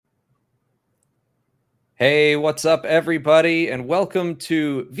Hey, what's up, everybody, and welcome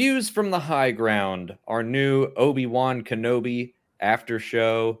to Views from the High Ground, our new Obi-Wan Kenobi after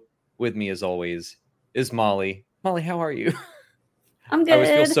show. With me, as always, is Molly. Molly, how are you? I'm good. I always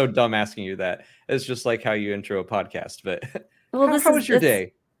feel so dumb asking you that. It's just like how you intro a podcast, but Well, how was your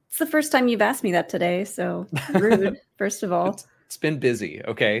day? It's the first time you've asked me that today, so rude, first of all. It's been busy,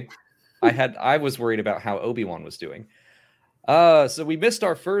 okay? I was worried about how Obi-Wan was doing. So we missed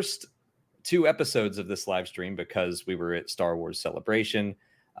our first 2 episodes of this live stream because we were at Star Wars Celebration.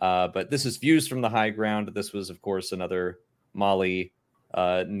 But this is Views from the High Ground. This was, of course, another Molly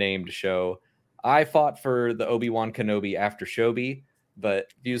named show. I fought for the Obi-Wan Kenobi after Shobi,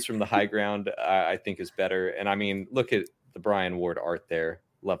 but Views from the High Ground I think is better. And I mean, look at the Brian Ward art there.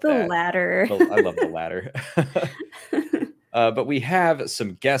 Love that. Ladder. I love the ladder. But we have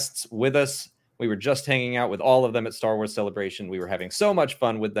some guests with us. We were just hanging out with all of them at Star Wars Celebration. We were having so much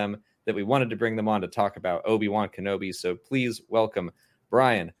fun with them that we wanted to bring them on to talk about Obi-Wan Kenobi. So please welcome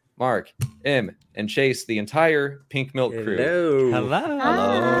Brian, Mark, M, and Chase, the entire Pink Milk crew. Hello.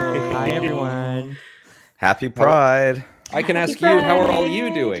 Hi, everyone. Happy Pride. I can ask you, how are all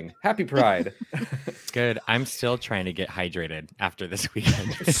you doing? Happy Pride. Good. I'm still trying to get hydrated after this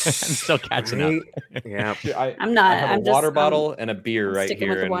weekend. I'm still catching up. Yeah. I'm not. I have a water bottle and a beer I'm right sticking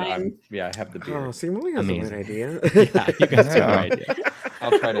here. with the And wine. I have the beer. Oh, see, Molly has a good idea. Yeah, you guys have no idea.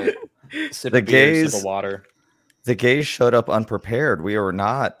 I'll try to sip The a beer, sip gays- a water. The gays showed up unprepared. We were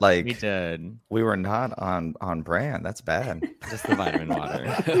not We did. we were not on brand. That's bad. Just the vitamin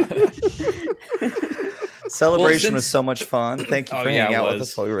water. Celebration was so much fun. Thank you Oh, for yeah, hanging it out with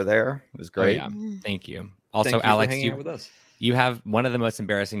was. us while we were there. It was Oh, great. yeah. Thank you. Thank Also, you for Alex, hanging out with us. you have one of the most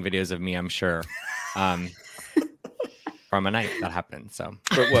embarrassing videos of me, I'm sure, from a night that happened. So,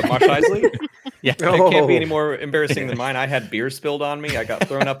 But what, Mosh Isley? yeah. It can't be any more embarrassing than mine. I had beer spilled on me. I got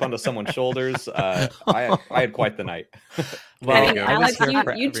thrown up onto someone's shoulders. I had quite the night. Well, I mean, I was Alex, here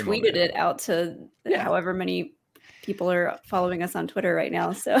for you every tweeted moment. it out to however many people are following us on Twitter right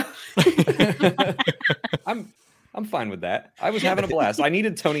now. So I'm fine with that. I was having a blast. I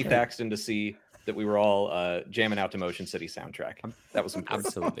needed Tony Thaxton to see that we were all jamming out to Motion City soundtrack. That was important.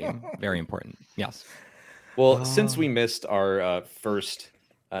 Absolutely. Very important. Yes. Well, since we missed our first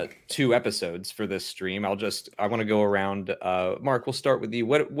 2 episodes for this stream, I want to go around. Mark, we'll start with you.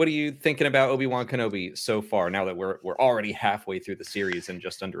 What are you thinking about Obi-Wan Kenobi so far? Now that we're already halfway through the series in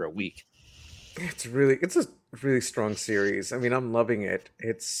just under a week. It's a really strong series. I mean, I'm loving it.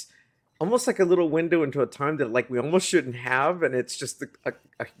 It's almost like a little window into a time that like we almost shouldn't have, and it's just a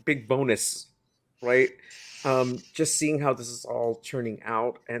big bonus, right? Just seeing how this is all churning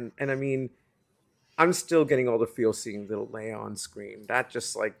out, and I mean, I'm still getting all the feels seeing little Leia on screen. That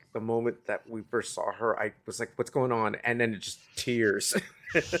just like the moment that we first saw her, I was like, "What's going on?" And then it just tears.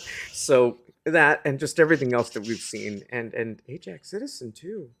 So that and just everything else that we've seen, and Ajax Citizen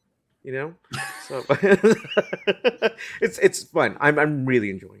too. You know, so it's fun. I'm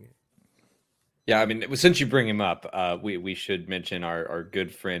really enjoying it. Yeah, I mean, since you bring him up, we should mention our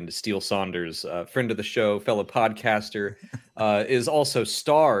good friend Steele Saunders, friend of the show, fellow podcaster, is also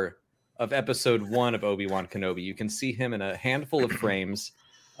star of episode 1 of Obi-Wan Kenobi. You can see him in a handful of frames,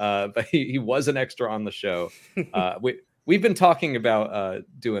 but he was an extra on the show. We've been talking about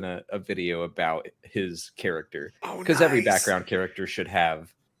doing a video about his character, because every background character should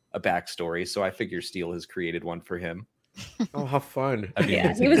have a backstory. So I figure Steele has created one for him. Oh, how fun!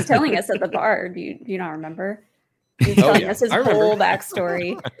 yeah, he was telling us at the bar. Do you not remember? He was telling us his whole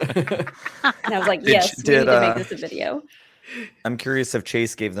backstory, and I was like, "Yes, we need to make this a video." I'm curious if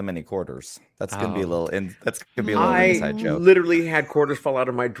Chase gave them any quarters. That's gonna be a little inside I joke. literally had quarters fall out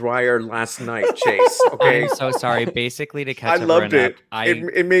of my dryer last night, Chase. Okay, I'm so sorry. Basically, to catch I loved it. Up,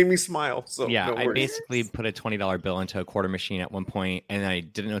 It made me smile. So yeah, no I worries. basically put a $20 bill into a quarter machine at one point, and I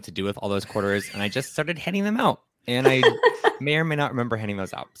didn't know what to do with all those quarters, and I just started handing them out. And I may or may not remember handing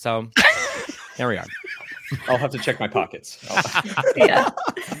those out. So there we are. I'll have to check my pockets. Yeah.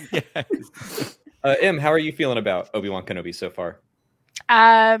 Yes. Em, how are you feeling about Obi-Wan Kenobi so far?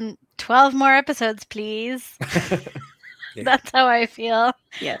 12 more episodes, please. That's how I feel.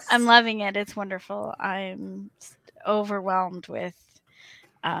 Yes. I'm loving it. It's wonderful. I'm overwhelmed with,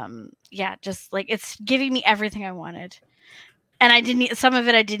 just like it's giving me everything I wanted. And some of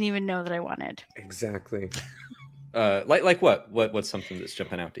it I didn't even know that I wanted. Exactly. Like what? What's something that's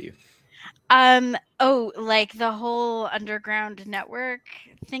jumping out to you? Like the whole underground network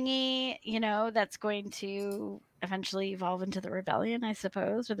thingy, that's going to eventually evolve into the rebellion, I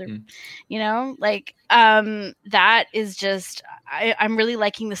suppose, or that is just, I'm really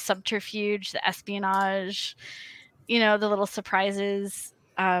liking the subterfuge, the espionage, the little surprises.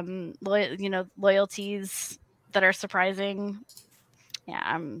 loyalties that are surprising.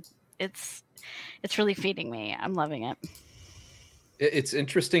 Yeah, it's really feeding me. I'm loving it. It's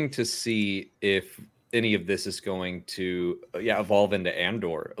interesting to see if any of this is going to evolve into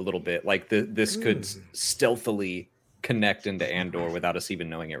Andor a little bit. Like this could stealthily connect into Andor without us even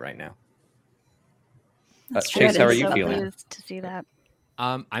knowing it right now. Chase, how are you feeling? To see that.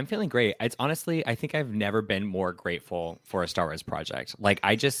 I'm feeling great. It's honestly, I think I've never been more grateful for a Star Wars project. Like,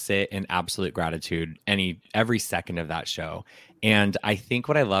 I just sit in absolute gratitude every second of that show. And I think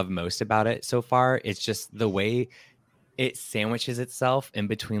what I love most about it so far is just the way it sandwiches itself in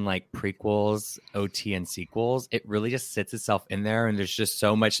between like prequels, OT, and sequels. It really just sits itself in there. And there's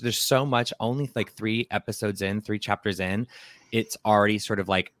so much, only like 3 chapters in, it's already sort of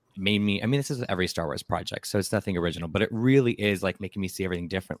like made me, I mean, this is every Star Wars project, so it's nothing original, but it really is like making me see everything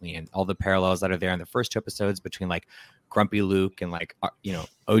differently, and all the parallels that are there in the first 2 episodes between like grumpy Luke and like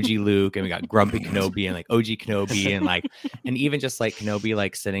OG Luke, and we got grumpy Kenobi and like OG Kenobi, and like and even just like Kenobi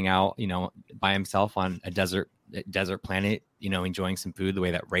like sitting out by himself on a desert planet, enjoying some food the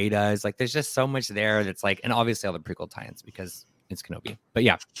way that Rey does. Like, there's just so much there that's like, and obviously all the prequel tie-ins because it's Kenobi. But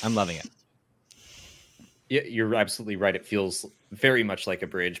yeah, I'm loving it. Yeah, you're absolutely right. It feels very much like a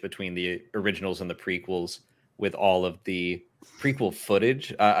bridge between the originals and the prequels, with all of the prequel footage.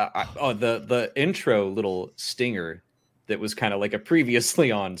 The intro little stinger that was kind of like a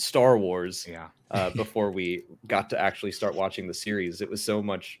previously on Star Wars. Yeah. Before we got to actually start watching the series, it was so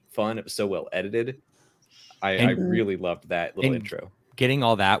much fun. It was so well edited. I really loved that little intro. Getting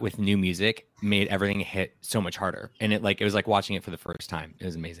all that with new music made everything hit so much harder, and it was like watching it for the first time. It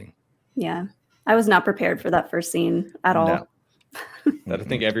was amazing. Yeah. I was not prepared for that first scene at all. I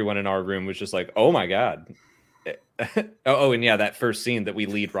think everyone in our room was just like, oh my God. And yeah, that first scene that we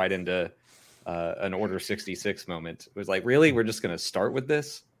lead right into an Order 66 moment. It was like, really? We're just going to start with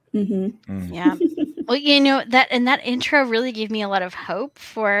this? Mm-hmm. Mm. Yeah. Well, that intro really gave me a lot of hope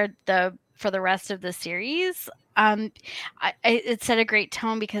for the rest of the series. It set a great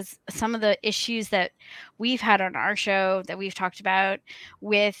tone, because some of the issues that we've had on our show that we've talked about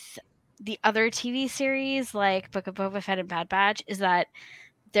with the other TV series like Book of Boba Fett and Bad Batch is that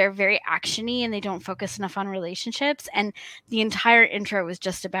they're very actiony and they don't focus enough on relationships. And the entire intro was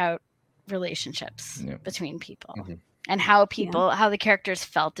just about relationships between people and how the characters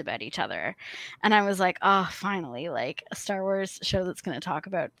felt about each other. And I was like, oh, finally, like a Star Wars show that's going to talk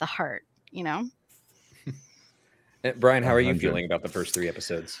about the heart, Brian, how are you feeling about the first 3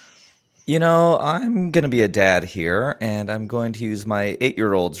 episodes? I'm going to be a dad here, and I'm going to use my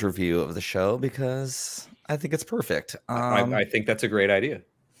 8-year-old's review of the show because I think it's perfect. I think that's a great idea.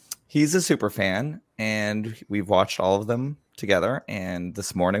 He's a super fan, and we've watched all of them together, and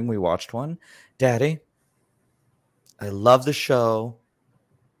this morning we watched one. Daddy, I love the show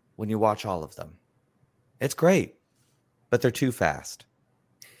when you watch all of them. It's great, but they're too fast.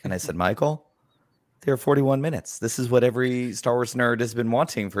 And I said, Michael, they're 41 minutes. This is what every Star Wars nerd has been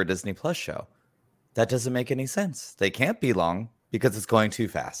wanting for a Disney Plus show. That doesn't make any sense. They can't be long because it's going too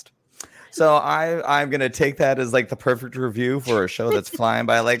fast. So I'm going to take that as like the perfect review for a show that's flying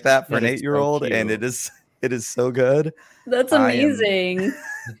by like that for an 8-year-old. So and it is so good. That's amazing.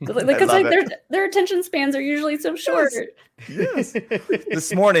 Because their attention spans are usually so short. Yes.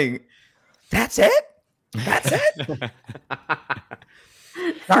 This morning, that's it? That's it?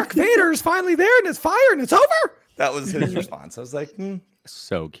 Darth Vader is finally there and it's fire and it's over. That was his response. I was like,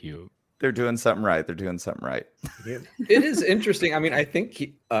 so cute. They're doing something right. They're doing something right. It is interesting. I mean, I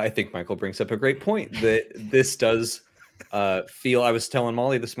think Michael brings up a great point that this does feel. I was telling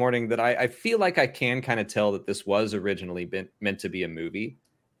Molly this morning that I feel like I can kind of tell that this was originally meant to be a movie.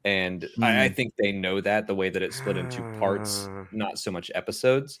 And I think they know that, the way that it's split into parts, not so much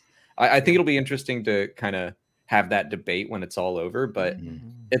episodes. I think it'll be interesting to kind of have that debate when it's all over. But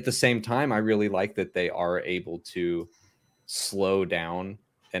at the same time, I really like that they are able to slow down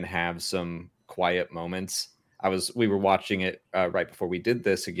and have some quiet moments. We were watching it right before we did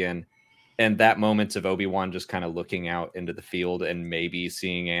this again. And that moment of Obi-Wan just kind of looking out into the field and maybe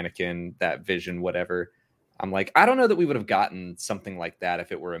seeing Anakin, that vision, whatever. I'm like, I don't know that we would have gotten something like that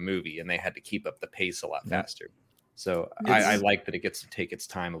if it were a movie and they had to keep up the pace a lot faster. So I like that it gets to take its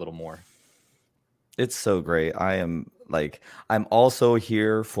time a little more. It's so great. I'm also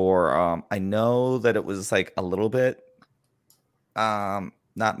here for, I know that it was like a little bit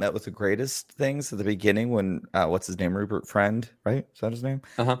not met with the greatest things at the beginning when, what's his name? Rupert Friend, right? Is that his name?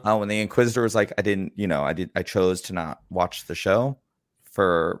 When the Inquisitor was like, I chose to not watch the show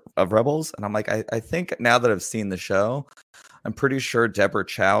of Rebels. And I'm like, I think now that I've seen the show, I'm pretty sure Deborah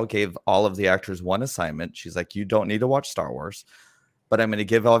Chow gave all of the actors one assignment. She's like, you don't need to watch Star Wars. but I'm going to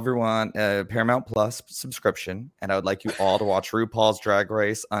give everyone a Paramount Plus subscription, and I would like you all to watch RuPaul's Drag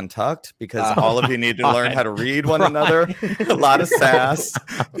Race Untucked, because all of you need to learn how to read one another. A lot of sass,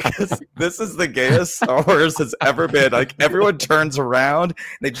 because this is the gayest Star Wars has ever been. Like, everyone turns around,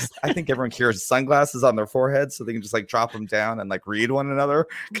 and I think everyone carries sunglasses on their forehead so they can just like drop them down and like read one another,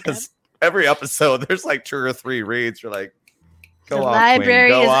 because every episode there's like 2 or 3 reads. You're like, go the off, library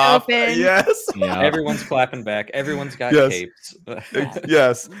Queen. Go is off. open. Yes. Yeah. Everyone's clapping back. Everyone's got capes.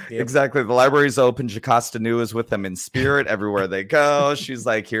 Yes, exactly. The library's open. Jocasta Nu is with them in spirit everywhere they go. She's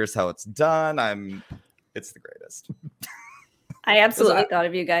like, here's how it's done. It's the greatest. I absolutely thought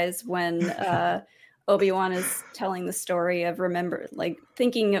of you guys when Obi-Wan is telling the story of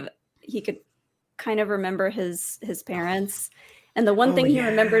thinking of he could kind of remember his parents. And the one thing he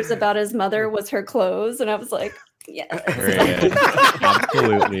remembers about his mother was her clothes. And I was like, yeah.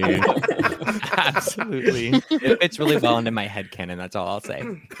 Absolutely. It fits really well into my headcanon. That's all I'll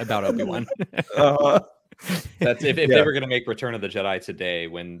say about Obi-Wan. That's if they were going to make Return of the Jedi today,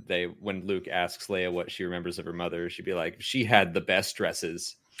 when Luke asks Leia what she remembers of her mother, she'd be like, she had the best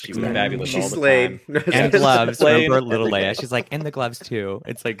dresses. She was fabulous all the time. And gloves. Remember little Leia? She's like, and the gloves too.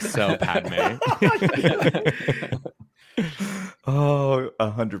 It's like so Padme.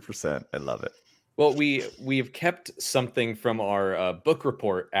 100%. I love it. Well, we've kept something from our book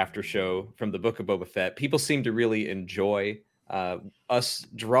report after show from the Book of Boba Fett. People seem to really enjoy us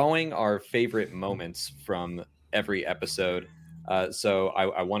drawing our favorite moments from every episode. So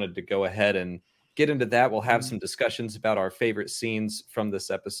I wanted to go ahead and get into that. We'll have some discussions about our favorite scenes from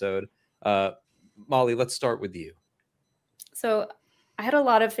this episode. Molly, let's start with you. So I had a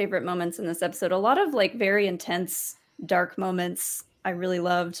lot of favorite moments in this episode. A lot of like very intense, dark moments I really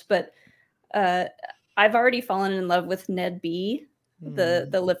loved, but I've already fallen in love with Ned B,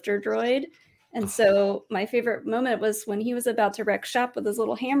 the lifter droid. And so my favorite moment was when he was about to wreck shop with his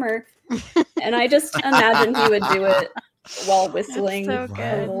little hammer. And I just imagined he would do it while whistling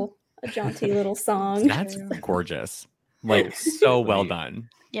a jaunty little song. That's gorgeous. Like, so well done.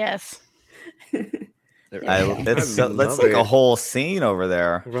 Yes. That's like a whole scene over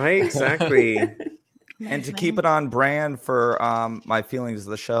there. Right, exactly. And to keep it on brand for my feelings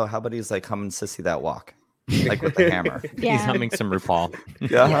of the show, how about he's like humming Sissy That Walk? Like with the hammer. Yeah. He's humming some RuPaul.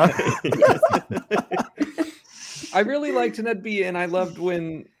 Yeah. I really liked Ned B, and I loved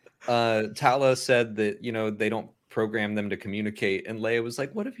when Tala said that, they don't program them to communicate, and Leia was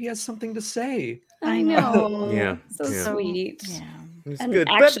like, what if he has something to say? I know. Yeah. So sweet. Yeah. It's And good.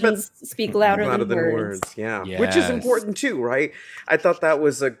 actions speak louder than words. Yeah. Yes. Which is important too, right? I thought that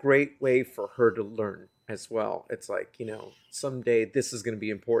was a great way for her to learn as well. It's like, someday this is going to be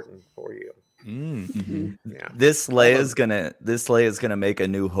important for you. Mm-hmm. Yeah. This Leia's gonna make A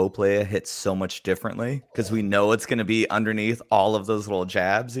New Hope Leia hit so much differently, because we know it's gonna be underneath all of those little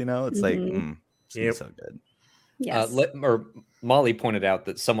jabs. It's like, it's so good. Yes. Molly pointed out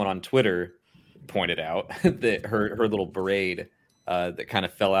that someone on Twitter pointed out that her little braid that kind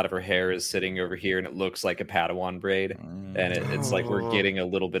of fell out of her hair is sitting over here, and it looks like a Padawan braid, and it's like we're getting a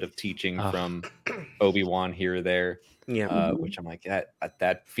little bit of teaching from Obi-Wan here or there. Yeah. Which I'm like,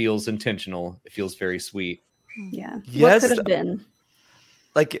 that feels intentional. It feels very sweet. Yeah. Yes. What could have been?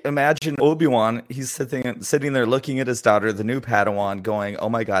 Like, imagine Obi-Wan, he's sitting there looking at his daughter, the new Padawan, going, oh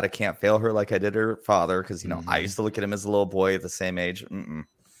my God, I can't fail her like I did her father, because, I used to look at him as a little boy at the same age.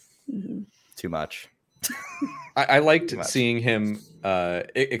 Too much. I liked seeing him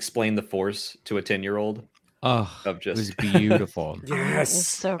explain the Force to a 10-year-old. Oh, it was beautiful. Yes. It's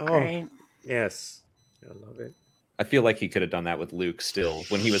so great. Yes. I love it. I feel like he could have done that with Luke still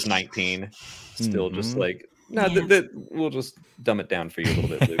when he was 19. Still just like, no, we'll just dumb it down for you a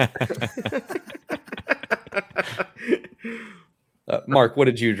little bit, Luke. Mark, what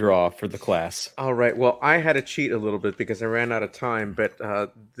did you draw for the class? All right. Well, I had to cheat a little bit because I ran out of time, but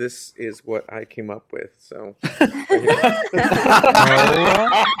this is what I came up with. So, Oh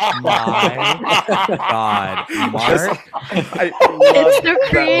my God, Mark! It's so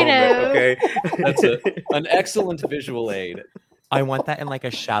creative. Okay, That's an excellent visual aid. I want that in like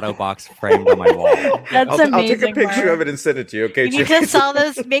a shadow box framed on my wall. That's amazing. I'll take a picture Mark. of it and send it to you. Okay, You need to sell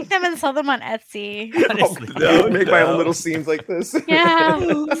those, make them and sell them on Etsy. Make my own little scenes like this.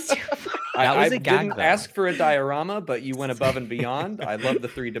 Yeah. I didn't ask for a diorama, but you went above and beyond. I love the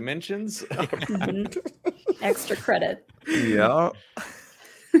 3 dimensions. Extra credit. Yeah.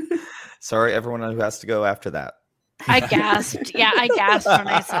 Sorry, everyone who has to go after that. I gasped. Yeah, I gasped when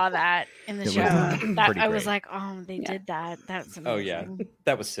I saw that in the show. I was like, oh, they did that. That's amazing. Oh yeah,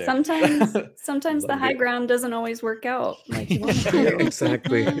 that was sick. Sometimes the high ground doesn't always work out like you want it to.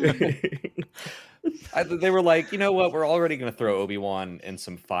 Exactly. They were like, you know what? We're already going to throw Obi-Wan in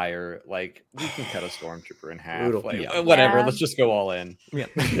some fire. Like, we can cut a stormtrooper in half. Brutal. Like, Yeah. whatever. Yeah. Let's just go all in.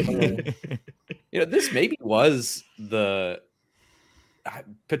 Yeah. This maybe was the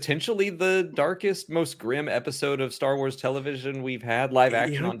potentially the darkest, most grim episode of Star Wars television we've had live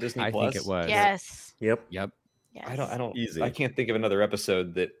action on Disney I Plus. think it was. Yes. Yep. Yep. Yes. I don't. Easy. I can't think of another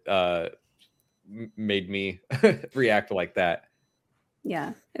episode that made me react like that.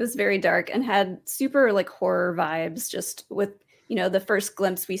 Yeah, it was very dark and had super like horror vibes. Just with the first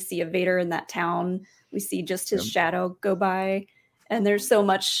glimpse we see of Vader in that town, we see just his shadow go by, and there's so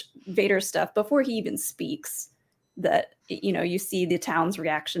much Vader stuff before he even speaks that you see the town's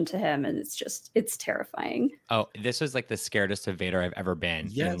reaction to him, and it's terrifying. Oh, this was like the scaredest of Vader I've ever been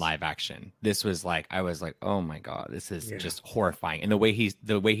in live action. This was like, I was like, oh my God, this is just horrifying. And the way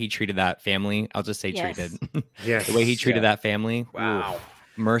he treated that family, I'll just say treated. Yes. The way he treated that family. Wow.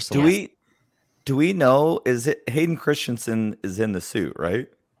 Merciless. Do we know, is it Hayden Christensen is in the suit, right?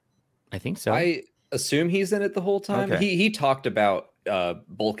 I think so. I assume he's in it the whole time. Okay. He talked about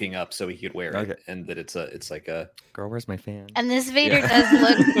bulking up so he could wear Okay. it, and that it's like a Girl, where's my fan? And this Vader does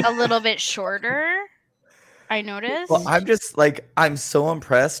look a little bit shorter. I noticed. Well, I'm so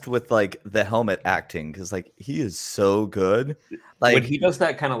impressed with like the helmet acting because like he is so good. Like when he does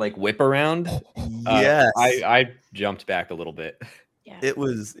that kind of like whip around. yes, I jumped back a little bit. Yeah. it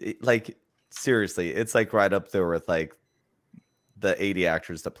was like seriously, it's like right up there with like the 80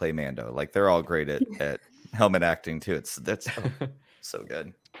 actors that play Mando. Like they're all great at helmet acting too. That's so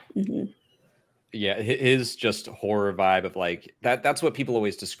good. Mhm. Yeah, his just horror vibe of like that's what people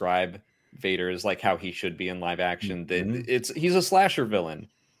always describe Vader as, like how he should be in live action. Mhm. He's a slasher villain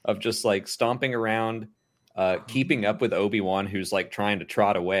of just like stomping around, keeping up with Obi-Wan, who's like trying to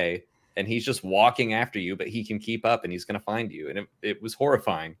trot away, and he's just walking after you, but he can keep up and he's going to find you. And it was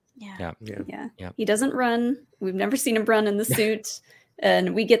horrifying. Yeah. Yeah. Yep. He doesn't run. We've never seen him run in the suit.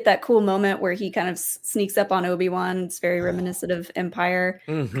 And we get that cool moment where he kind of sneaks up on Obi-Wan. It's very reminiscent of Empire.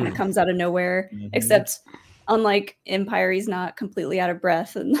 Kind of comes out of nowhere. Mhm. Except unlike Empire, he's not completely out of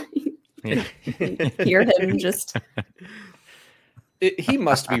breath. And Yeah. you can hear him just... He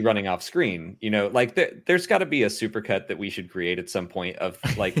must be running off screen, like there's got to be a supercut that we should create at some point of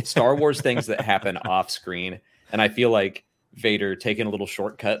like Star Wars things that happen off screen. And I feel like Vader taking a little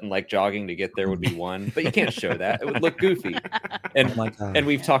shortcut and like jogging to get there would be one, but you can't show that. It would look goofy. And Oh my God. and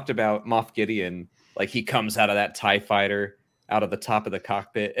we've talked about Moff Gideon, like he comes out of that TIE fighter out of the top of the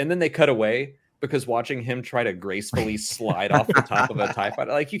cockpit, and then they cut away because watching him try to gracefully slide off the top of a TIE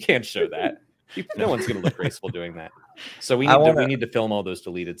fighter, like you can't show that. No one's going to look graceful doing that. So we need to film all those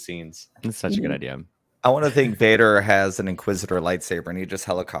deleted scenes. That's such a good idea. I want to think Vader has an Inquisitor lightsaber and he just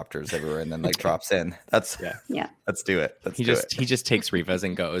helicopters everywhere and then like drops in. That's Yeah. Let's do it. He just takes Reva's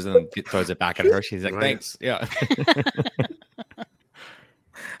and goes and then throws it back at her. She's like, Right. thanks. Yeah.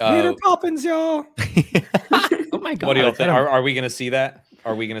 Vader Poppins, y'all. Oh my God. What do y'all think? Are we going to see that?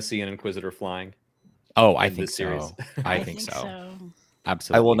 Are we going to see an Inquisitor flying? Oh, I in think this series? so. I think so. I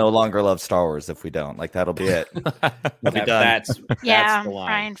Absolutely. will no longer love Star Wars if we don't. Like that'll be it. I'll be done. That's Yeah, the line.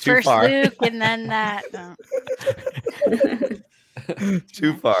 Ryan. Too First far. Luke and then that. No,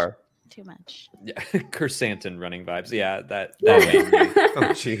 Too far. too much. Yeah, Kersantin running vibes. Yeah, that made me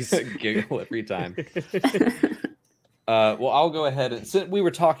Oh, jeez. giggle every time. Well, I'll go ahead and since we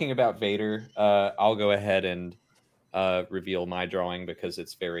were talking about Vader, I'll go ahead and reveal my drawing because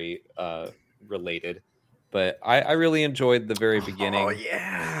it's very related. But I really enjoyed the very beginning. Oh,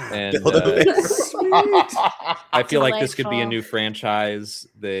 yeah. And Build a bit. I feel like this could be a Delightful. new franchise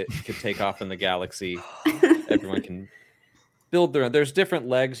that could take off in the galaxy. Everyone can build their own. There's different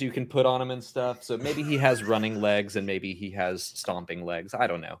legs you can put on him and stuff. So maybe he has running legs and maybe he has stomping legs. I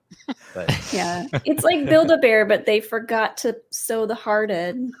don't know. But Yeah. It's like Build-A-Bear, but they forgot to sew the heart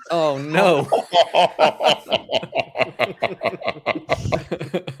in. oh no.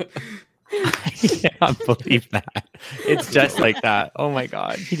 I cannot believe that. It's just like that. Oh my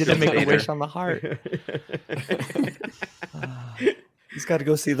God. He didn't make a wish on the heart. He's got to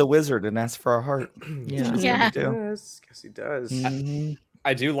go see the wizard and ask for a heart. Yeah. That's what Yeah. we do. Yes, guess he does. Mhm.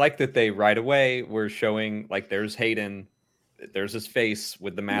 I do like that they right away were showing like there's Hayden, there's his face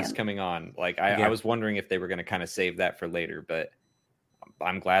with the mask coming on. Like I was wondering if they were going to kind of save that for later, but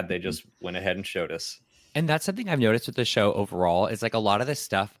I'm glad they just went ahead and showed us. And that's something I've noticed with the show overall is like a lot of this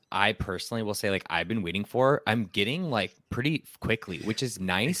stuff I personally will say like I've been waiting for. I'm getting like pretty quickly, which is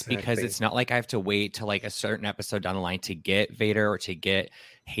nice because Exactly. it's not like I have to wait till like a certain episode down the line to get Vader or to get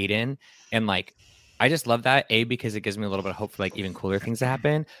Hayden. And like I just love that, A, because it gives me a little bit of hope for like even cooler things to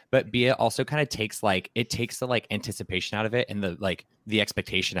happen, but B, it also kind of takes the like anticipation out of it and the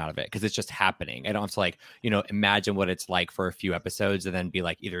expectation out of it, because it's just happening. I don't have to like, imagine what it's like for a few episodes and then be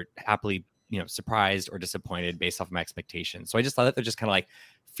like either happily, surprised or disappointed based off of my expectations. So I just love that they're just kind of like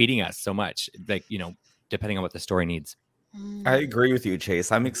feeding us so much, like, depending on what the story needs. I agree with you,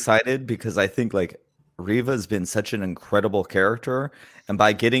 Chase. I'm excited because I think like Reva has been such an incredible character, and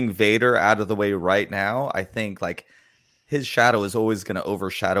by getting Vader out of the way right now, I think like his shadow is always going to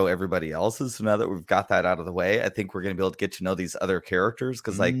overshadow everybody else's. So now that we've got that out of the way, I think we're going to be able to get to know these other characters,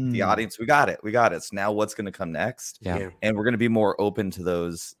 because like the audience, we got it. So now what's going to come next? Yeah. And we're going to be more open to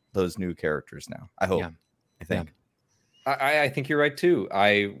those new characters now. I hope. Yeah. I think. I think you're right too.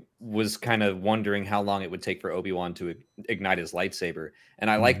 I was kind of wondering how long it would take for Obi-Wan to ignite his lightsaber. And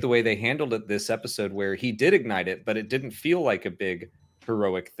I like the way they handled it this episode, where he did ignite it, but it didn't feel like a big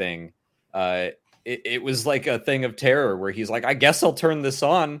heroic thing. It was like a thing of terror where he's like, I guess I'll turn this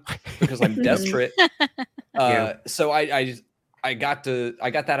on because I'm desperate. So I got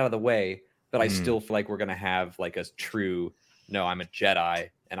that out of the way, but I still feel like we're going to have like a true, no, I'm a Jedi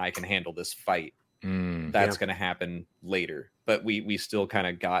and I can handle this fight. That's going to happen later, but we still kind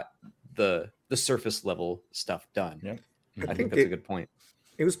of got the surface level stuff done. Yep. I think that's a good point.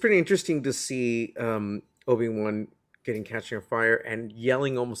 It was pretty interesting to see Obi-Wan catching on fire and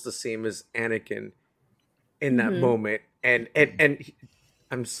yelling almost the same as Anakin in that moment. And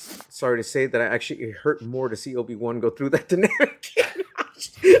I'm sorry to say that it hurt more to see Obi-Wan go through that than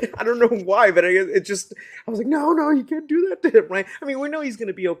Anakin. I don't know why, but I was like, no, you can't do that to him, right? I mean, we know he's going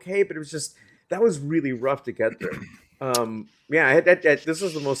to be okay, but it was just, that was really rough to get through. This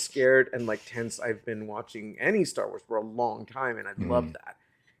was the most scared and like tense I've been watching any Star Wars for a long time, and I love that.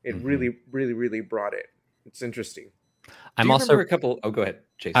 It really, really, really brought it. It's interesting. I'm also a couple. Oh, go ahead,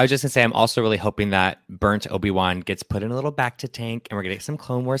 Jason. I was just gonna say, I'm also really hoping that burnt Obi-Wan gets put in a little back to tank, and we're gonna get some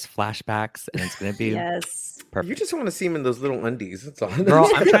Clone Wars flashbacks, and it's gonna be perfect. You just want to see him in those little undies. That's all. Girl,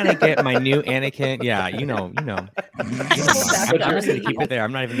 I'm trying to get my new Anakin. Yeah, you know. But I'm just gonna keep it there.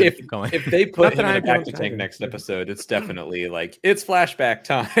 I'm not even gonna keep going. If they put him in a back to tank next episode, it's definitely like it's flashback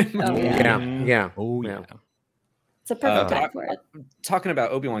time. Oh yeah. It's a perfect time for it. Talking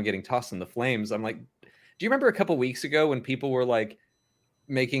about Obi-Wan getting tossed in the flames, I'm like, do you remember a couple weeks ago when people were like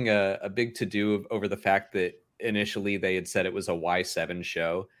making a big to-do over the fact that initially they had said it was a Y7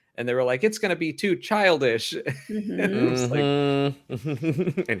 show, and they were like, it's going to be too childish. And it was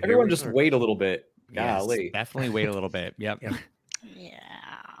like, everyone just wait a little bit. Golly. Yes, definitely wait a little bit. Yep. Yeah.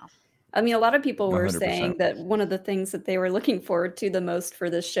 I mean, a lot of people were 100%. saying that one of the things that they were looking forward to the most for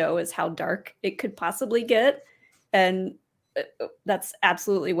this show is how dark it could possibly get. And that's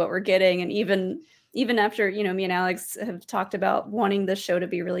absolutely what we're getting. And even after, me and Alex have talked about wanting this show to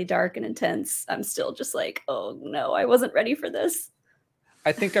be really dark and intense, I'm still just like, oh no, I wasn't ready for this.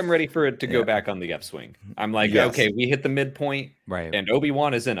 I think I'm ready for it to go back on the upswing. I'm like, okay, we hit the midpoint, right? And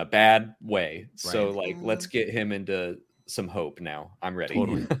Obi-Wan is in a bad way. So like, let's get him into some hope now. I'm ready.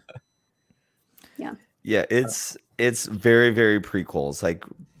 Totally. Yeah, it's very, very prequels. Like,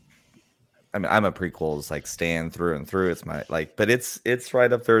 I mean, I'm a prequels like stan through and through. It's my but it's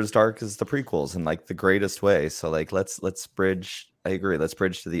right up there as dark as the prequels in like the greatest way. So like, let's bridge. I agree. Let's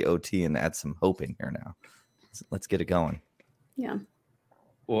bridge to the OT and add some hope in here now. Let's get it going. Yeah.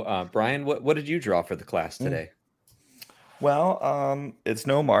 Well, Brian, what did you draw for the class today? Well, it's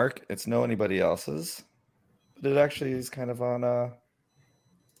no Mark. It's no anybody else's. But it actually is kind of on.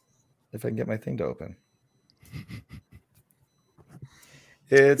 If I can get my thing to open,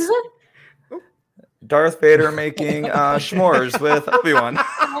 it's Darth Vader making s'mores with Obi-Wan.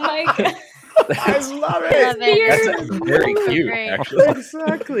 Oh my god. I love it. That's very cute, Great. actually.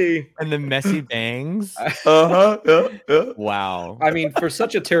 Exactly. And the messy bangs. Yeah. Wow. I mean, for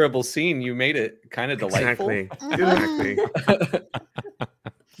such a terrible scene, you made it kind of delightful. Exactly.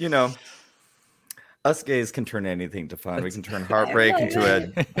 Us gays can turn anything to fun. We can turn heartbreak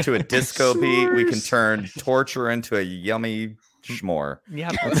into a disco beat. We can turn torture into a yummy schmore. Yeah.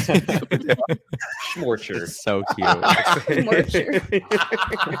 Schmorcher. So cute.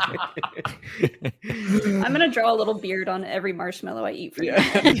 I'm gonna draw a little beard on every marshmallow I eat for you.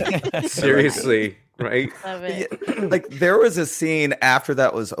 Seriously, right? Love it. Yeah, like there was a scene after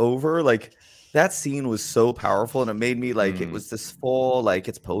that was over, like that scene was so powerful, and it made me like it was this full like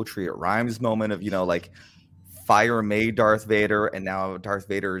it's poetry, it rhymes moment of like fire made Darth Vader, and now Darth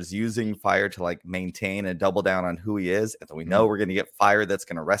Vader is using fire to like maintain and double down on who he is, and then we know we're gonna get fire that's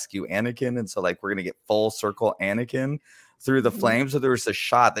gonna rescue Anakin, and so like we're gonna get full circle Anakin through the flames. So there was a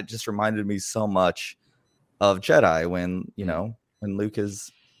shot that just reminded me so much of Jedi when when Luke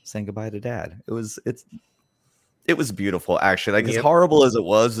is saying goodbye to Dad. It was beautiful, actually. Like, as Yep. horrible as it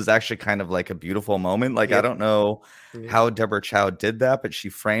was actually kind of like a beautiful moment. Like, I Yep. don't know Yeah. how Deborah Chow did that, but she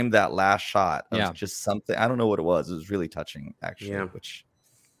framed that last shot of Yeah. just something. I don't know what it was. It was really touching, actually, Yeah. which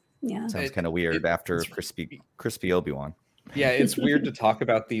Yeah. sounds kind of weird after it's- crispy Obi-Wan. Yeah, it's weird to talk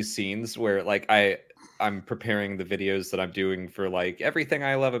about these scenes where like I'm preparing the videos that I'm doing for like everything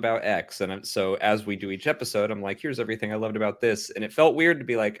I love about X, and so as we do each episode, I'm like, here's everything I loved about this, and it felt weird to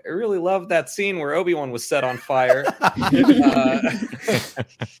be like, I really loved that scene where Obi-Wan was set on fire. It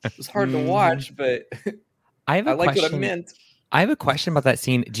was hard to watch, but I have I a liked what it question. meant. I have a question about that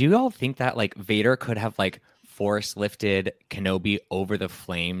scene. Do you all think that like Vader could have like force lifted Kenobi over the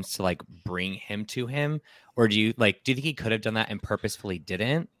flames to like bring him to him? Or do you think he could have done that and purposefully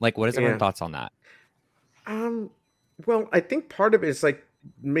didn't? Like, what is everyone's thoughts on that? Well, I think part of it is like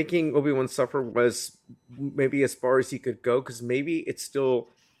making Obi-Wan suffer was maybe as far as he could go, because maybe it still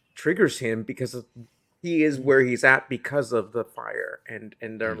triggers him because he is where he's at because of the fire and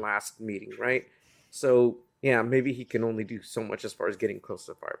their last meeting, right? So yeah, maybe he can only do so much as far as getting close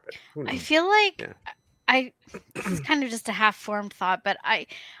to the fire. But who knows? I feel like Yeah. this is kind of just a half-formed thought, but I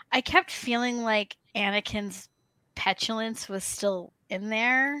kept feeling like Anakin's petulance was still in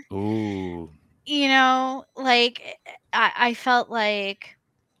there. Ooh. You know, like I felt like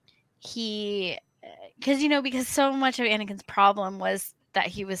because so much of Anakin's problem was that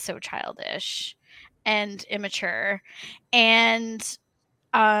he was so childish and immature, and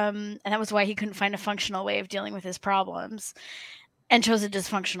that was why he couldn't find a functional way of dealing with his problems and chose a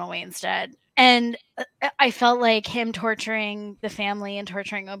dysfunctional way instead. And I felt like him torturing the family and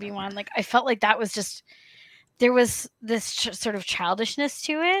torturing Obi-Wan, like I felt like that was just, there was this sort of childishness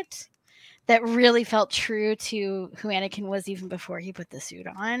to it that really felt true to who Anakin was even before he put the suit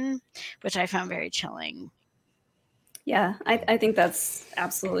on, which I found very chilling. Yeah, I think that's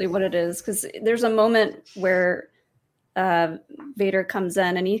absolutely what it is, because there's a moment where Vader comes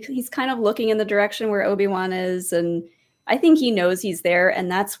in and he's kind of looking in the direction where Obi-Wan is, and I think he knows he's there, and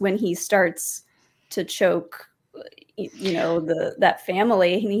that's when he starts to choke, that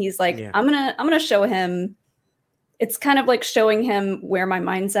family, and he's like, Yeah. I'm gonna show him. It's kind of like showing him where my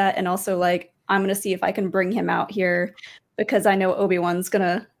mind's at, and also like I'm gonna see if I can bring him out here, because I know Obi-Wan's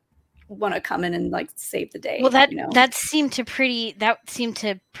gonna want to come in and like save the day. Well, that seemed to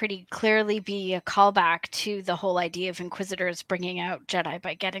pretty clearly be a callback to the whole idea of Inquisitors bringing out Jedi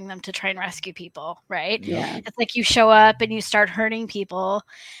by getting them to try and rescue people, right? Yeah. It's like you show up and you start hurting people,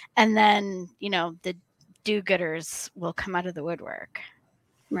 and then the do-gooders will come out of the woodwork.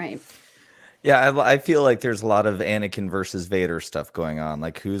 Right. Yeah, I feel like there's a lot of Anakin versus Vader stuff going on.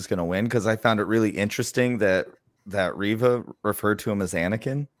 Like, who's going to win? Because I found it really interesting that Reva referred to him as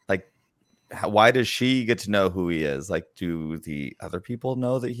Anakin. Like, why does she get to know who he is? Like, do the other people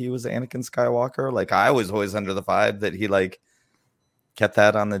know that he was Anakin Skywalker? Like, I was always under the vibe that he like kept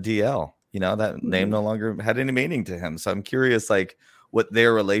that on the DL. That name no longer had any meaning to him. So I'm curious, like, what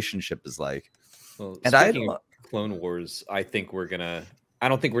their relationship is like. Well, And speaking of Clone Wars, I don't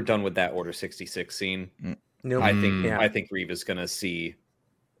think we're done with that Order 66 scene. No, I think Reva's gonna see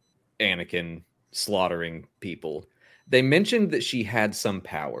Anakin slaughtering people. They mentioned that she had some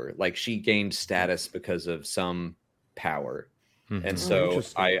power, like she gained status because of some power, and so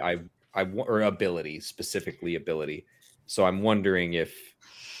or ability, specifically ability. So I'm wondering if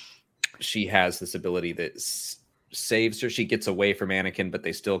she has this ability that saves her. She gets away from Anakin, but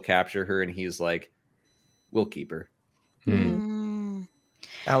they still capture her, and he's like, "We'll keep her."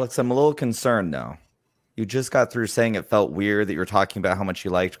 Alex, I'm a little concerned now. You just got through saying it felt weird that you were talking about how much you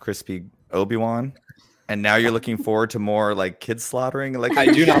liked crispy Obi-Wan, and now you're looking forward to more like kid slaughtering. Like, are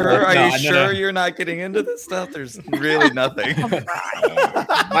you sure you're not getting into this stuff? There's really nothing.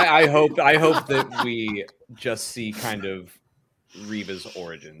 I hope that we just see kind of Reva's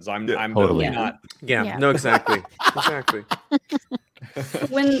origins. I'm totally not. Yeah. No, exactly.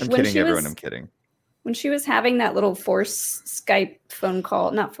 When kidding, she everyone. was, I'm kidding. When she was having that little force Skype phone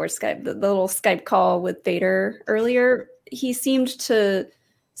call, not force Skype, the little Skype call with Vader earlier, he seemed to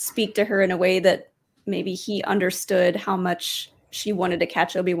speak to her in a way that maybe he understood how much she wanted to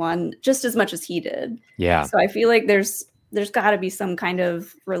catch Obi-Wan just as much as he did. Yeah. So I feel like there's got to be some kind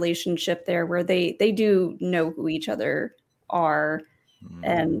of relationship there where they do know who each other are.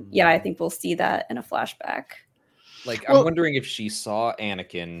 And yeah, I think we'll see that in a flashback. Like, I'm wondering if she saw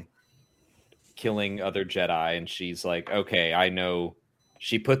Anakin killing other Jedi, and she's like, okay, I know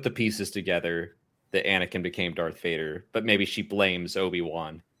she put the pieces together that Anakin became Darth Vader, but maybe she blames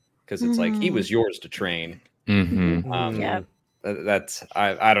Obi-Wan because it's like, he was yours to train. Yeah. That's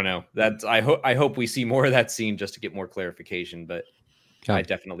I don't know. That's I hope we see more of that scene just to get more clarification, but Yeah. I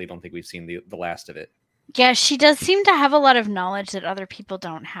definitely don't think we've seen the last of it. Yeah, she does seem to have a lot of knowledge that other people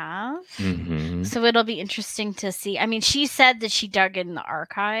don't have. Mhm. So it'll be interesting to see. I mean, she said that she dug in the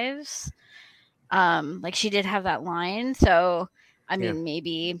archives. Like she did have that line. So I mean,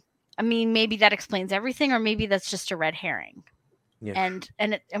 maybe that explains everything, or maybe that's just a red herring. Yeah.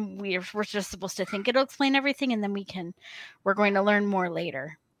 And we're just supposed to think it'll explain everything, and then we're going to learn more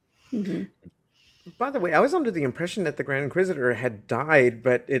later. Mhm. By the way, I was under the impression that the Grand Inquisitor had died,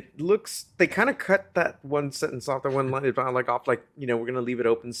 but it looks they kind of cut that one sentence off, the one line off, like we're gonna leave it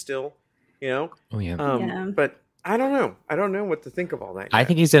open still, Oh yeah. Yeah. But I don't know. I don't know what to think of all that. I yet.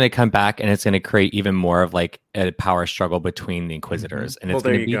 think he's going to come back, and it's going to create even more of like a power struggle between the Inquisitors, and Well, it's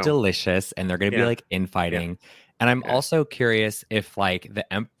going there to you be go. delicious, and they're going to be Yeah. like infighting. And I'm also curious if like the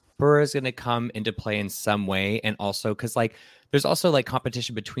Emperor is going to come into play in some way, and also because like there's also like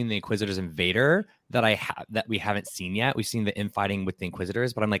competition between the Inquisitors and Vader that we haven't seen yet. We've seen the infighting with the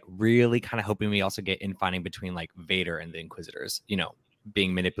Inquisitors, but I'm like really kind of hoping we also get infighting between like Vader and the Inquisitors.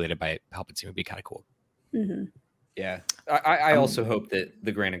 Being manipulated by Palpatine would be kind of cool. Mm-hmm. Yeah, I also hope that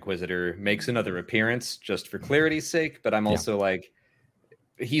the Grand Inquisitor makes another appearance just for clarity's sake. But I'm also like,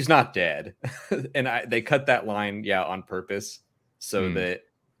 he's not dead, and they cut that line, on purpose, so that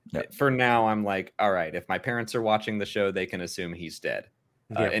for now I'm like, all right, if my parents are watching the show, they can assume he's dead.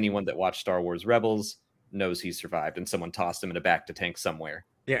 Anyone that watched Star Wars Rebels knows he survived, and someone tossed him in a bacta tank somewhere.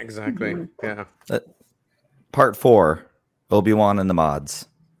 Yeah, exactly. Mhm. Yeah. Part 4, Obi-Wan and the mods.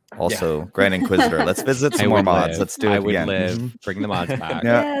 Also, Grand Inquisitor. Let's visit some more mods. Let's do it I would again. live. Mhm. Bring the mods back.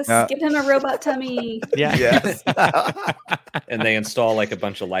 Yes, Yeah. give him a robot tummy. Yeah. Yes. And they install like a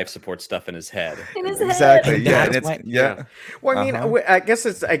bunch of life support stuff in his head. In his head. Exactly. Yeah. That's And why- yeah. Well, I mean, I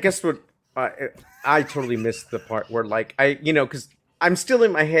guess what I totally missed the part where like because I'm still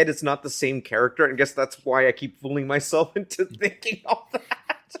in my head. It's not the same character, and I guess that's why I keep fooling myself into thinking all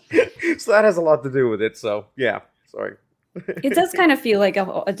that. So that has a lot to do with it. So yeah, sorry. It does kind of feel like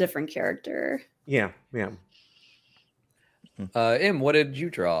a different character. Yeah. Im, what did you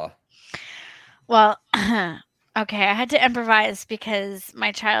draw? Well, okay, I had to improvise because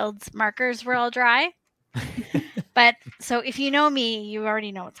my child's markers were all dry. But so if you know me, you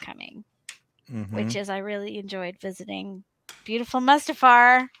already know what's coming, which is I really enjoyed visiting beautiful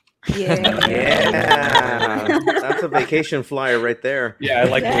Mustafar. Yeah. Yeah. That's a vacation flyer right there. Yeah, I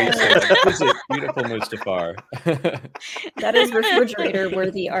like the way you said that. Visit beautiful Mustafar. That is refrigerator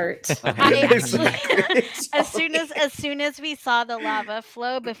worthy art. I actually, Exactly. as soon as we saw the lava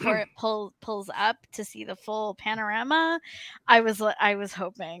flow before it pulls up to see the full panorama, I was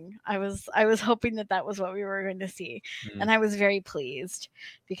hoping that was what we were going to see, and I was very pleased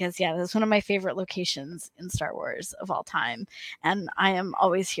because that's one of my favorite locations in Star Wars of all time, and I am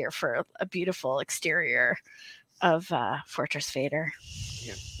always here for a beautiful exterior of Fortress Vader.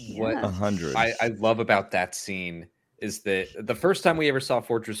 What 100. I love about that scene is that the first time we ever saw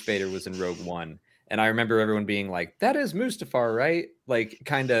Fortress Vader was in Rogue One. And I remember everyone being like, that is Mustafar, right? Like,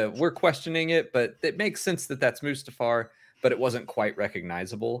 kind of, we're questioning it, but it makes sense that that's Mustafar, but it wasn't quite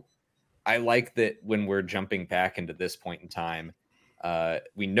recognizable. I like that when we're jumping back into this point in time,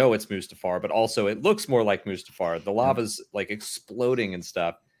 we know it's Mustafar, but also it looks more like Mustafar. The lava's like exploding and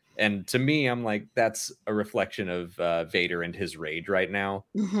stuff. And to me, I'm like, that's a reflection of Vader and his rage right now,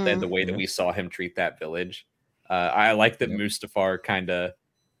 and the way that we saw him treat that village. I like that Mustafar kind of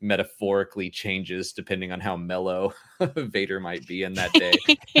metaphorically changes depending on how mellow Vader might be in that day.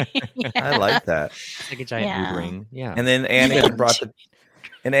 I like that. It's like a giant mood ring. Yeah. And then Anakin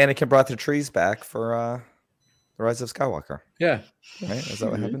brought the trees back for the Rise of Skywalker. Yeah. Right? Is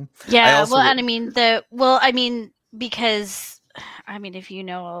that what happened? Yeah. Because if you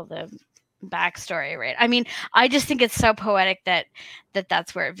know all the backstory, right? I mean, I just think it's so poetic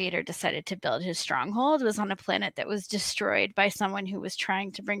that's where Vader decided to build his stronghold, was on a planet that was destroyed by someone who was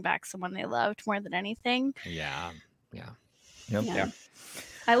trying to bring back someone they loved more than anything. Yeah. Yeah.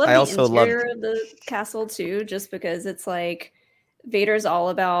 I love the interior of the castle too, just because it's like Vader's all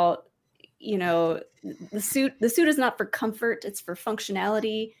about, the suit is not for comfort, it's for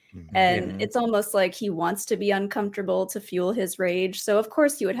functionality. And it's almost like he wants to be uncomfortable to fuel his rage. So of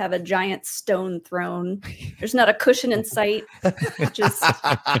course he would have a giant stone throne. There's not a cushion in sight. Just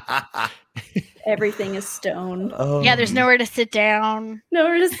everything is stone. Yeah, there's nowhere to sit down.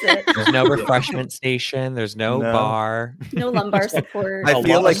 Nowhere to sit. There's no refreshment station. There's no bar. No lumbar support. I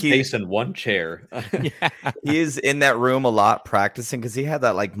feel like he's in one chair. He is in that room a lot practicing because he had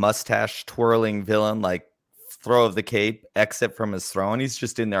that like mustache twirling villain like throw of the cape exit from his throne. He's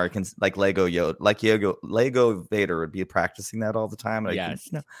just in there like Lego Vader would be practicing that all the time. And I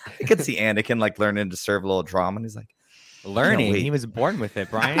could see Anakin like learning to serve a little drama, and he's like, Learning. wait. He was born with it,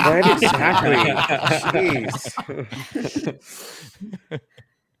 Brian. Right, exactly. Jeez.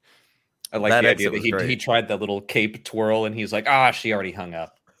 I like That the idea exit that was he great. tried the little cape twirl and he's like, she already hung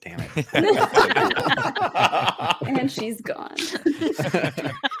up. Damn it. And she's gone.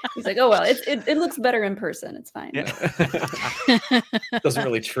 He's like, oh well, it looks better in person. It's fine. Doesn't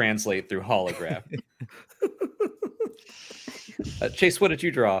really translate through holograph. Chase, what did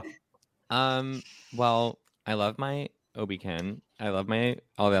you draw? Well, I love my Obi-Ken. I love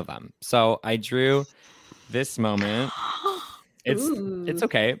all of them. So I drew this moment. It's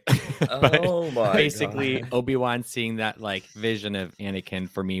okay. But Oh my basically God. Obi-Wan seeing that like vision of Anakin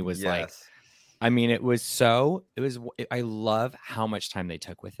for me was like, Yes. I mean, I love how much time they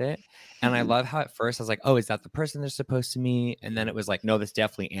took with it. And I love how at first I was like, oh, is that the person they're supposed to meet? And then it was like, no, that's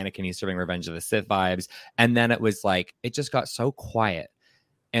definitely Anakin. He's serving Revenge of the Sith vibes. And then it was like, it just got so quiet.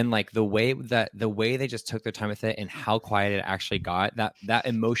 And like the way they just took their time with it and how quiet it actually got, that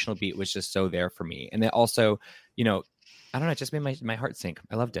emotional beat was just so there for me. And it also, I don't know, it just made my heart sink.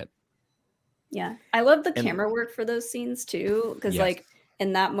 I loved it. Yeah. I love the camera work for those scenes too. Because like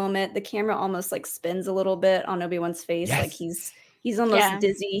in that moment, the camera almost like spins a little bit on Obi-Wan's face. Yes. Like he's almost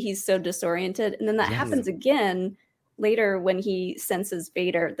dizzy. He's so disoriented. And then that happens again later when he senses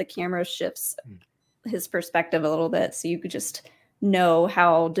Vader. The camera shifts his perspective a little bit. So you could just know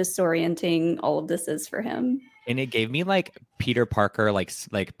how disorienting all of this is for him. And it gave me like Peter Parker, like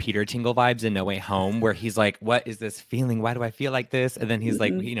Peter Tingle vibes in No Way Home, where he's like, what is this feeling? Why do I feel like this? And then he's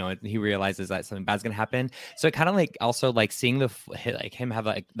like, he realizes that something bad's going to happen. So it kind of like also like seeing him have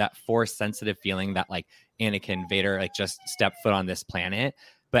like that force sensitive feeling that like Anakin Vader, like just step foot on this planet,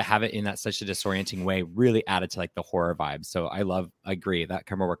 but have it in that such a disorienting way really added to like the horror vibe. So I agree. That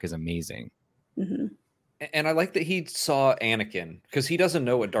camera work is amazing. Mm-hmm. And I like that he saw Anakin because he doesn't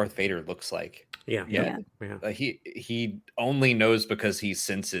know what Darth Vader looks like. Yeah. He only knows because he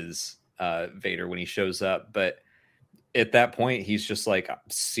senses Vader when he shows up. But at that point, he's just like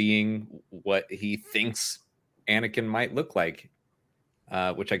seeing what he thinks Anakin might look like,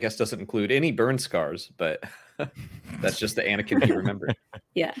 which I guess doesn't include any burn scars, but that's just the Anakin he remembered.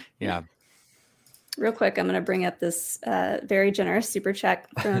 Yeah. Real quick, I'm going to bring up this very generous super chat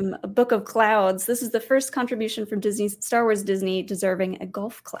from A Book of Clouds. This is the first contribution from Star Wars Disney deserving a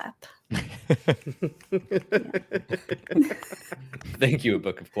golf clap. Thank you, A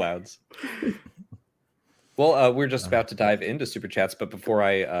Book of Clouds. Well, we're just about to dive into super chats, but before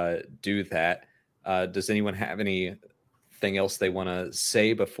I do that, does anyone have anything else they want to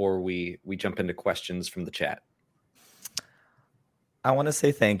say before we jump into questions from the chat? I want to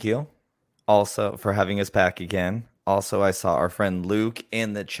say thank you also for having us back again. Also, I saw our friend Luke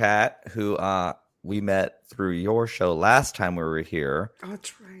in the chat who we met through your show last time we were here. Oh,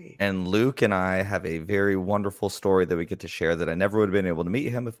 that's right. And Luke and I have a very wonderful story that we get to share that I never would have been able to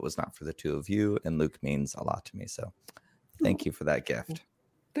meet him if it was not for the two of you. And Luke means a lot to me. So thank you for that gift.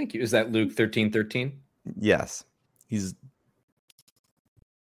 Thank you. Is that Luke 1313? Yes. He's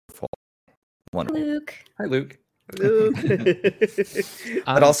wonderful. Luke. Hi, Luke.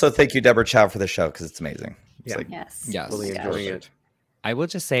 But also thank you, Deborah Chow, for the show because it's amazing. It's Yes. Really enjoying it. I will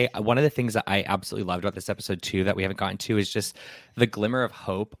just say one of the things that I absolutely loved about this episode too that we haven't gotten to is just the glimmer of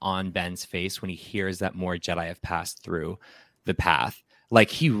hope on Ben's face when he hears that more Jedi have passed through the path.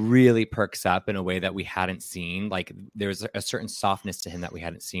 Like he really perks up in a way that we hadn't seen. Like there's a certain softness to him that we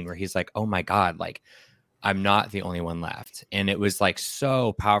hadn't seen where he's like, oh my God, like I'm not the only one left. And it was like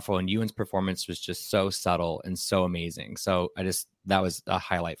so powerful. And Ewan's performance was just so subtle and so amazing. So that was a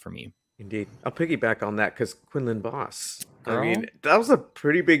highlight for me. Indeed. I'll piggyback on that because Quinlan Voss. I mean, that was a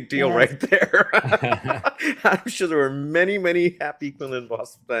pretty big deal right there. I'm sure there were many, many happy Quinlan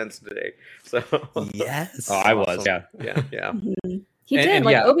Voss fans today. So yes. Oh, I was. Yeah. Mm-hmm. He did.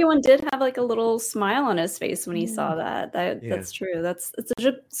 Obi-Wan did have like a little smile on his face when he saw that. That's true. It's such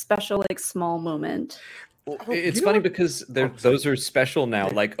a special, like small moment. It's funny because those are special now.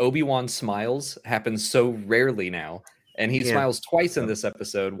 Like Obi-Wan smiles happen so rarely now. And he smiles twice in this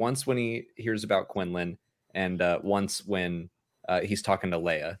episode. Once when he hears about Quinlan, and once when he's talking to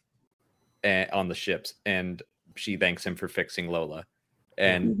Leia on the ships, and she thanks him for fixing Lola.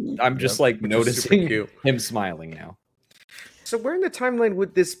 And I'm just like noticing him smiling now. So where in the timeline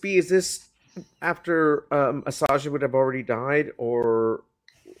would this be? Is this after Asajj would have already died, or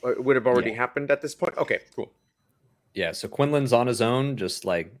would have already happened at this point? Okay, cool. Yeah, so Quinlan's on his own, just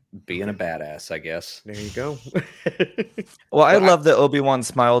like being a badass, I guess. There you go. Well, I love that Obi-Wan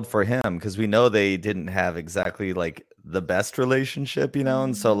smiled for him because we know they didn't have exactly like the best relationship,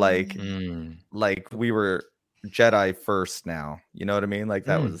 and so like we were Jedi first now. You know what I mean? Like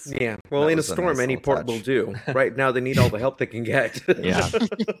that was Yeah. Well, that in a was a storm, nice any little port will touch. do. Right now, they need all the help they can get. Yeah.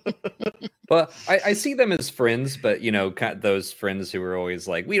 Well, I see them as friends, but those friends who are always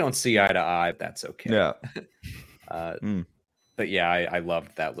like, we don't see eye to eye. That's okay. Yeah. But yeah, I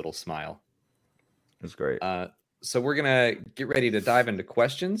loved that little smile. It was great. So we're gonna get ready to dive into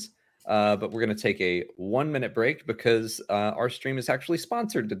questions, but we're gonna take a 1-minute break because our stream is actually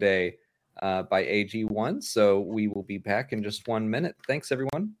sponsored today by AG1. So we will be back in just 1 minute. Thanks,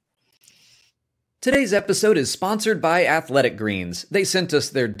 everyone. Today's episode is sponsored by Athletic Greens. They sent us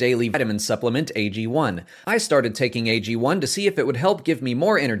their daily vitamin supplement, AG1. I started taking AG1 to see if it would help give me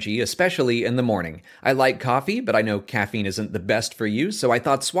more energy, especially in the morning. I like coffee, but I know caffeine isn't the best for you, so I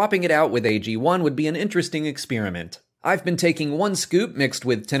thought swapping it out with AG1 would be an interesting experiment. I've been taking 1 scoop mixed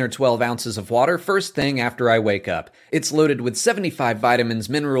with 10 or 12 ounces of water first thing after I wake up. It's loaded with 75 vitamins,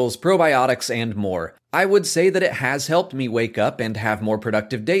 minerals, probiotics, and more. I would say that it has helped me wake up and have more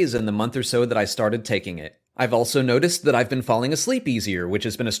productive days in the month or so that I started taking it. I've also noticed that I've been falling asleep easier, which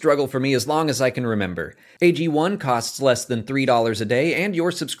has been a struggle for me as long as I can remember. AG1 costs less than $3 a day, and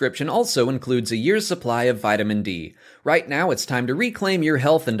your subscription also includes a year's supply of vitamin D. Right now, it's time to reclaim your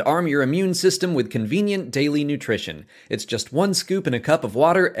health and arm your immune system with convenient daily nutrition. It's just 1 scoop in a cup of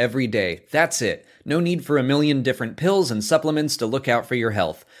water every day. That's it. No need for a million different pills and supplements to look out for your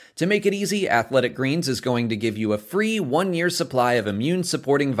health. To make it easy, Athletic Greens is going to give you a free 1-year supply of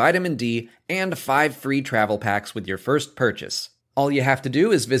immune-supporting vitamin D and 5 free travel packs with your first purchase. All you have to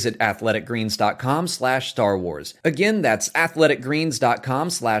do is visit athleticgreens.com/Star Wars. Again, that's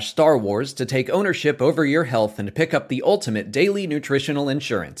athleticgreens.com/Star Wars to take ownership over your health and pick up the ultimate daily nutritional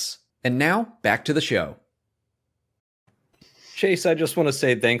insurance. And now, back to the show. Chase, I just want to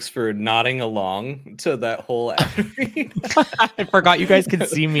say thanks for nodding along to that whole ad read. I forgot you guys could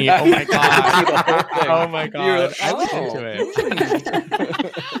see me. Oh my god. Oh my god. I was into it.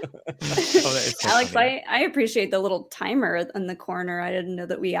 Alex, funny. I appreciate the little timer in the corner. I didn't know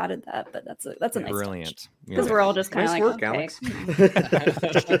that we added that, but that's a nice brilliant. Because we're all just kind of nice like, work, okay. Alex.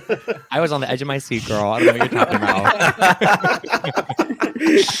 I was on the edge of my seat, girl. I don't know what you're talking about.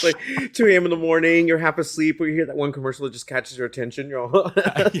 It's like 2 a.m. in the morning, you're half asleep, or you hear that one commercial that just catches your attention. You're all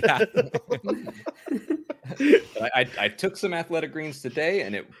Yeah. I took some Athletic Greens today,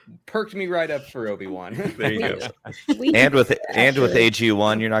 and it perked me right up for Obi-Wan. There you go. And with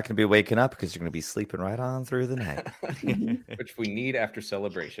AG1, you're not going to be waking up because you're going to be sleeping right on through the night, which we need after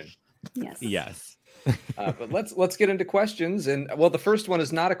celebration. Yes. But let's get into questions. And well, the first one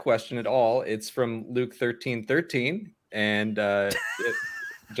is not a question at all. It's from Luke 13:13, and it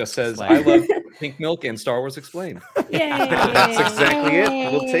just says, "I love pink milk and Star Wars Explained." Yay. That's exactly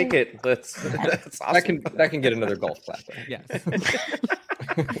it. We'll take it. That's awesome. That can get another golf clap. Yes.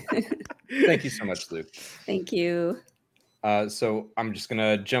 Thank you so much, Luke. Thank you. So I'm just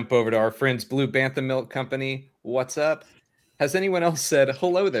gonna jump over to our friends, Blue Bantha Milk Company. What's up? Has anyone else said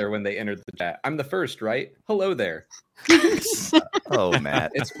hello there when they entered the chat? I'm the first, right? Hello there. Oh,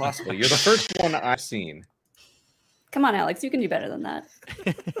 Matt. It's possible. You're the first one I've seen. Come on, Alex. You can do better than that.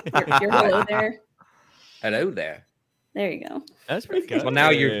 You're hello there. Hello there. There you go. That's pretty good. Well, now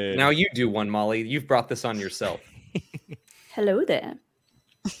you do one, Molly. You've brought this on yourself. Hello there.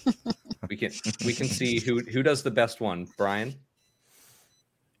 We can see who does the best one. Brian.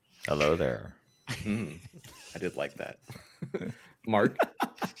 Hello there. I did like that. Mark.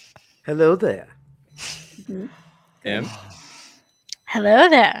 Hello there. M. Hello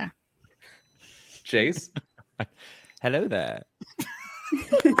there. Chase. Hello there.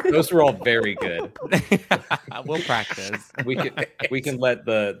 Those were all very good. We'll practice. We can let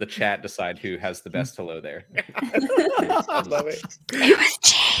the chat decide who has the best hello there. I love it. It was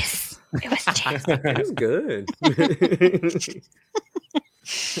Chase. It was Chase. It was good.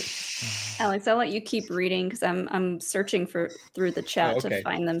 Alex, I'll let you keep reading because I'm searching through the chat to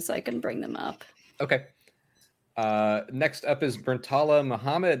find them so I can bring them up. Okay. Next up is Berntala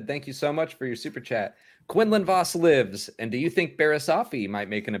Muhammad. Thank you so much for your super chat. Quinlan Voss lives, and do you think Barasafi might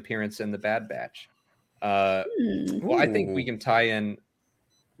make an appearance in the Bad Batch? Well, I think we can tie in.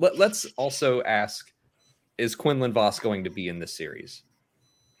 Let's also ask: is Quinlan Voss going to be in this series?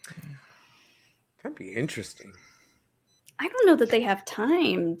 That'd be interesting. I don't know that they have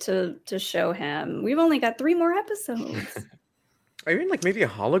time to show him. We've only got 3 more episodes. I mean, like maybe a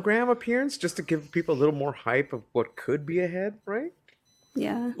hologram appearance just to give people a little more hype of what could be ahead, right?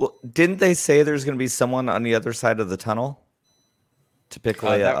 Yeah. Well, didn't they say there's going to be someone on the other side of the tunnel to pick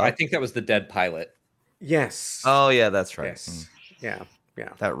Leia up? I think that was the dead pilot. Yes. Oh, yeah, that's right. Yes. Yeah.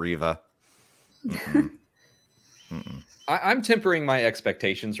 That Reva. I'm tempering my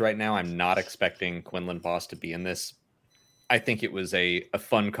expectations right now. I'm not expecting Quinlan Voss to be in this. I think it was a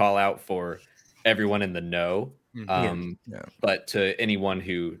fun call out for everyone in the know. But to anyone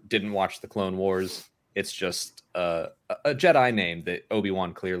who didn't watch the Clone Wars, it's just a Jedi name that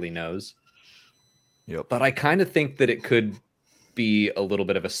Obi-Wan clearly knows. Yep. But I kind of think that it could be a little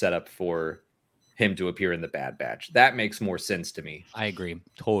bit of a setup for him to appear in the Bad Batch. That makes more sense to me. I agree.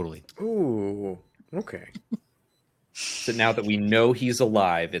 Totally. Ooh, okay. So now that we know he's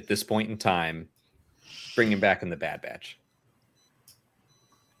alive at this point in time, bring him back in the Bad Batch.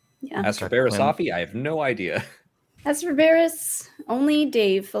 Yeah. As for Barasafi, I have no idea. As for Varys, only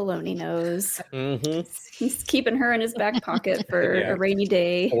Dave Filoni knows. Mm-hmm. He's keeping her in his back pocket for Yeah. a rainy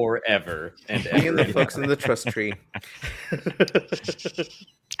day. Forever and Me and the ever. folks in the trust tree.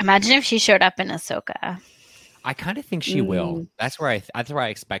 Imagine if she showed up in Ahsoka. I kind of think she will. That's where I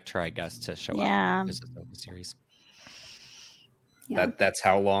expect her, I guess, to show up. This is the series. Yeah. That's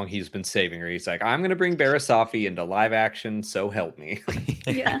how long he's been saving her. He's like, I'm going to bring Barasafi into live action, so help me.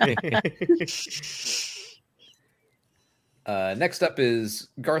 Yeah. Next up is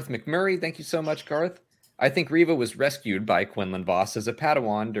Garth McMurray. Thank you so much, Garth. I think Reva was rescued by Quinlan Voss as a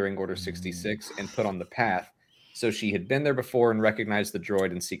Padawan during Order 66 and put on the path, so she had been there before and recognized the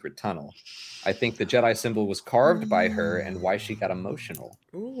droid in Secret Tunnel. I think the Jedi symbol was carved by her and why she got emotional.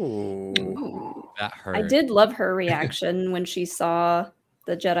 Ooh. That hurt. I did love her reaction when she saw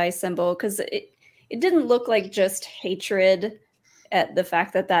the Jedi symbol, because it didn't look like just hatred at the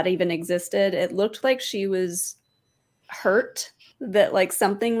fact that even existed. It looked like she was hurt that like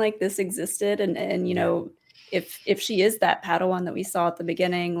something like this existed, and you know, if she is that Padawan that we saw at the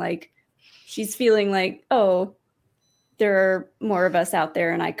beginning, like she's feeling like, oh, there are more of us out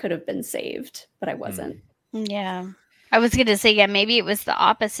there and I could have been saved, but I wasn't. Yeah. I was going to say, yeah, maybe it was the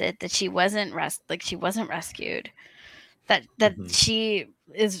opposite, that she wasn't rescued. That she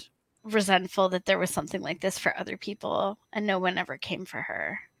is resentful that there was something like this for other people and no one ever came for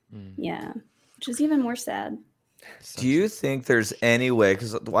her. Yeah. Which is even more sad. Do you think there's any way,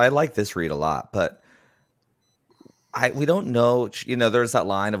 because I like this read a lot, but we don't know, you know, there's that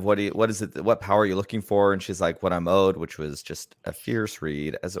line of what power are you looking for? And she's like, what I'm owed, which was just a fierce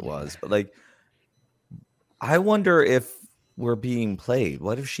read as it was. But like, I wonder if we're being played.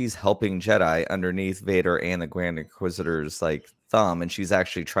 What if she's helping Jedi underneath Vader and the Grand Inquisitor's like thumb, and she's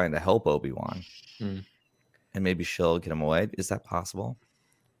actually trying to help Obi-Wan? And maybe she'll get him away. Is that possible?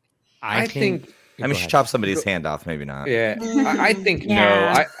 I think I mean, she chopped somebody's hand off. Maybe not. Yeah, I think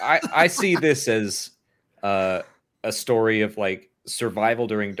no. I see this as a story of like survival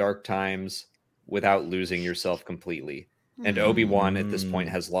during dark times without losing yourself completely. And Obi-Wan at this point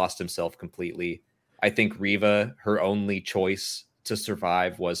has lost himself completely. I think Reva, her only choice to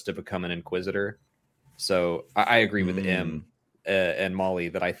survive was to become an Inquisitor. So I agree with M and Molly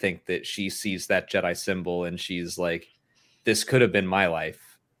that I think that she sees that Jedi symbol and she's like, this could have been my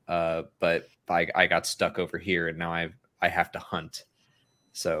life, but I got stuck over here and now I have to hunt.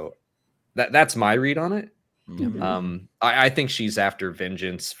 So that's my read on it. I think she's after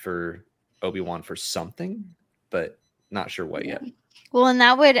vengeance for Obi-Wan for something, but not sure what yet. Well, and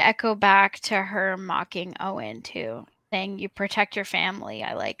that would echo back to her mocking Owen too, saying you protect your family.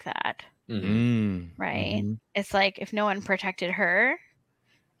 I like that. Right? It's like if no one protected her,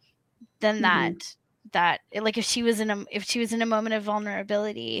 then that like if she was in a moment of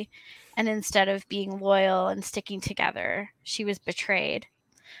vulnerability, and instead of being loyal and sticking together, she was betrayed,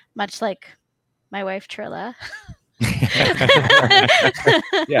 much like my wife Trilla.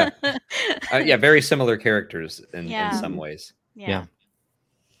 Yeah, very similar characters in some ways. Yeah.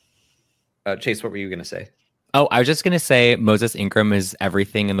 Chase, what were you going to say? Oh, I was just going to say Moses Ingram is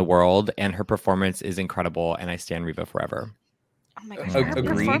everything in the world, and her performance is incredible, and I stand Reva forever. Oh my gosh, her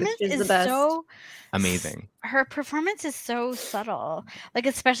performance is the best. so amazing. Her performance is so subtle, like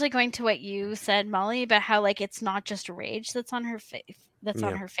especially going to what you said, Molly, about how like it's not just rage that's on her face.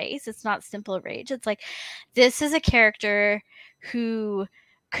 On her face. It's not simple rage. It's like this is a character who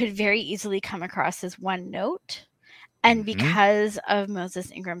could very easily come across as one note. And because of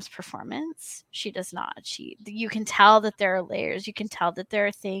Moses Ingram's performance, she does not. You can tell that there are layers. You can tell that there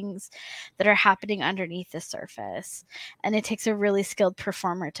are things that are happening underneath the surface. And it takes a really skilled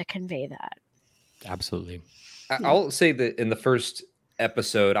performer to convey that. Absolutely. I'll say that in the first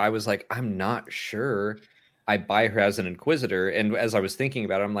episode, I was like, I'm not sure I buy her as an Inquisitor. And as I was thinking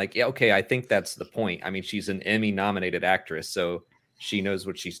about it, I'm like, yeah, okay, I think that's the point. I mean, she's an Emmy-nominated actress, so she knows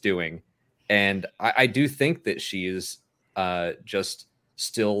what she's doing. And I do think that she is just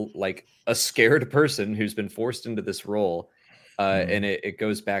still like a scared person who's been forced into this role. And it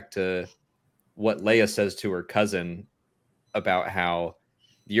goes back to what Leia says to her cousin about how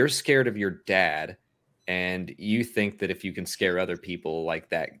you're scared of your dad and you think that if you can scare other people like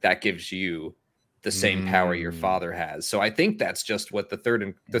that gives you the same power your father has. So I think that's just what the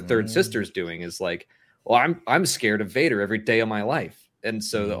third sister's doing, is like, well, I'm scared of Vader every day of my life. And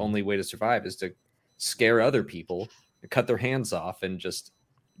so the only way to survive is to scare other people, cut their hands off, and just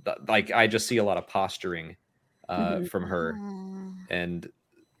like, I just see a lot of posturing from her. And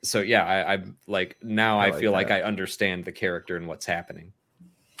so, yeah, I'm like, now I feel like I understand the character and what's happening.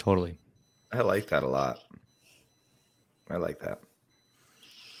 Totally. I like that a lot. I like that.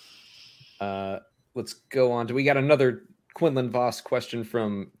 Let's go on to, we got another Quinlan Vos question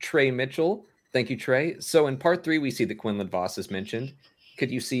from Trey Mitchell. Thank you, Trey. So in part 3, we see that Quinlan Vos is mentioned. Could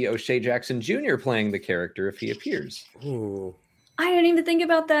you see O'Shea Jackson Jr. playing the character if he appears? Ooh. I didn't even think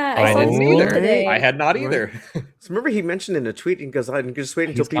about that. I saw didn't his tweet either. today. I had not either. So remember, he mentioned in a tweet, he goes, "I'm just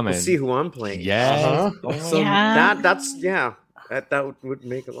waiting until people see who I'm playing." Yes. So that would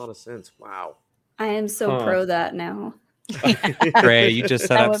make a lot of sense. Wow. I am so pro that now. Trey, you just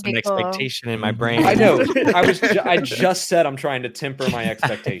set That up would some be cool. expectation in my brain. I know. I just said I'm trying to temper my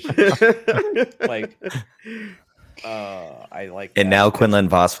expectations. Like, I like. And that. now Quinlan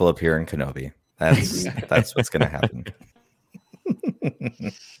Vos will appear in Kenobi. That's what's going to happen. Oh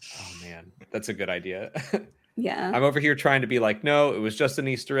man, that's a good idea. Yeah. I'm over here trying to be like, no, it was just an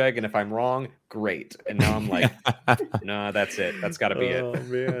Easter egg, and if I'm wrong, great. And now I'm like, no, that's it. That's got to be it. Oh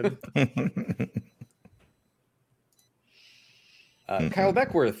man. Kyle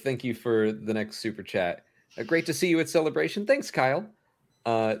Beckworth, thank you for the next super chat. Great to see you at Celebration. Thanks, Kyle.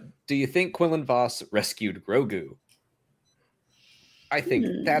 Do you think Quinlan Vos rescued Grogu? I think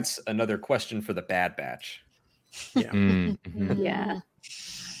that's another question for the Bad Batch. Yeah. Yeah.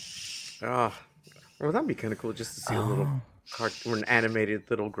 Well, that'd be kind of cool just to see a little cartoon, an animated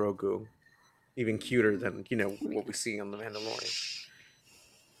little Grogu, even cuter than what we see on the Mandalorian.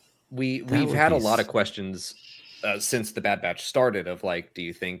 We've had a lot of questions since the Bad Batch started of like, do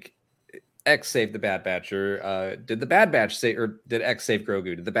you think X saved the Bad Batch, or did the Bad Batch save, or did X save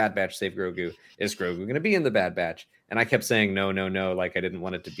Grogu? Did the Bad Batch save Grogu? Is Grogu going to be in the Bad Batch? And I kept saying no, like I didn't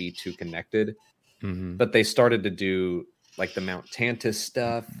want it to be too connected. But they started to do like the Mount Tantus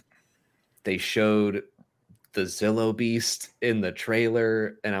stuff. They showed the Zillow Beast in the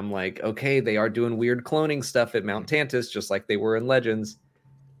trailer, and I'm like, okay, they are doing weird cloning stuff at Mount Tantus, just like they were in Legends.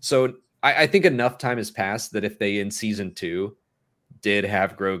 So I think enough time has passed that if they in season 2 did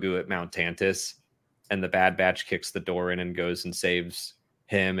have Grogu at Mount Tantus, and the Bad Batch kicks the door in and goes and saves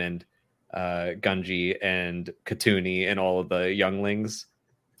him and Gungi and Katuni and all of the younglings,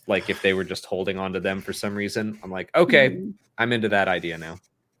 like if they were just holding on to them for some reason, I'm like, okay, I'm into that idea now.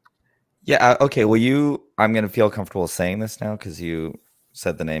 Yeah. Okay. Well, I'm going to feel comfortable saying this now because you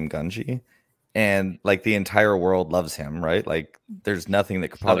said the name Gungi, and like the entire world loves him, right? Like there's nothing that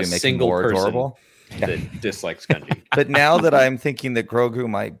could probably make him more adorable. That dislikes Gungi. But now that I'm thinking that Grogu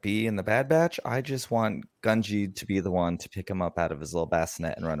might be in the Bad Batch, I just want Gungi to be the one to pick him up out of his little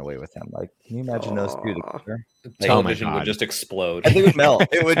bassinet and run away with him. Like, can you imagine those two together? Television would just explode. I think it would melt.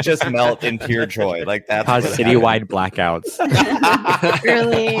 It would just melt in pure joy. Like that's cause citywide blackouts.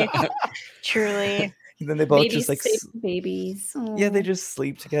 Truly. And then they both Babies just like babies. Yeah, they just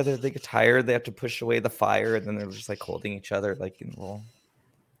sleep together. They get tired. They have to push away the fire, and then they're just like holding each other, like in little.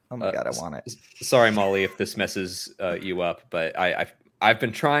 Oh my god, I want it. Sorry, Molly, if this messes you up, but I've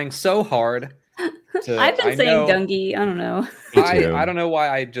been trying so hard. I've been saying Gungi. I don't know. I don't know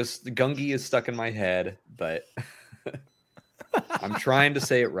why Gungi is stuck in my head, but I'm trying to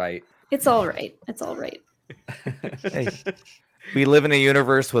say it right. It's all right. It's all right. Hey, we live in a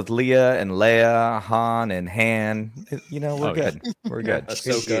universe with Leia and Leia, Han and Han. We're good. We're good.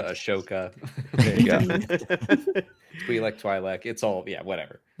 Ashoka. There you go. Twi'lek. It's all,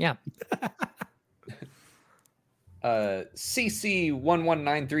 whatever. Yeah.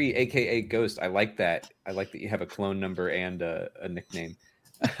 CC1193, aka Ghost. I like that. I like that you have a clone number and a nickname.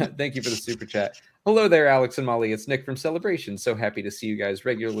 Thank you for the super chat. Hello there, Alex and Molly. It's Nick from Celebration. So happy to see you guys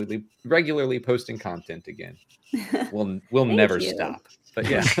regularly posting content again. We'll never stop. But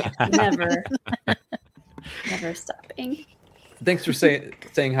yeah, never stopping. Thanks for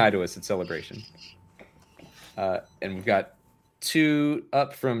saying hi to us at Celebration. And we've got 2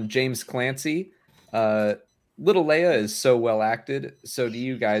 up from James Clancy. Little Leia is so well acted. So do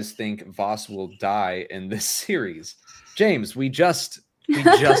you guys think Vos will die in this series? James, we just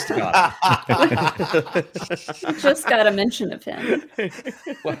got just got a mention of him.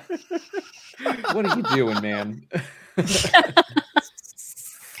 What are you doing, man?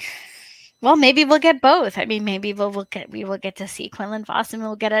 Well, maybe we'll get both. I mean, maybe we will get to see Quinlan Vos, and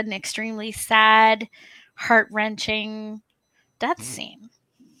we'll get an extremely sad, heart-wrenching death scene.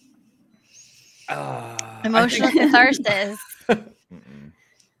 Emotional catharsis.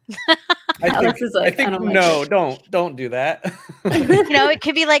 I think no, don't do that. It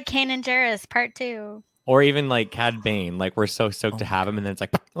could be like Kanan Jarrus Part 2. Or even like Cad Bane, like we're so stoked to have him, and then it's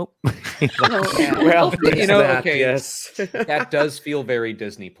like, oh. Well, okay, yes, that does feel very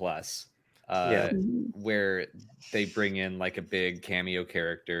Disney Plus, where they bring in like a big cameo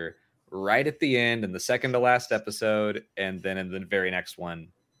character right at the end in the second to last episode, and then in the very next one,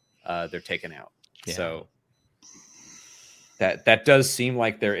 they're taken out. Yeah. So that does seem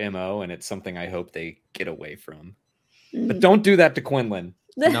like their MO, and it's something I hope they get away from. But don't do that to Quinlan.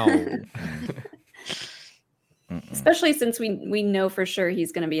 No. Especially since we know for sure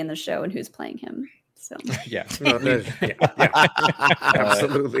he's going to be in the show and who's playing him. So yeah,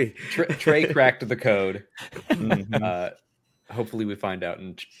 absolutely. Trey cracked the code. Hopefully, we find out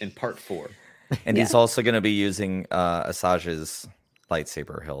in part 4. And he's also going to be using Asajj's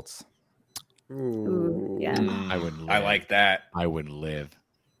lightsaber hilts. Ooh, yeah. I would. I like that. I would live.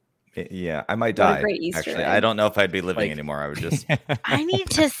 Yeah, I might die. Actually, I don't know if I'd be living anymore. I would just. I need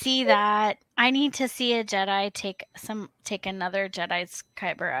to see that. I need to see a Jedi take another Jedi's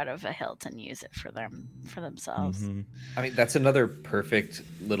kyber out of a hilt and use it for themselves. Mm-hmm. I mean, that's another perfect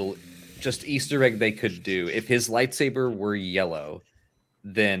little just Easter egg they could do. If his lightsaber were yellow,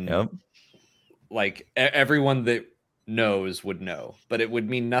 then like everyone that knows would know, but it would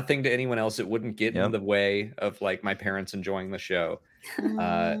mean nothing to anyone else. It wouldn't get in the way of like my parents enjoying the show.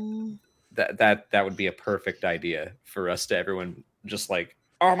 That would be a perfect idea for us to everyone just like,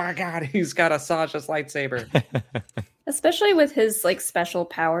 oh my god, he's got Asajj's lightsaber. Especially with his like special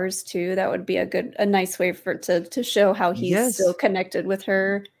powers too. That would be a nice way to show how he's still connected with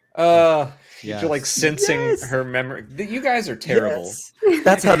her. You're like sensing her memory. You guys are terrible. Yes.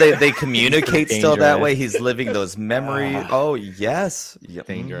 That's how they communicate still that way. He's living those memories. Oh yes. Yep.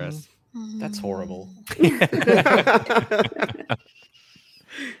 Dangerous. That's horrible.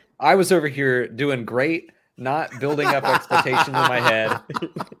 I was over here doing great, not building up expectations in my head.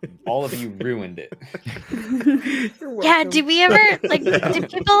 All of you ruined it. Yeah,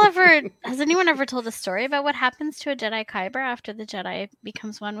 has anyone ever told a story about what happens to a Jedi kyber after the Jedi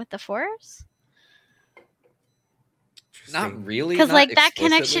becomes one with the Force? Not really. Because like that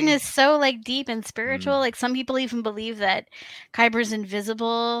connection is so like deep and spiritual. Like some people even believe that kyber's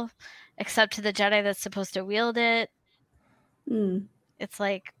invisible except to the Jedi that's supposed to wield it. It's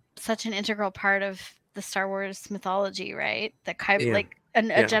like such an integral part of the Star Wars mythology, right? That kyber, a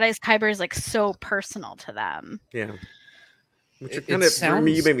Jedi's kyber is like so personal to them. Yeah. Which kind of for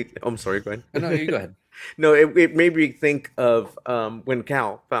me, you made me. Oh, I'm sorry. Go ahead. No, you go ahead. No, it made me think of when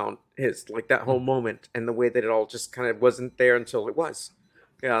Cal found his, like that whole moment and the way that it all just kind of wasn't there until it was.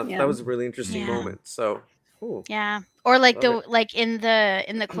 Yeah. That was a really interesting moment. So. Ooh. Yeah, or like in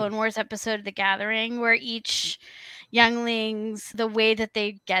the Clone Wars episode, The Gathering, where each younglings, the way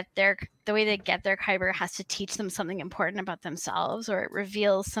they get their kyber has to teach them something important about themselves, or it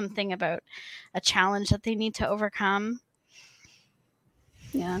reveals something about a challenge that they need to overcome.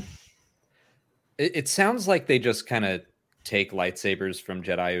 Yeah. It sounds like they just kind of take lightsabers from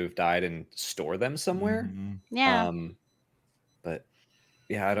Jedi who've died and store them somewhere. Yeah. But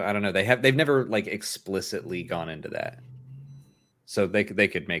yeah, I don't know. They've never like explicitly gone into that. So they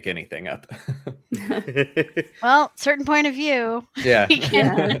could make anything up. Well, certain point of view. Yeah.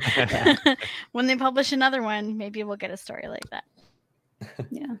 When they publish another one, maybe we'll get a story like that.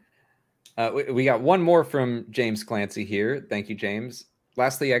 Yeah. We got one more from James Clancy here. Thank you, James.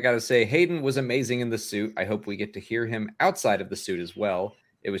 Lastly, I got to say, Hayden was amazing in the suit. I hope we get to hear him outside of the suit as well.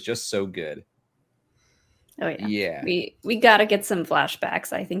 It was just so good. Oh, yeah. Yeah. We got to get some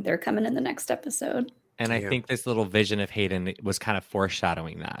flashbacks. I think they're coming in the next episode. And I think this little vision of Hayden was kind of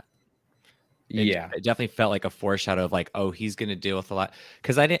foreshadowing that. It definitely felt like a foreshadow of like, oh, he's going to deal with a lot.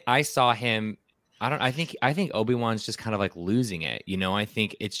 Because I saw him. I think Obi-Wan's just kind of like losing it. I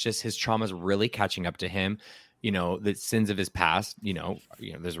think it's just his trauma's really catching up to him. The sins of his past,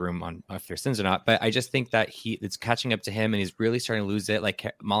 there's room on if there's sins or not. But I just think that it's catching up to him and he's really starting to lose it.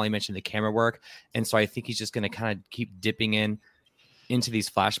 Like Molly mentioned, the camera work. And so I think he's just going to kind of keep dipping into these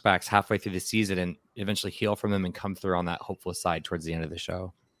flashbacks halfway through the season and eventually heal from them and come through on that hopeful side towards the end of the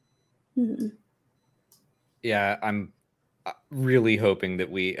show. Mm-hmm. Yeah, I'm really hoping that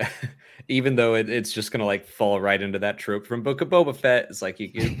we, even though it's just gonna like fall right into that trope from Book of Boba Fett, it's like you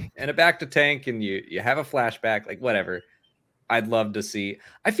get in a back to tank and you have a flashback, like whatever. I'd love to see.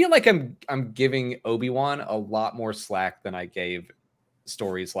 I feel like I'm giving Obi-Wan a lot more slack than I gave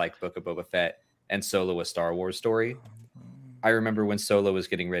stories like Book of Boba Fett and Solo a Star Wars story. I remember when Solo was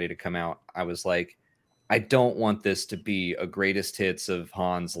getting ready to come out, I was like, I don't want this to be a greatest hits of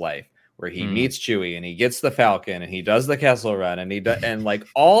Han's life where he meets Chewie and he gets the Falcon and he does the Kessel Run and and like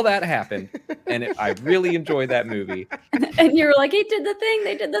all that happened. And I really enjoyed that movie. And you're like, he did the thing.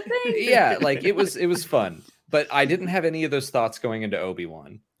 They did the thing. Yeah, like it was fun. But I didn't have any of those thoughts going into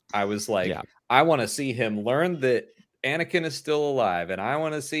Obi-Wan. I was like, I want to see him learn that Anakin is still alive, and I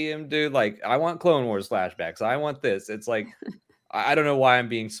want to see him do like I want Clone Wars flashbacks. I want this. It's like I don't know why I'm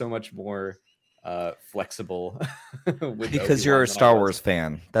being so much more flexible with because you're a Star Wars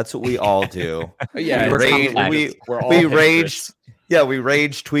fan. That's what we all do. Yeah, we rage. Yeah, we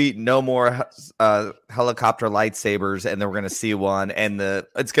rage tweet no more helicopter lightsabers, and then we're gonna see one, and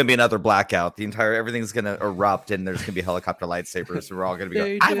it's gonna be another blackout. Everything's gonna erupt, and there's gonna be helicopter lightsabers. We're all gonna be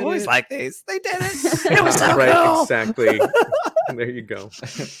going, I've always liked these. They did it. It was so right, cool. Exactly. There you go.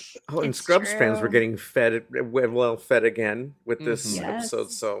 Oh, and It's Scrubs true. fans were getting fed again with this Yes.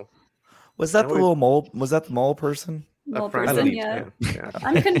 episode. So Was that the little mole? Was that the mole person? Mole prime person, lead, yeah. yeah.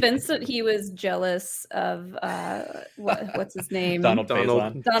 I'm convinced that he was jealous of what's his name? Donald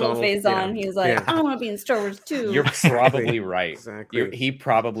Faison. Donald Faison. yeah. He was like, Yeah. I want to be in Star Wars too. You're probably right. Exactly. He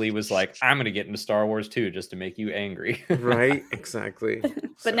probably was like, I'm going to get into Star Wars too, just to make you angry. Right, exactly.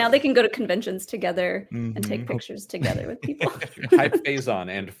 But now they can go to conventions together and take pictures together with people. Hype Faison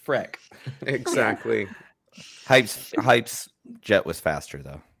and Freck. Exactly. Hype's jet was faster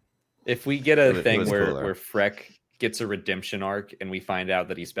though. If we get It a thing was where cooler. Freck gets a redemption arc and we find out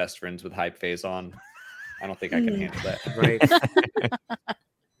that he's best friends with Hype Faison, I don't think I can handle that. Right.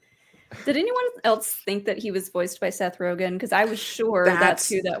 Did anyone else think that he was voiced by Seth Rogen? Because I was sure that's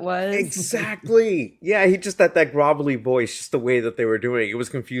who that was. Exactly. Yeah, he just that grovelly voice, just the way that they were doing it was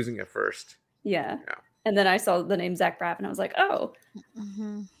confusing at first. Yeah. Yeah. And then I saw the name Zach Braff and I was like, oh.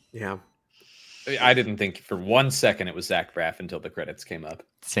 Mhm. Yeah. I didn't think for 1 second it was Zach Braff until the credits came up.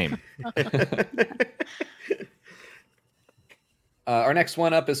 Same. Our next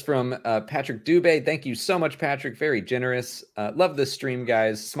one up is from Patrick Dubé. Thank you so much, Patrick. Very generous. Love this stream,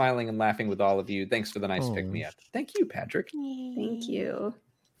 guys. Smiling and laughing with all of you. Thanks for the nice pick-me-up. Thank you, Patrick. Thank you.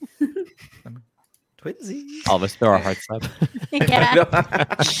 Twinsies. All of us throw our hearts up. Yeah.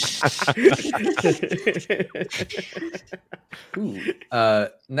 Ooh.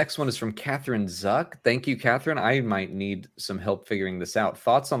 Next one is from Catherine Zuck. Thank you, Catherine. I might need some help figuring this out.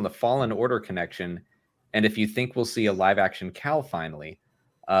 Thoughts on the Fallen Order connection, and if you think we'll see a live-action Cal finally.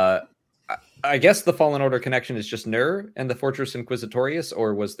 I guess the Fallen Order connection is just Nur and the Fortress Inquisitorius,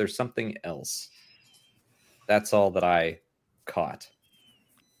 or was there something else? That's all that I caught.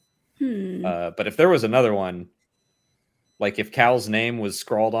 But if there was another one, like if Cal's name was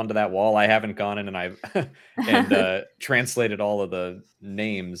scrawled onto that wall, I haven't gone in and I've translated all of the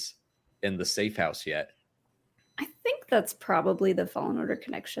names in the safe house yet. I think that's probably the Fallen Order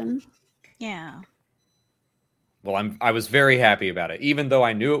connection. Yeah. Well, I was very happy about it. Even though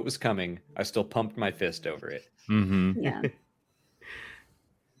I knew it was coming, I still pumped my fist over it. Mm-hmm. Yeah.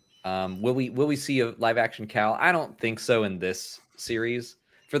 Will we see a live action Cal? I don't think so in this series.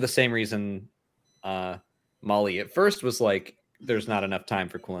 For the same reason Molly at first was like, there's not enough time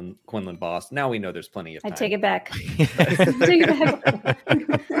for Quinlan Voss. Now we know there's plenty of time. I take it back. Take it back.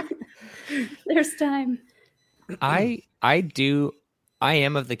 There's time. I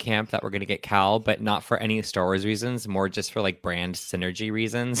am of the camp that we're gonna get Cal, but not for any Star Wars reasons, more just for like brand synergy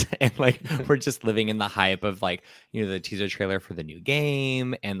reasons. And like we're just living in the hype of like, you know, the teaser trailer for the new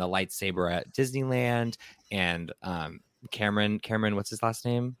game and the lightsaber at Disneyland and Cameron, what's his last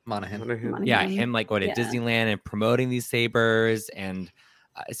name? Monahan. Yeah, him like going to Yeah. Disneyland and promoting these sabers. And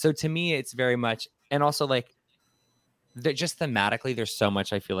so to me, it's very much, and also like just thematically, there's so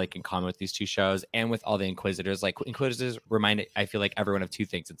much I feel like in common with these two shows and with all the Inquisitors. Like Inquisitors remind, I feel like everyone of two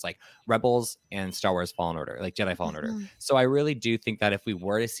things. It's like Rebels and Star Wars Fallen Order, like Jedi Fallen Order. So I really do think that if we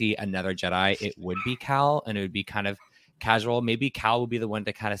were to see another Jedi, it would be Cal, and it would be kind of casual. Maybe Cal will be the one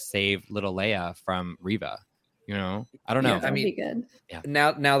to kind of save little Leia from Reva. You know, I don't know. Yeah, That would be good.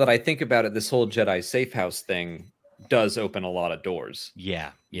 Now that I think about it, this whole Jedi safe house thing does open a lot of doors.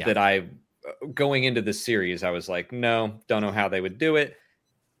 Yeah. That I, going into this series, I was like, no, don't know how they would do it.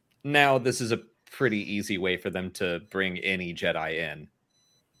 Now this is a pretty easy way for them to bring any Jedi in.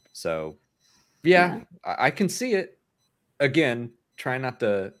 So, yeah. I can see it. Again, try not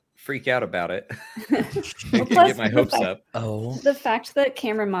to freak out about it. Well, and plus get my the hopes fact- up. Oh, The fact that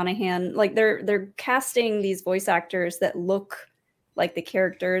Cameron Monaghan, like they're casting these voice actors that look like the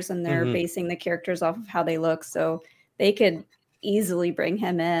characters, and they're basing the characters off of how they look, so they could easily bring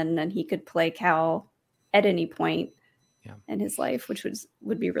him in and he could play Cal at any point. in his life, which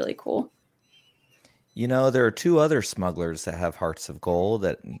would be really cool. You know, there are 2 other smugglers that have hearts of gold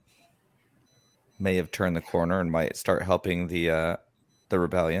that may have turned the corner and might start helping the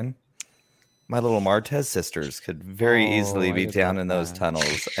rebellion. My little Martez sisters could very easily be down in those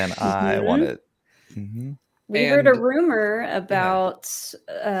tunnels, and I want it. Mm-hmm. We heard a rumor about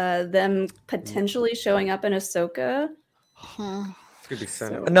them potentially showing up in Ahsoka. Could be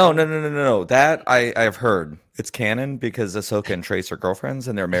No. That I've heard. It's canon because Ahsoka and Trace are girlfriends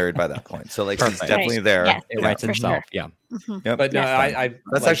and they're married by that point. So like he's definitely there. Yes, It writes itself. sure. Yeah. Yep. But no, That's like,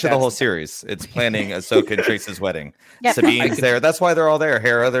 actually the whole series. It's planning Ahsoka and Trace's wedding. Yep. Sabine's there. That's why they're all there.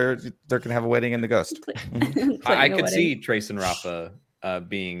 Hera, they're gonna have a wedding in the Ghost. I could see Trace and Rafa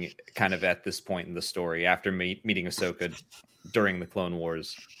being kind of at this point in the story after meeting Ahsoka during the Clone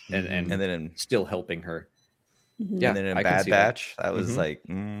Wars and then still helping her. Mm-hmm. Yeah, and then in I can Bad see Batch, that was like,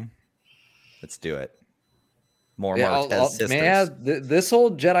 let's do it. More Martez sisters. Man, this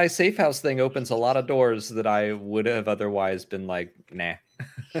whole Jedi safe house thing opens a lot of doors that I would have otherwise been like, nah.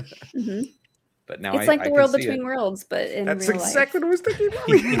 Mm-hmm. But now it's like the world between worlds, but in That's real exactly life. what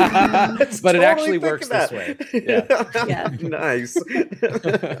I was thinking. But it actually works this way. Yeah. Nice.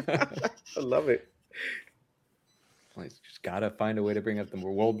 I love it. Well, you just gotta find a way to bring up the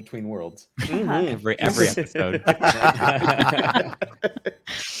world between worlds. Every episode.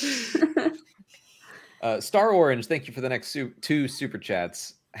 Star Orange, thank you for the next 2 super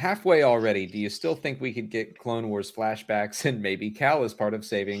chats. Halfway already. Do you still think we could get Clone Wars flashbacks and maybe Cal is part of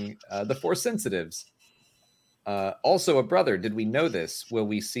saving the Force sensitives? Also, a brother. Did we know this? Will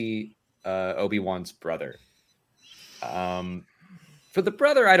we see Obi-Wan's brother? For the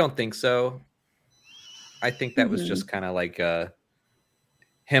brother, I don't think so. I think that was just kind of like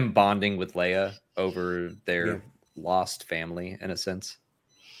him bonding with Leia over their lost family, in a sense.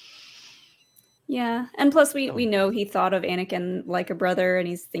 Yeah, and plus we know he thought of Anakin like a brother, and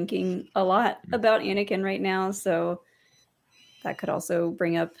he's thinking a lot about Anakin right now, so that could also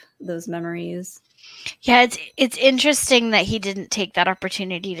bring up those memories. Yeah, it's interesting that he didn't take that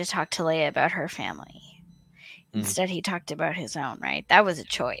opportunity to talk to Leia about her family. Instead, he talked about his own, right? That was a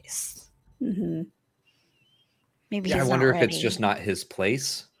choice. Mm-hmm. Maybe Yeah, he's I wonder not if it's ready. just not his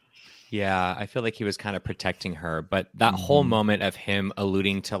place. Yeah, I feel like he was kind of protecting her, but that whole moment of him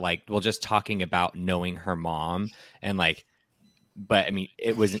alluding to like, well, just talking about knowing her mom and like, but I mean,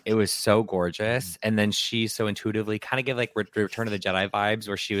 it was so gorgeous, and then she so intuitively kind of gave like Return of the Jedi vibes,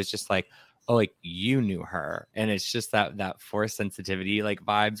 where she was just like, oh, like you knew her, and it's just that Force sensitivity like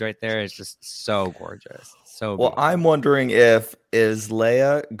vibes right there. It's just so gorgeous. So well, beautiful. I'm wondering is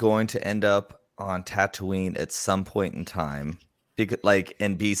Leia going to end up on Tatooine at some point in time?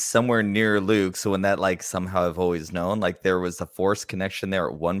 And be somewhere near Luke, so when that like somehow I've always known like there was a Force connection there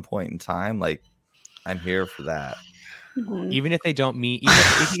at one point in time, like I'm here for that. Mm-hmm. Even if they don't meet,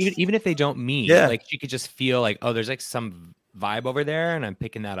 even if they don't meet, like she could just feel like, oh, there's like some vibe over there, and I'm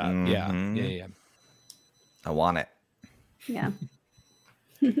picking that up. Yeah. I want it. Yeah.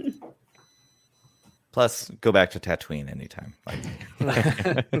 Plus, go back to Tatooine anytime. Like,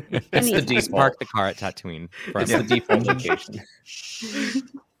 It's the Just default. park the car at Tatooine. It's the default location.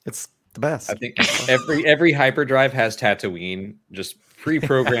 it's the best. I think every hyperdrive has Tatooine just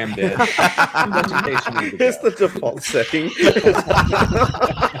pre-programmed in. Just in case you need to go. It's the default setting.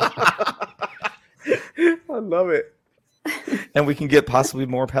 I love it. And we can get possibly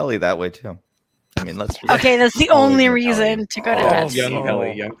more Pelly that way too. I mean, let's. Okay, that's the Always only more reason to go to Oh, that. young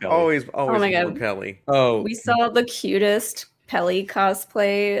Pelly, young Pelly. Always my God. more Pelly. Oh, We saw the cutest Pelly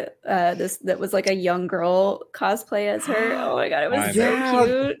cosplay. That was like a young girl cosplay as her. Oh my god, it was so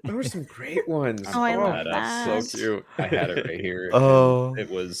cute. There were some great ones. Oh, I love that's that. so cute. I had it right here. Oh.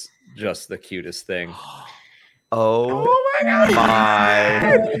 It was just the cutest thing. Oh my god!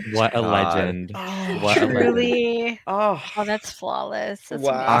 my! What a God. legend! What a legend! Really? Oh, Oh, that's flawless. That's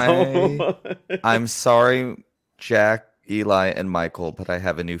wow. I'm sorry, Jack, Eli, and Michael, but I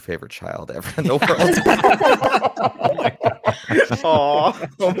have a new favorite child ever in the world.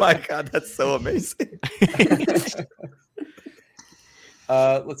 Oh my god, that's so amazing.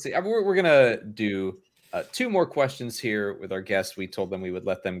 Let's see. We're gonna do 2 more questions here with our guests. We told them we would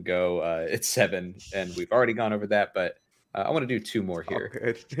let them go at 7, and we've already gone over that. But I want to do 2 more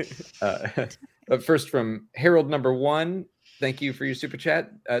here. But first, from Harold number 1. Thank you for your super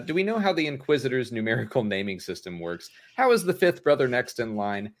chat. Do we know how the Inquisitor's numerical naming system works? How is the 5th brother next in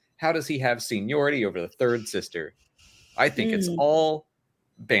line? How does he have seniority over the 3rd sister? I think it's all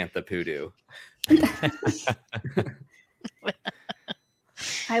Bantha Poodoo.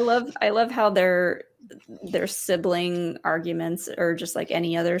 I love how their sibling arguments or just like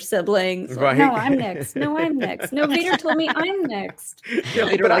any other sibling. So, Right. No, I'm next. No, I'm next. No, Vader told me I'm next. Yeah,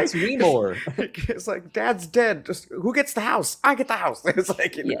 Vader but likes me more. It's like Dad's dead. Just who gets the house? I get the house. It's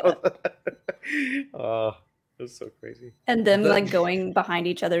like oh, it's so crazy. And them like going behind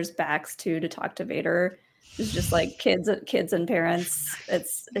each other's backs too to talk to Vader. It's just like kids and parents.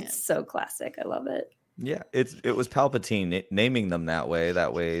 It's so classic. I love it. Yeah, it was Palpatine naming them that way.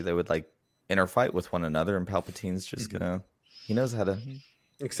 That way they would like interfight with one another, and Palpatine's just he knows how to.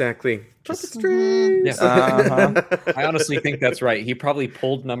 Exactly. Just- Yeah. Uh-huh. I honestly think that's right. He probably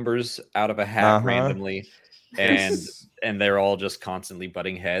pulled numbers out of a hat randomly, and they're all just constantly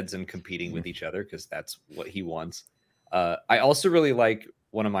butting heads and competing with each other because that's what he wants. I also really like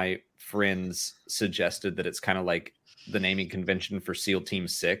one of my friends suggested that it's kind of like the naming convention for SEAL Team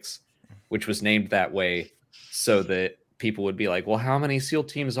 6, which was named that way so that people would be like, well, how many SEAL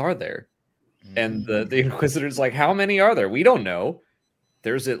teams are there? And the Inquisitor's like, how many are there? We don't know.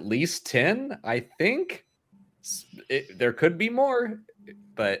 There's at least 10, I think. There could be more,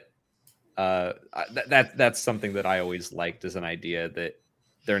 but that's something that I always liked as an idea, that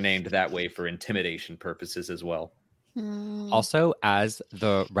they're named that way for intimidation purposes as well. Also, as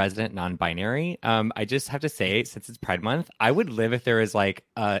the resident non-binary, I just have to say, since it's Pride Month, I would live if there was like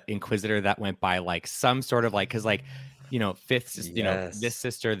a Inquisitor that went by like some sort of like, because like, you know, this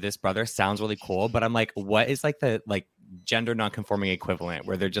sister, this brother sounds really cool, but I'm like, what is like the like gender non-conforming equivalent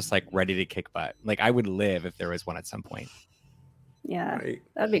where they're just like ready to kick butt? Like, I would live if there was one at some point. Yeah, Right.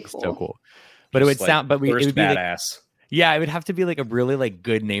 that'd be cool. So cool. But it would sound, but it would be badass. like, yeah, it would have to be like a really like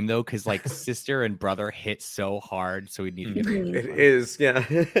good name though, because like sister and brother hit so hard, so we need to get Mhm. It is, yeah.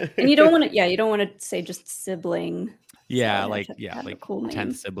 And you don't want to, you don't want to say just sibling. yeah, So like have to yeah, have a like cool name.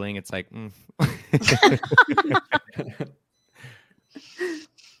 10th sibling. It's like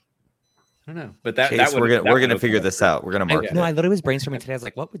I don't know, but that Chase, would we're gonna open figure up this for- out. We're gonna mark no, it. I literally was brainstorming today. I was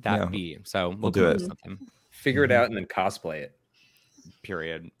like, what would that Yeah. be? So we'll do come it. up with something. Figure it out and then cosplay it.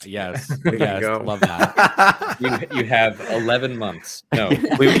 Period. Yes. There you Yes. go. Love that. You have 11 months. No,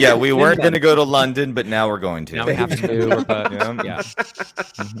 we weren't gonna go to London, but now we're going to. Now we have to. We're put, yeah.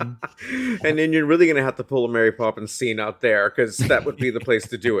 And then you're really gonna have to pull a Mary Poppins scene out there, because that would be the place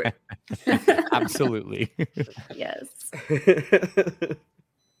to do it. Absolutely. Yes.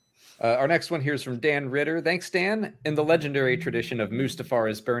 Our next one here is from Dan Ritter. Thanks, Dan. In the legendary tradition of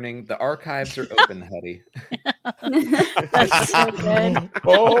Mustafar is burning, the archives are open, Hetty. That's so good.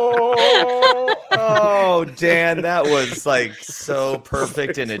 Oh, Dan, that was like so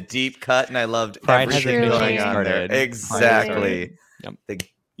perfect and a deep cut, and I loved Pride everything hasn't going really on there. started. Exactly. Yep.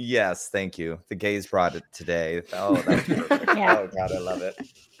 Yes, thank you. The gays brought it today. Oh, that's perfect. Yeah. Oh God, I love it.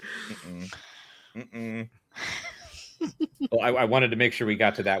 Mm-mm. Well, I wanted to make sure we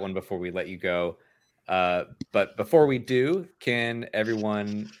got to that one before we let you go. But before we do, can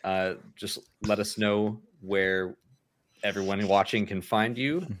everyone just let us know where everyone watching can find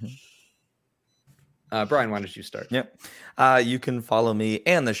you? Brian, why don't you start? Yep. You can follow me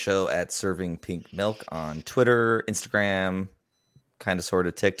and the show at Serving Pink Milk on Twitter, Instagram, kind of sort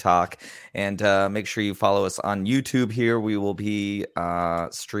of TikTok, and make sure you follow us on YouTube here. We will be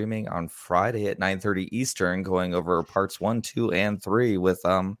streaming on Friday at 9:30 Eastern, going over parts 1, 2, and 3 with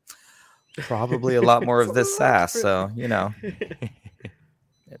probably a lot more of this sass. So, you know,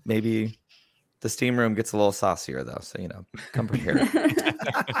 maybe the steam room gets a little saucier though. So, you know, come prepared.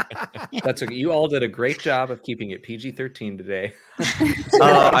 That's okay. You all did a great job of keeping it PG-13 today.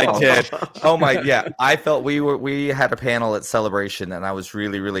 I did. Oh my, yeah. I felt we had a panel at Celebration, and I was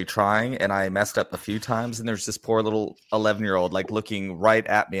really, really trying, and I messed up a few times. And there's this poor little 11-year-old like looking right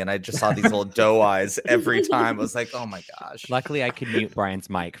at me, and I just saw these little doe eyes every time. I was like, oh my gosh. Luckily, I could mute Brian's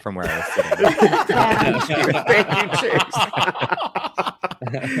mic from where I was sitting. Thank you, Chase.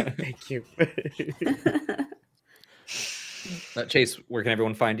 Thank you. Chase, where can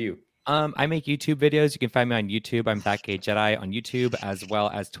everyone find you? I make YouTube videos. You can find me on YouTube. I'm That Gay Jedi on YouTube, as well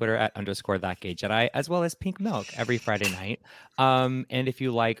as Twitter at _That Gay Jedi, as well as Pink Milk every Friday night. And if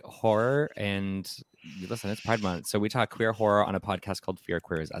you like horror and you listen, it's Pride Month, so we talk queer horror on a podcast called Fear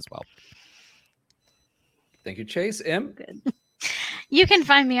Queers as well. Thank you, Chase. M? Good. You can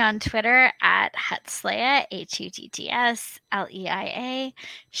find me on Twitter at Hutsleia, HUTTSLEIA.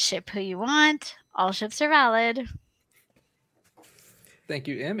 Ship who you want. All ships are valid. Thank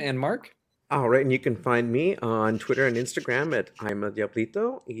you, M. And Mark? All right, and you can find me on Twitter and Instagram at I'm a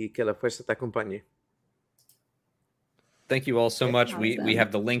Diablito y que la fuerza te acompañe. Thank you all so much. We Awesome.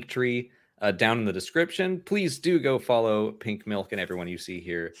 have the link tree down in the description. Please do go follow Pink Milk and everyone you see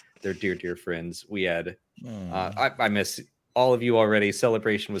here. They're dear, dear friends. We had I miss all of you already.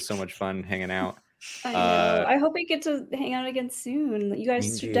 Celebration was so much fun hanging out. I know. I hope we get to hang out again soon. You guys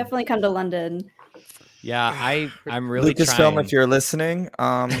should Indeed. definitely come to London. Yeah, I'm really Lucasfilm, trying. if you're listening,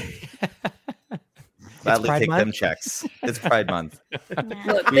 gladly Pride take Month? them checks. It's Pride Month.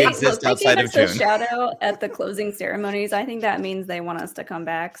 Look, We they exist gave outside of us a June. shout out at the closing ceremonies. I think that means they want us to come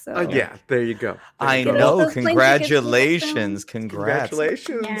back. So Yeah, there you go. There I you go. Get us know. those plane tickets, Congratulations. Congrats.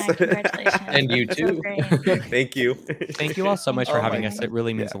 Congratulations. Yeah, congratulations. And you So too. great. Thank you. Thank you all so much for Oh having my us. God. It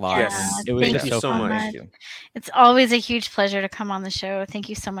really means a lot. Yes. And it was Thank just you so so fun. much. Thank you. It's always a huge pleasure to come on the show. Thank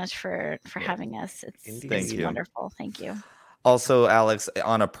you so much for having us. Indeed. Thank It's you. wonderful. Thank you. Also, Alex,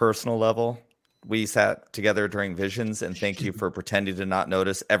 on a personal level, we sat together during Visions, and thank you for pretending to not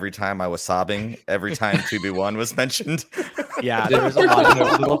notice every time I was sobbing, every time 2B1 was mentioned. Yeah, there was a lot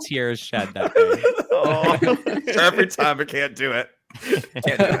of little tears shed that day. Oh, every time I can't do it.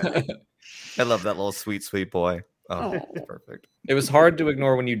 Can't do it. I love that little sweet, sweet boy. Oh, Oh. it's perfect. It was hard to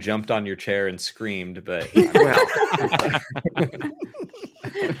ignore when you jumped on your chair and screamed, but Well,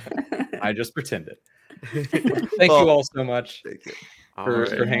 I just pretended. Thank you all so much Thank you.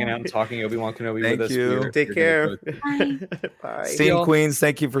 for hanging out and talking Obi-Wan Kenobi Thank with us. you. take care. Bye. Bye. Steam y'all. Queens,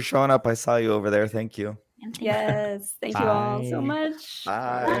 thank you for showing up. I saw you over there. Thank you. And thank you. yes, thank you all so Bye. much.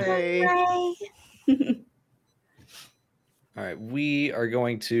 Bye. Bye. All right, we are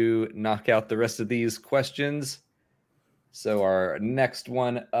going to knock out the rest of these questions. So our next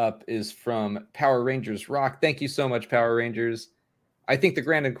one up is from Power Rangers Rock. Thank you so much, Power Rangers. I think the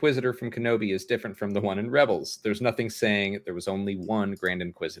Grand Inquisitor from Kenobi is different from the one in Rebels. There's nothing saying there was only one Grand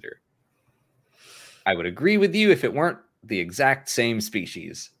Inquisitor. I would agree with you if it weren't the exact same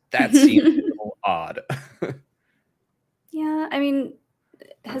species. That seems a little odd. Yeah, I mean,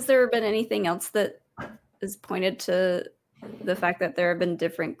 has there been anything else that is pointed to the fact that there have been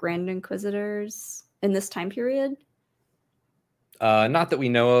different Grand Inquisitors in this time period? Not that we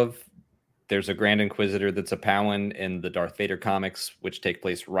know of. There's a Grand Inquisitor that's a Powin in the Darth Vader comics, which take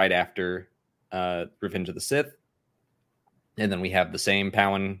place right after Revenge of the Sith. And then we have the same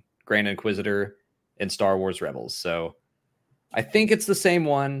Powin Grand Inquisitor in Star Wars Rebels. So I think it's the same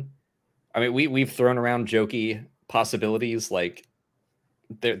one. I mean, we've thrown around jokey possibilities, like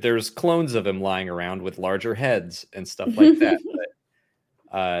there's clones of him lying around with larger heads and stuff like that.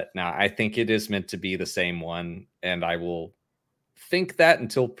 But no, I think it is meant to be the same one, and I will think that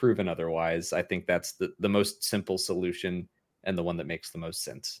until proven otherwise. I think that's the most simple solution and the one that makes the most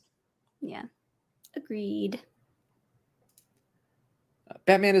sense. Yeah, agreed.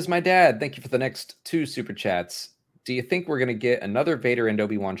 Batman is my dad. Thank you for the next 2 super chats. Do you think we're going to get another Vader and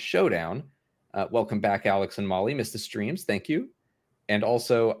Obi-Wan showdown? Welcome back, Alex and Molly. Missed the streams. Thank you. And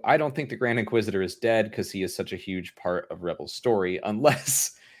also, I don't think the Grand Inquisitor is dead because he is such a huge part of Rebel's story,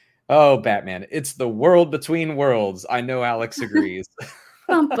 unless... Oh, Batman, it's the world between worlds. I know Alex agrees.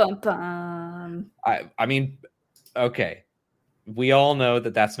 Bum, bum, bum. I mean, okay. We all know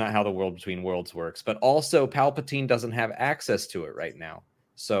that that's not how the world between worlds works, but also Palpatine doesn't have access to it right now.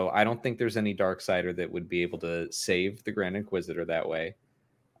 So I don't think there's any Darksider that would be able to save the Grand Inquisitor that way.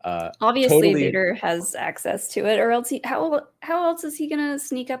 Obviously, totally- Vader has access to it, or else how else is he gonna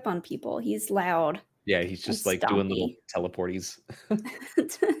sneak up on people? He's loud. Yeah, he's just And like doing little stompy. teleporties.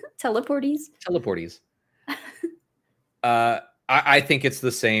 Teleporties. Teleporties. I think it's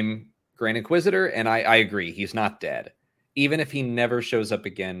the same Grand Inquisitor, and I agree. He's not dead. Even if he never shows up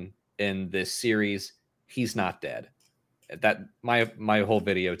again in this series, he's not dead. That my whole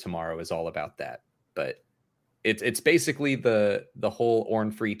video tomorrow is all about that. But it's basically the whole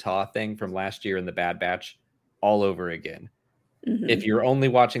Orn Free Taw thing from last year in the Bad Batch all over again. Mhm. If you're only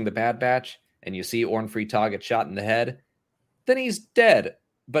watching the Bad Batch and you see Orn Free Taw get shot in the head, then he's dead.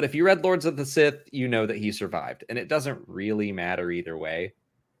 But if you read Lords of the Sith, you know that he survived, and it doesn't really matter either way.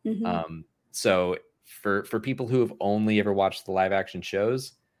 Mhm. So for people who have only ever watched the live action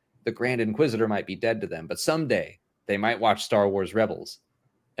shows, the Grand Inquisitor might be dead to them, but someday they might watch Star Wars Rebels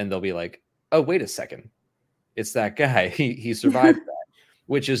and they'll be like, oh, wait a second. It's that guy. He survived that,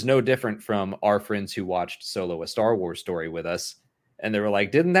 which is no different from our friends who watched Solo: A Star Wars Story with us. And they were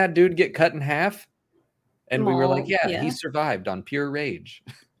like, didn't that dude get cut in half? And we were like, Maul, yeah, he yeah. survived on pure rage.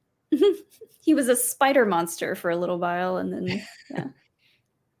 He was a spider monster for a little while, and then yeah.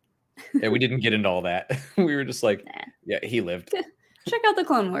 Yeah, we didn't get into all that. We were just like, Nah. yeah, he lived. Check out the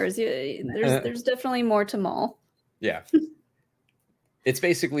Clone Wars. There's definitely more to Maul. Yeah. It's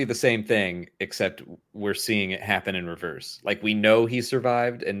basically the same thing, except we're seeing it happen in reverse. Like, we know he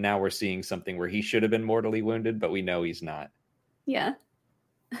survived, and now we're seeing something where he should have been mortally wounded, but we know he's not. Yeah.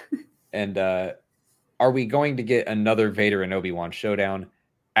 And are we going to get another Vader and Obi-Wan showdown?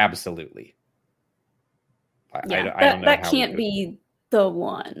 Absolutely. Yeah. I don't know that how we can't could- be the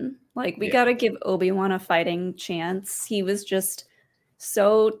one. Like, we got to give Obi-Wan a fighting chance. He was just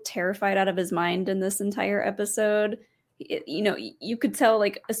so terrified out of his mind in this entire episode. You could tell,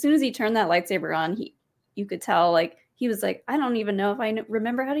 like, as soon as he turned that lightsaber on, you could tell, like, he was like, I don't even know if I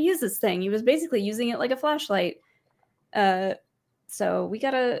remember how to use this thing. He was basically using it like a flashlight. So we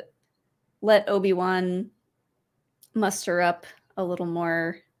got to let Obi-Wan muster up a little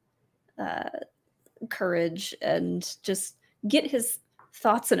more courage and just get his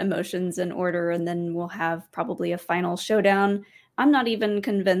thoughts and emotions in order, and then we'll have probably a final showdown. I'm not even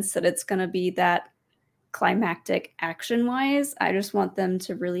convinced that it's going to be that climactic action-wise. I just want them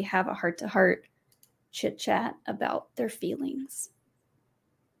to really have a heart-to-heart chit-chat about their feelings.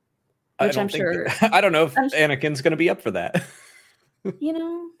 Which I'm sure... I don't know if Anakin's going to be up for that.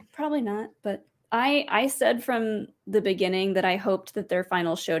 Probably not. But I said from the beginning that I hoped that their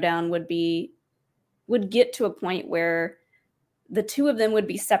final showdown would get to a point where the two of them would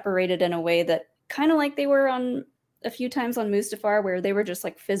be separated in a way that kind of like they were on a few times on Mustafar, where they were just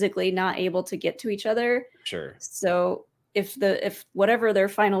like physically not able to get to each other. Sure. So if whatever their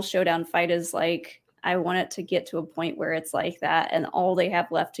final showdown fight is like, I want it to get to a point where it's like that, and all they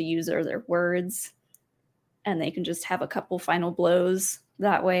have left to use are their words, and they can just have a couple final blows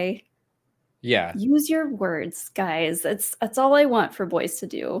that way. Yeah. Use your words, guys. That's all I want for boys to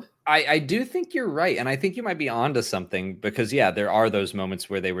do. I do think you're right, and I think you might be onto something, because there are those moments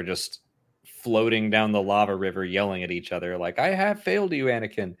where they were just floating down the lava river yelling at each other like, I have failed you,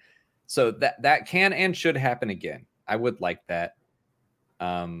 Anakin. So that can and should happen again. I would like that.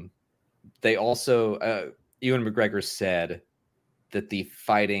 They also Ewan McGregor said that the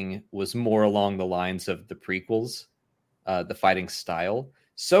fighting was more along the lines of the prequels, the fighting style.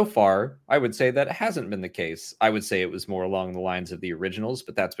 So far, I would say that hasn't been the case. I would say it was more along the lines of the originals,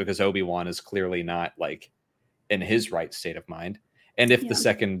 but that's because Obi-Wan is clearly not like in his right state of mind. And if the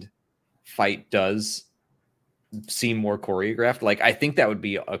second fight does seem more choreographed, like, I think that would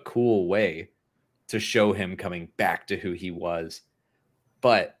be a cool way to show him coming back to who he was.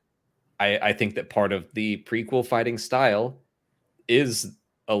 But I think that part of the prequel fighting style is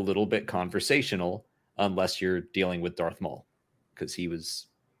a little bit conversational, unless you're dealing with Darth Maul, because he was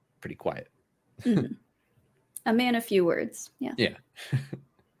pretty quiet. Mm-hmm. A man of few words. Yeah.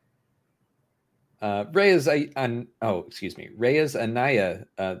 Reyes Anaya.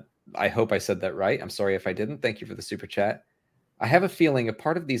 I hope I said that right. I'm sorry if I didn't. Thank you for the super chat. I have a feeling a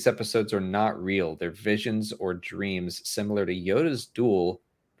part of these episodes are not real. They're visions or dreams, similar to Yoda's duel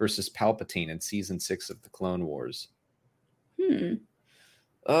versus Palpatine in season 6 of the Clone Wars.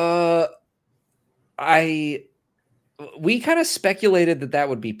 We kind of speculated that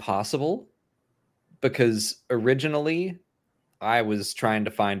would be possible, because originally I was trying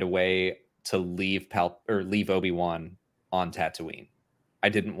to find a way to leave Obi-Wan on Tatooine. I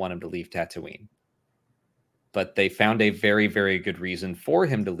didn't want him to leave Tatooine, but they found a very, very good reason for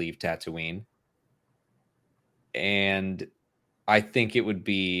him to leave Tatooine. And I think it would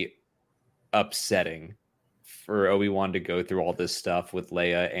be upsetting for Obi-Wan to go through all this stuff with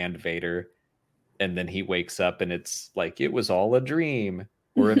Leia and Vader, and then he wakes up and it's like, it was all a dream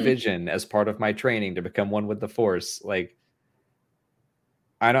or a vision as part of my training to become one with the Force. Like,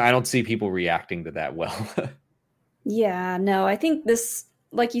 I don't see people reacting to that well. Yeah, no, I think this,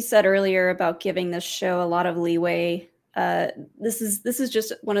 like you said earlier about giving this show a lot of leeway, this is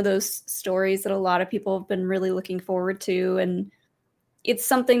just one of those stories that a lot of people have been really looking forward to, and it's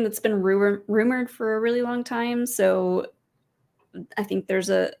something that's been rumored for a really long time. So I think there's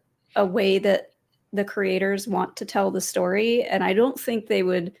a way that the creators want to tell the story, and I don't think they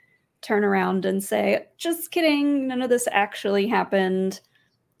would turn around and say, just kidding, none of this actually happened.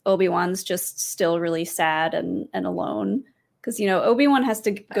 Obi-Wan's just still really sad and alone, because Obi-Wan has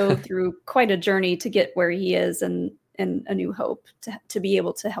to go through quite a journey to get where he is in A New Hope to be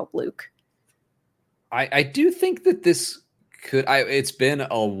able to help Luke. I do think that this could. It's been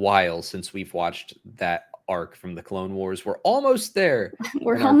a while since we've watched that arc from the Clone Wars. We're almost there.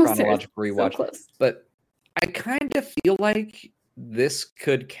 We're in our almost chronological there. rewatch, so close. But I kind of feel like this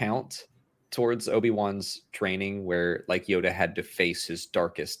could count towards Obi-Wan's training, where like Yoda had to face his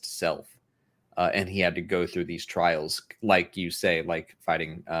darkest self, and he had to go through these trials, like you say, like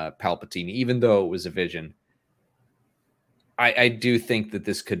fighting Palpatine, even though it was a vision. I do think that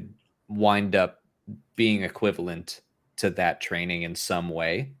this could wind up being equivalent to that training in some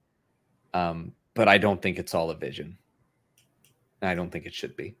way, but I don't think it's all a vision. I don't think it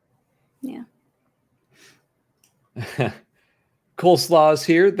should be. Yeah. Coleslaw is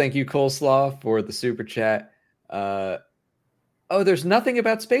here. Thank you, Coleslaw, for the super chat. There's nothing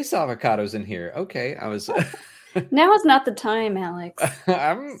about space avocados in here. Okay, I was Now is not the time, Alex.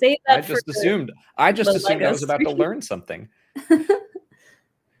 Save that I just for assumed. I just the assumed I Lego was about to stream. learn something.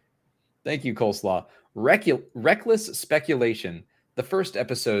 Thank you, Coleslaw. Reckless speculation. The first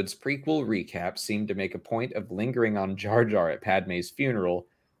episode's prequel recap seemed to make a point of lingering on Jar Jar at Padme's funeral.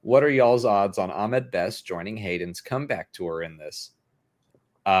 What are y'all's odds on Ahmed Best joining Hayden's comeback tour in this?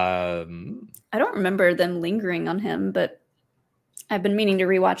 I don't remember them lingering on him, but I've been meaning to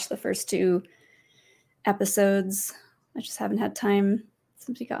rewatch the first 2 episodes. I just haven't had time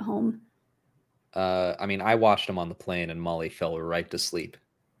since we got home. I mean, I watched him on the plane and Molly fell right to sleep.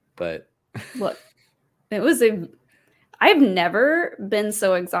 But look, I've never been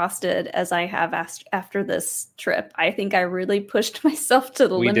so exhausted as I have after this trip. I think I really pushed myself to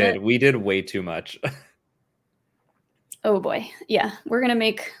the limit. We did way too much. Oh boy. Yeah. We're going to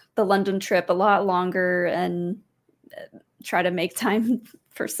make the London trip a lot longer and try to make time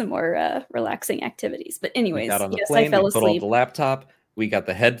for some more relaxing activities. But anyways, we got on the yes, plane, I fell we put on asleep. the laptop, we got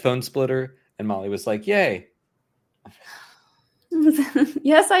the headphone splitter, and Molly was like, yay.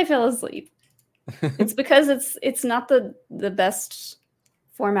 Yes, I fell asleep. It's because it's not the best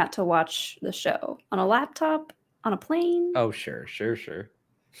format to watch the show. On a laptop, on a plane. Oh, sure.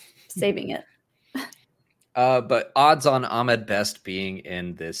 Saving it. But odds on Ahmed Best being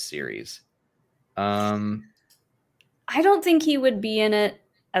in this series. I don't think he would be in it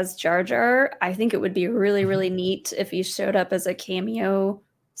as Jar Jar. I think it would be really, really neat if he showed up as a cameo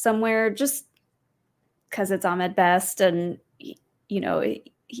somewhere, just because it's Ahmed Best, and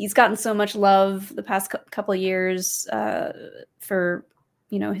he's gotten so much love the past couple of years for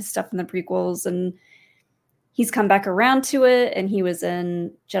his stuff in the prequels, and he's come back around to it, and he was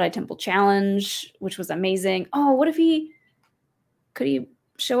in Jedi Temple Challenge, which was amazing. Oh, what if could he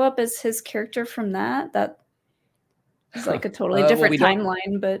show up as his character from that? That is like a totally different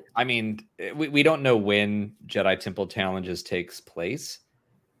timeline, but I mean, we don't know when Jedi Temple Challenges takes place.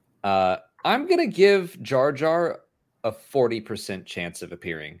 I'm gonna give Jar Jar a 40% chance of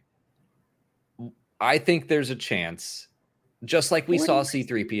appearing. I think there's a chance, just like we 40%. Saw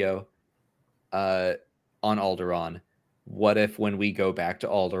C-3PO on Alderaan. What if when we go back to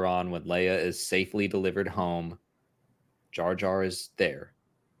Alderaan, when Leia is safely delivered home, Jar Jar is there?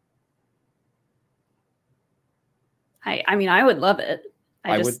 I mean, I would love it.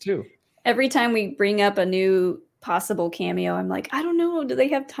 I would too. Every time we bring up a new possible cameo, I'm like, I don't know. Do they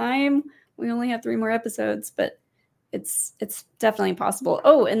have time? We only have 3 more episodes, but it's definitely possible.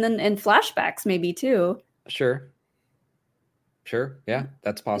 Oh, and then in flashbacks maybe too. Sure. Yeah,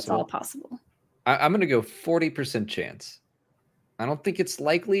 that's possible. It's all possible. I'm going to go 40% chance. I don't think it's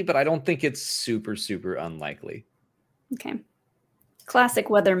likely, but I don't think it's super, super unlikely. Okay. Classic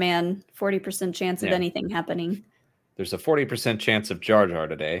weatherman, 40% chance of anything happening. There's a 40% chance of Jar Jar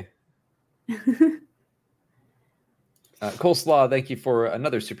today. Coleslaw, thank you for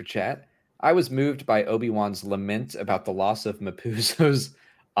another super chat. I was moved by Obi-Wan's lament about the loss of Mapuzo's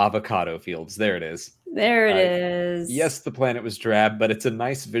avocado fields. There it is. There it is. Yes, the planet was drab, but it's a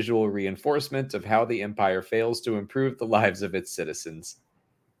nice visual reinforcement of how the Empire fails to improve the lives of its citizens.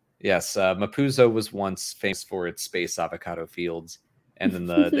 Yes, Mapuzo was once famous for its space avocado fields, and then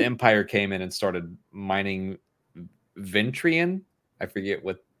the Empire came in and started mining Ventrian. I forget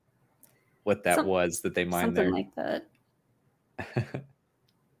what that was that they mined there. Something like that.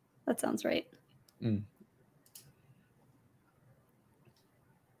 That sounds right.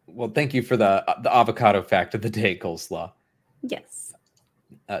 Well, thank you for the avocado fact of the day, Coleslaw. Yes.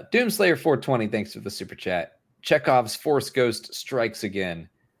 Doomslayer 420, thanks for the super chat. Chekhov's Force Ghost strikes again.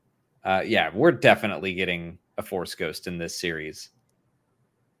 Yeah, we're definitely getting a Force Ghost in this series.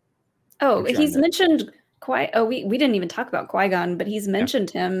 Oh, he's mentioned we didn't even talk about Qui-Gon, but he's mentioned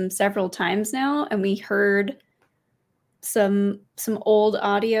him several times now, and we heard some old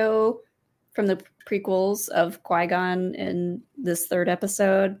audio from the prequels of Qui-Gon in this 3rd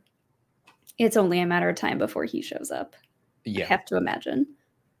episode. It's only a matter of time before he shows up. Yeah. I have to imagine.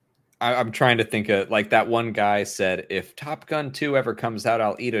 I'm trying to think of, like, that one guy said, if Top Gun 2 ever comes out,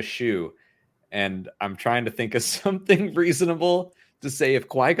 I'll eat a shoe. And I'm trying to think of something reasonable to say, if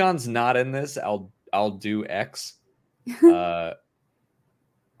Qui-Gon's not in this, I'll do X. I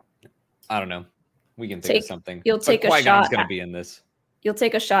don't know. We can think of something. You'll take a shot. Qui-Gon's going to be in this. You'll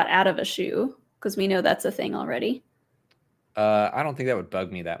take a shot out of a shoe, because we know that's a thing already. I don't think that would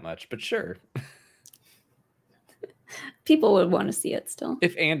bug me that much, but sure. People would want to see it still.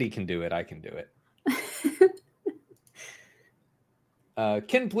 If Andy can do it, I can do it.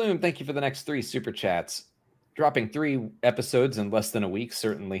 Ken Plume, thank you for the next 3 super chats. Dropping 3 episodes in less than a week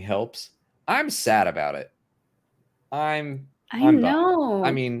certainly helps. I'm sad about it. I know.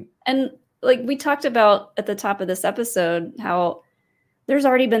 I mean, and like we talked about at the top of this episode, how there's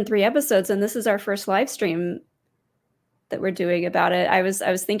already been 3 episodes, and this is our first live stream that we're doing about it. I was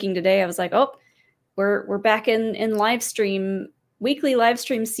thinking today, I was like, oh, we're back in live stream, weekly live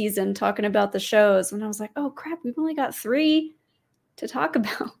stream season, talking about the shows. And I was like, oh crap, we've only got 3 to talk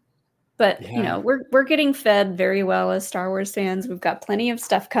about. But you know, we're getting fed very well as Star Wars fans. We've got plenty of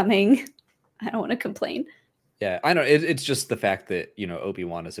stuff coming. I don't want to complain. Yeah, I know. It's just the fact that, you know,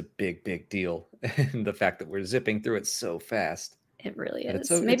 Obi-Wan is a big deal. And the fact that we're zipping through it so fast. It really But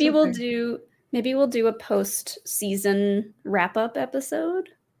is. it's Maybe okay. we'll do a post-season wrap-up episode,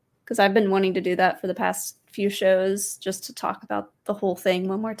 because I've been wanting to do that for the past few shows, just to talk about the whole thing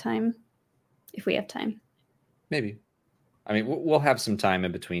one more time, if we have time. Maybe. I mean, we'll have some time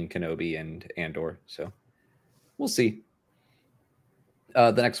in between Kenobi and Andor, so we'll see.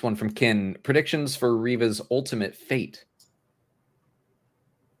 The next one from Ken: predictions for Reva's ultimate fate.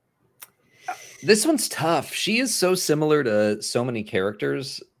 This one's tough. She is so similar to so many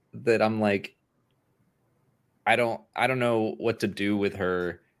characters that I'm like, I don't know what to do with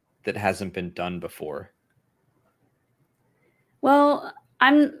her that hasn't been done before. Well,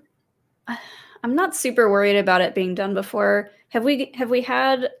 I'm not super worried about it being done before. Have we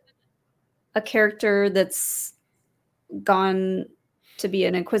had a character that's gone to be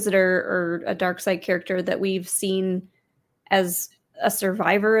an Inquisitor or a dark side character that we've seen as a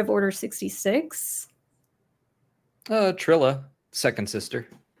survivor of Order 66? Trilla, second sister.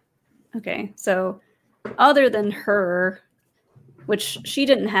 Okay, so other than her, which she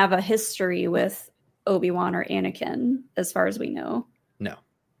didn't have a history with Obi-Wan or Anakin, as far as we know. No.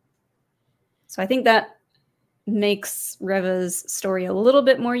 So I think that makes Reva's story a little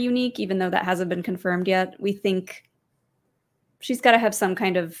bit more unique, even though that hasn't been confirmed yet. We think she's got to have some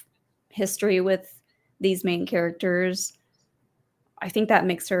kind of history with these main characters. I think that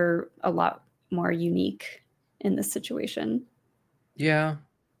makes her a lot more unique in this situation. Yeah.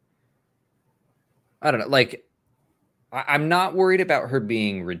 I don't know. Like, I'm not worried about her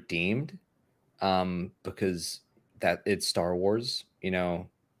being redeemed, because that it's Star Wars. You know,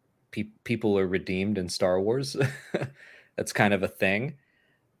 people are redeemed in Star Wars. That's kind of a thing.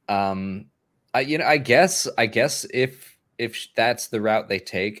 I guess if that's the route they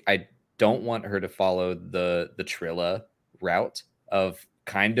take, I don't want her to follow the Trilla route of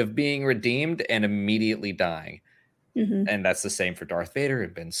kind of being redeemed and immediately dying. Mm-hmm. And that's the same for Darth Vader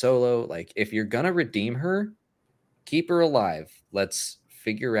and Ben Solo. Like, if you're gonna redeem her, keep her alive. Let's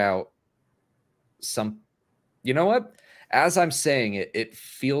figure out some. You know what? As I'm saying it, it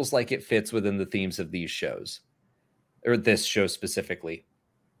feels like it fits within the themes of these shows, or this show specifically,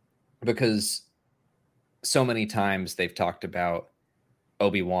 because so many times they've talked about,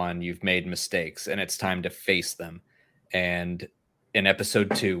 Obi-Wan, you've made mistakes and it's time to face them. And in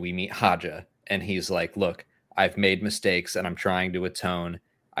episode 2, we meet Haja, and he's like, look, I've made mistakes and I'm trying to atone.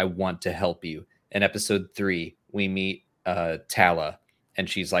 I want to help you. In episode 3, we meet Tala, and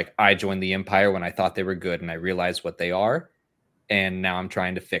she's like, I joined the Empire when I thought they were good, and I realized what they are, and now I'm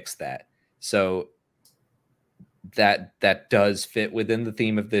trying to fix that. So that does fit within the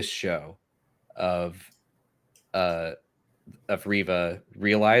theme of this show of Reva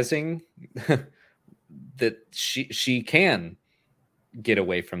realizing that she can get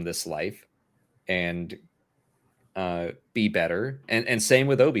away from this life and be better. And same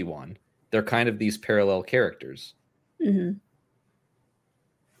with Obi-Wan. They're kind of these parallel characters. Mm-hmm.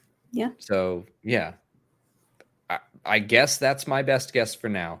 Yeah. So, yeah. I guess that's my best guess for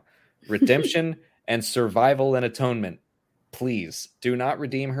now. Redemption and survival and atonement. Please do not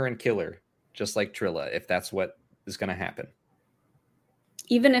redeem her and kill her, just like Trilla, if that's what is going to happen.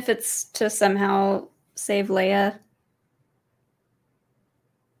 Even if it's to somehow save Leia,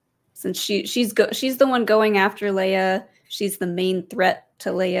 since she's the one going after Leia. She's the main threat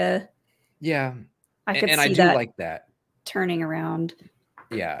to Leia. Yeah, I could and see I do that like that turning around.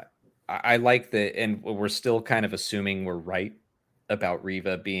 Yeah, I like that, and we're still kind of assuming we're right about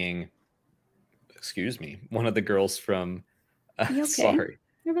Reva being, excuse me, one of the girls from. You okay? Sorry,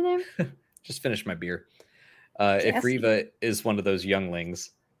 Over there. Just finished my beer. If Reva is one of those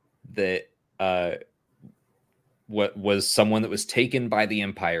younglings that what was someone that was taken by the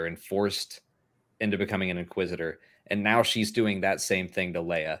Empire and forced into becoming an Inquisitor, and now she's doing that same thing to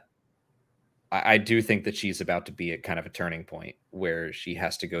Leia. I do think that she's about to be at kind of a turning point where she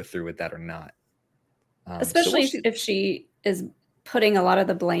has to go through with that or not. Especially if she is putting a lot of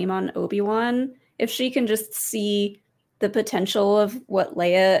the blame on Obi-Wan. If she can just see the potential of what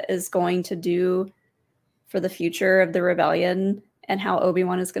Leia is going to do for the future of the rebellion and how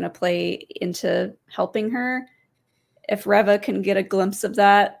Obi-Wan is going to play into helping her, if Reva can get a glimpse of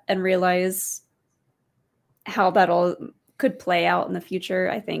that and realize how that all could play out in the future,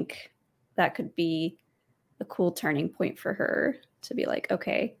 I think that could be a cool turning point for her to be like,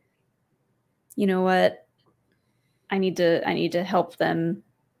 okay, you know what? I need to help them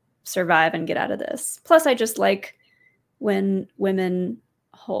survive and get out of this. Plus, I just like when women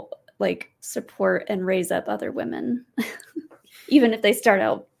support and raise up other women, even if they start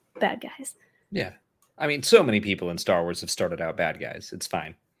out bad guys. Yeah. I mean, so many people in Star Wars have started out bad guys. It's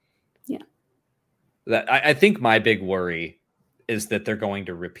fine. Yeah. I think my big worry is that they're going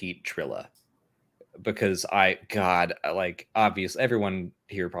to repeat Trilla. Because obviously everyone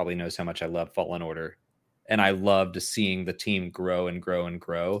here probably knows how much I love Fallen Order. And I loved seeing the team grow and grow and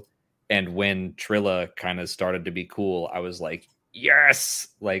grow. And when Trilla kind of started to be cool, I was like, yes,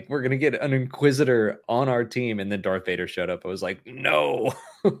 like we're going to get an Inquisitor on our team. And then Darth Vader showed up. I was like, no.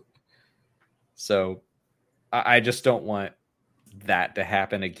 So I just don't want that to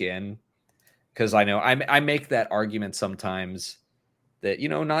happen again. Because I know I make that argument sometimes that,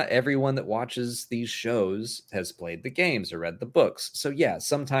 not everyone that watches these shows has played the games or read the books. So yeah,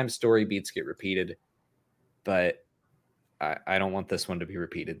 sometimes story beats get repeated, but I don't want this one to be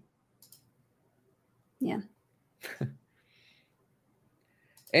repeated. Yeah.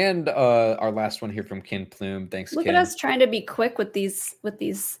 And our last one here from Ken Plume. Thanks, Look Ken. at us trying to be quick with these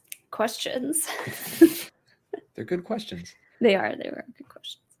questions. They're good questions. They were good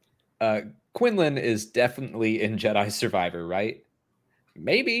questions. Quinlan is definitely in Jedi Survivor, right?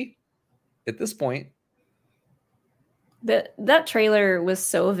 Maybe at this point. That trailer was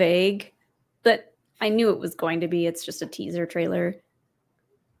so vague, but I knew it was going to be. It's just a teaser trailer.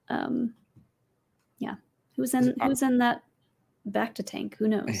 Yeah. Who's in that back to tank? Who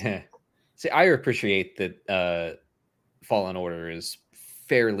knows? See, I appreciate that Fallen Order is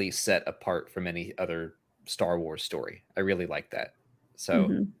fairly set apart from any other Star Wars story. I really like that.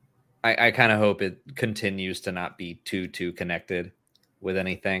 So I kind of hope it continues to not be too connected with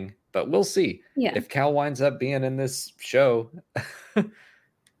anything, but we'll see. Yeah. If Cal winds up being in this show,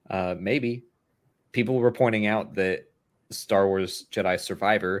 maybe. People were pointing out that Star Wars Jedi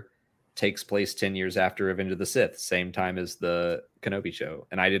Survivor takes place 10 years after Revenge of the Sith, same time as the Kenobi show.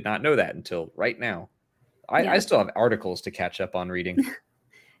 And I did not know that until right now. I still have articles to catch up on reading.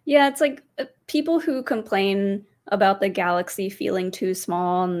 Yeah, it's like people who complain about the galaxy feeling too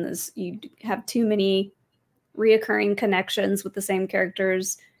small and you have too many reoccurring connections with the same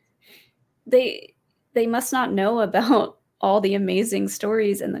characters. They must not know about all the amazing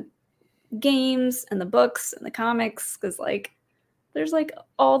stories in the games and the books and the comics, because there's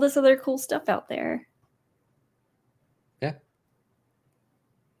all this other cool stuff out there. Yeah.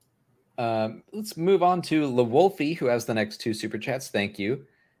 Let's move on to LaWolfie, who has the next 2 super chats. Thank you.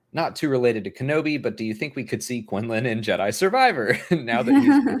 Not too related to Kenobi, but do you think we could see Quinlan in Jedi Survivor now that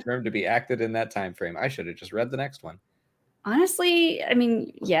he's confirmed to be acted in that time frame? I should have just read the next one. Honestly, I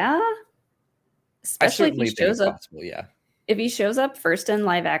mean, yeah. Especially if he shows up. Possible, yeah. If he shows up first in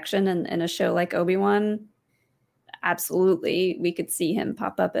live action and in a show like Obi-Wan, absolutely, we could see him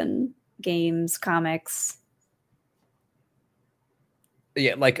pop up in games, comics.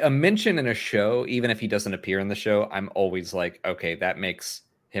 Yeah, like a mention in a show, even if he doesn't appear in the show, I'm always like, okay, that makes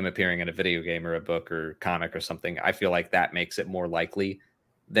him appearing in a video game or a book or comic or something. I feel like that makes it more likely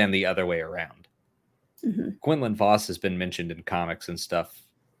than the other way around. Quinlan Vos has been mentioned in comics and stuff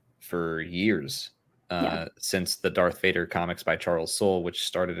for years, since the Darth Vader comics by Charles Soule, which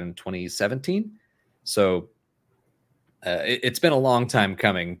started in 2017. So it's been a long time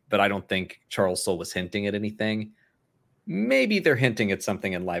coming, but I don't think Charles Soule was hinting at anything. Maybe they're hinting at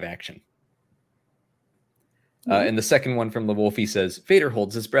something in live action. And the second one from LaWolfie says, Vader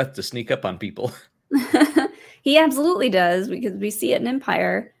holds his breath to sneak up on people. He absolutely does, because we see it in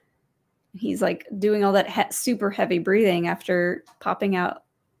Empire. He's doing all that super heavy breathing after popping out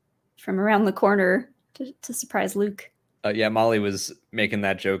from around the corner to surprise Luke. Yeah, Molly was making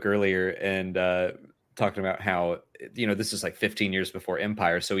that joke earlier and talking about how, this is 15 years before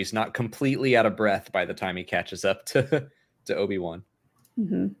Empire, so he's not completely out of breath by the time he catches up to Obi-Wan.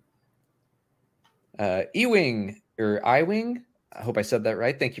 Ewing, or I-Wing, I hope I said that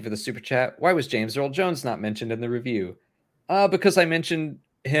right. Thank you for the super chat. Why was James Earl Jones not mentioned in the review? Because I mentioned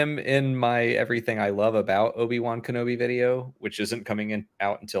him in my Everything I Love About Obi-Wan Kenobi video, which isn't coming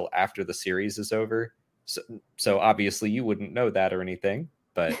out until after the series is over. So obviously you wouldn't know that or anything,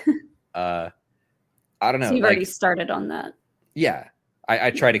 but I don't know. So you've already started on that. Yeah.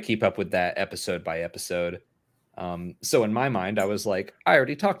 I try to keep up with that episode by episode. So in my mind, I was like, I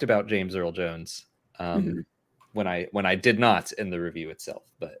already talked about James Earl Jones when I did not in the review itself.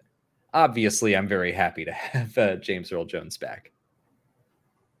 But obviously, I'm very happy to have James Earl Jones back.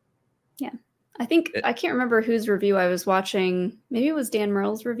 Yeah. I think I can't remember whose review I was watching. Maybe it was Dan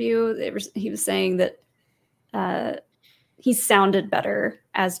Merle's review. He was saying that he sounded better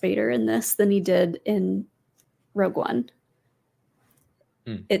as Vader in this than he did in Rogue One.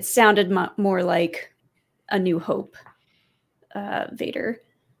 It sounded more like A New Hope Vader.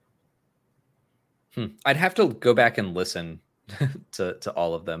 I'd have to go back and listen to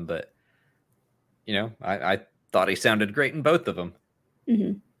all of them, but I thought he sounded great in both of them.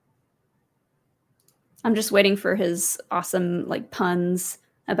 Mm-hmm. I'm just waiting for his awesome puns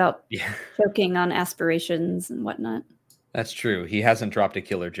about choking on aspirations and whatnot. That's true. He hasn't dropped a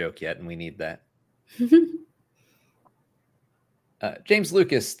killer joke yet, and we need that. James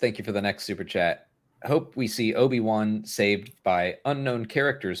Lucas, thank you for the next super chat. Hope we see Obi-Wan saved by unknown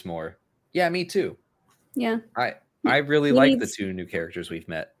characters more. Yeah, me too. Yeah. I really like the two new characters we've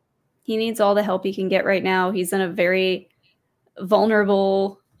met. He needs all the help he can get right now. He's in a very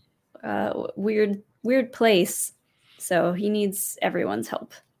vulnerable, weird place. So he needs everyone's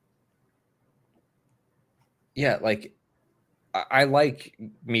help. Yeah, I like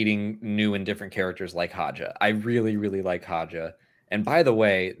meeting new and different characters like Haja. I really, really like Haja. And by the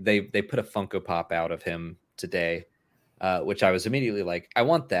way, they put a Funko Pop out of him today, which I was immediately like, I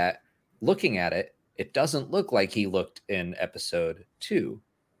want that. Looking at it, it doesn't look like he looked in episode 2.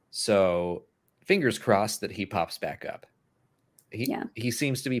 So fingers crossed that he pops back up. He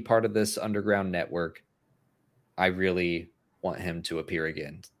seems to be part of this underground network. I really want him to appear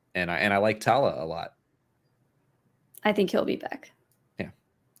again. And I like Tala a lot. I think he'll be back.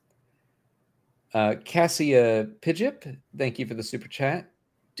 Cassia Pidgip, thank you for the super chat.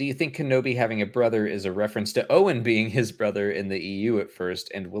 Do you think Kenobi having a brother is a reference to Owen being his brother in the EU at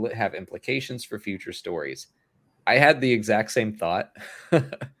first, and will it have implications for future stories? I had the exact same thought.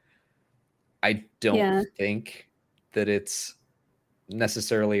 I don't think that it's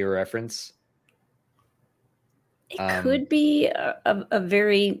necessarily a reference. It could be a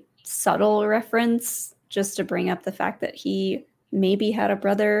very subtle reference, just to bring up the fact that he maybe had a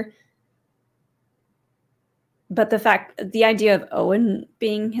brother. But the idea of Owen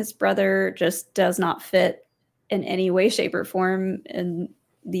being his brother just does not fit in any way, shape, or form in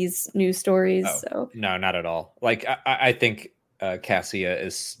these new stories. No, not at all. I think Cassia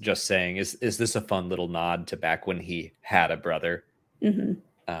is just saying, is this a fun little nod to back when he had a brother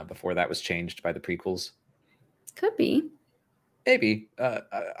before that was changed by the prequels? Could be. Maybe.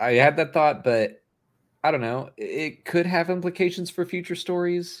 I had that thought, but I don't know. It could have implications for future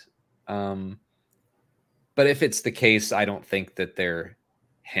stories. But if it's the case, I don't think that they're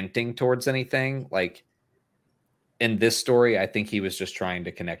hinting towards anything. In this story, I think he was just trying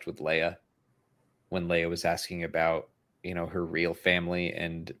to connect with Leia when Leia was asking about, her real family,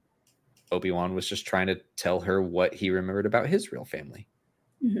 and Obi-Wan was just trying to tell her what he remembered about his real family.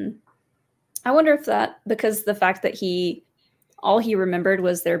 Mm-hmm. I wonder if because the fact that all he remembered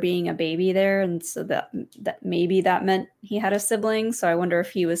was there being a baby there, and so that maybe that meant he had a sibling. So I wonder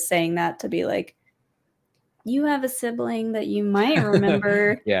if he was saying that to be like, you have a sibling that you might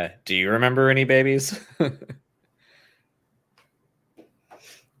remember. Yeah. Do you remember any babies?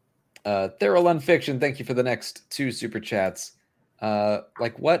 Therill Unfiction, thank you for the next 2 super chats.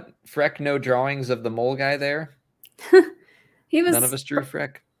 What? Freck, no drawings of the mole guy there? He was None of us drew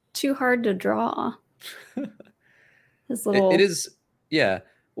Freck. Too hard to draw. His little... It is, yeah.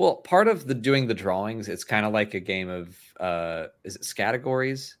 Well, part of doing the drawings, it's kind of like a game of, is it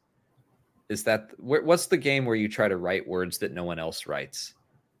Scattergories? Is that what's the game where you try to write words that no one else writes?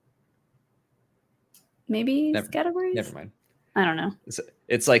 Maybe Scattergories? Never mind. I don't know.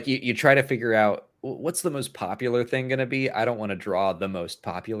 It's like you try to figure out what's the most popular thing going to be. I don't want to draw the most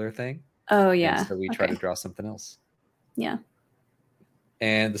popular thing. Oh, yeah. And so we try to draw something else. Yeah.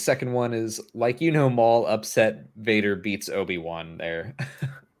 And the second one is Maul upset Vader beats Obi-Wan there.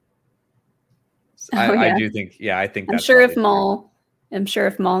 I do think, I think that's I'm sure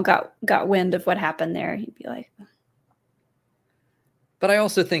if Maul got wind of what happened there, he'd be like. But I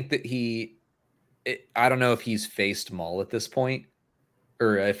also think that I don't know if he's faced Maul at this point,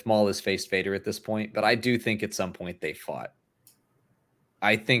 or if Maul has faced Vader at this point, but I do think at some point they fought.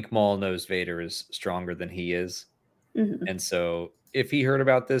 I think Maul knows Vader is stronger than he is. Mm-hmm. And so if he heard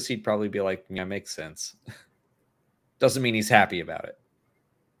about this, he'd probably be like, yeah, makes sense. Doesn't mean he's happy about it.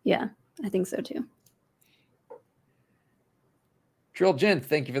 Yeah, I think so too. Trill Jen,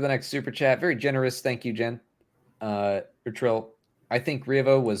 thank you for the next super chat. Very generous. Thank you, Jen. Trill, I think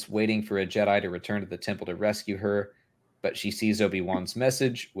Riva was waiting for a Jedi to return to the temple to rescue her, but she sees Obi-Wan's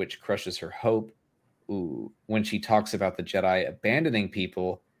message, which crushes her hope. Ooh, when she talks about the Jedi abandoning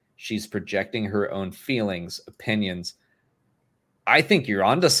people, She's projecting her own feelings, opinions. I think you're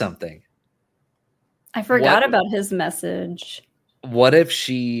onto something. I forgot about his message. What if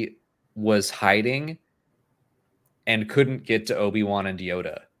she was hiding and couldn't get to Obi-Wan and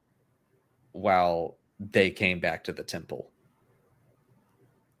Yoda while they came back to the temple?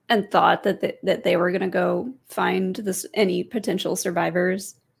 And thought that they were going to go find any potential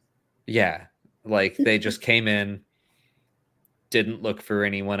survivors. Yeah. Like they just came in, didn't look for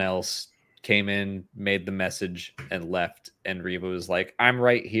anyone else, came in, made the message, and left. And Reva was like, I'm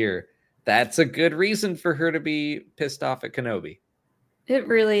right here. That's a good reason for her to be pissed off at Kenobi. It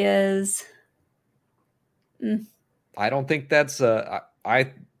really is. I don't think that's I'm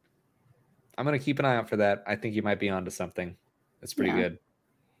going to keep an eye out for that. I think you might be onto something. That's pretty good.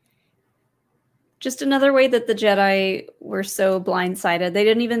 Just another way that the Jedi were so blindsided. They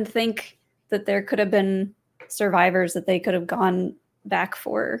didn't even think that there could have been survivors that they could have gone back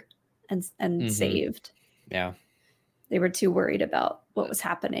for and saved. Yeah. They were too worried about what was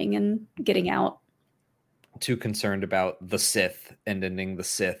happening and getting out. Too concerned about the Sith and ending the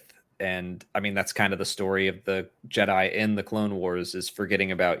Sith. And I mean, that's kind of the story of the Jedi in the Clone Wars, is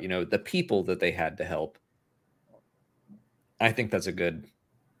forgetting about, the people that they had to help. I think that's a good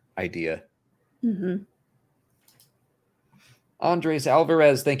idea. Mm-hmm. Andres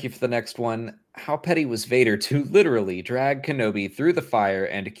Alvarez, thank you for the next one. How petty was Vader to literally drag Kenobi through the fire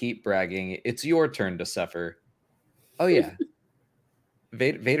and to keep bragging, it's your turn to suffer? Oh, yeah.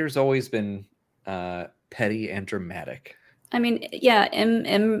 Vader's always been petty and dramatic. I mean, yeah,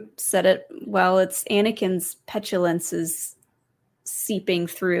 M said it well. It's Anakin's petulance is seeping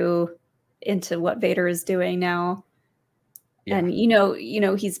through into what Vader is doing now. Yeah. And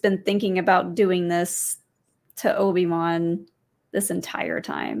he's been thinking about doing this to Obi-Wan this entire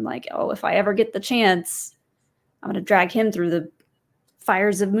time. Like, oh, if I ever get the chance, I'm going to drag him through the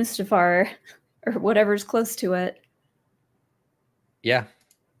fires of Mustafar or whatever's close to it. Yeah.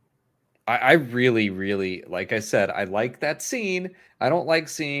 I really, really, like I said, I like that scene. I don't like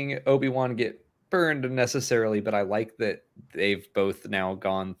seeing Obi-Wan get burned necessarily, but I like that they've both now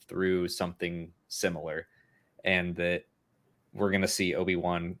gone through something similar, and that we're going to see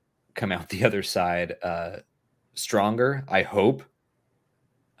Obi-Wan come out the other side stronger, I hope,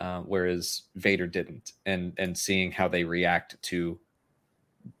 whereas Vader didn't, and seeing how they react to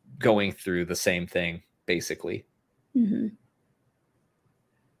going through the same thing, basically. Mm-hmm.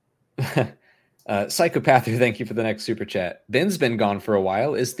 Psychopather, thank you for the next super chat. Ben's been gone for a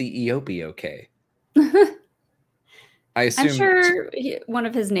while. Is the Eopie okay? I assume. I'm sure one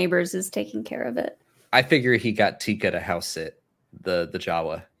of his neighbors is taking care of it. I figure he got Tika to house sit the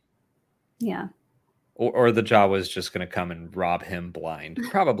Jawa. Yeah. Or the Jawa's just going to come and rob him blind.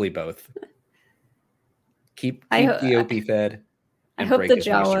 Probably both. Keep the Eopie fed. And I hope break the his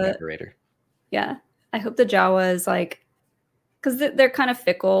Jawa. Decorator. Yeah, I hope the Jawa is like, because they're kind of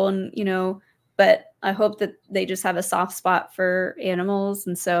fickle, and but I hope that they just have a soft spot for animals,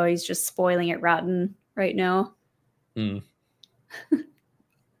 and so he's just spoiling it rotten right now.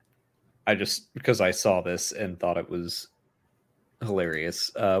 Because I saw this and thought it was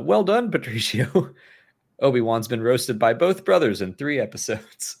hilarious. Well done, Patricio. Obi-Wan's been roasted by both brothers in 3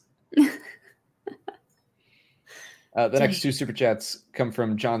 episodes. The next 2 super chats come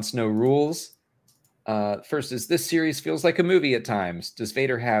from Jon Snow Rules. First is, this series feels like a movie at times. Does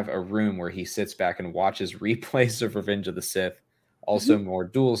Vader have a room where he sits back and watches replays of Revenge of the Sith? Also, more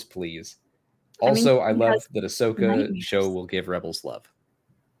duels, please. Also, I love that Ahsoka show will give Rebels love.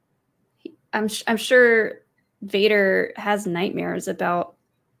 I'm sure Vader has nightmares about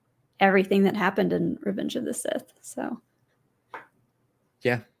everything that happened in Revenge of the Sith. So,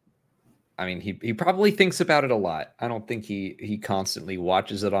 yeah. I mean, he probably thinks about it a lot. I don't think he constantly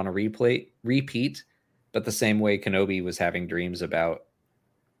watches it on a repeat, but the same way Kenobi was having dreams about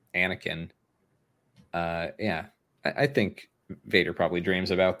Anakin. Yeah, I think Vader probably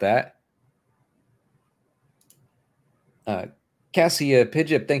dreams about that. Cassia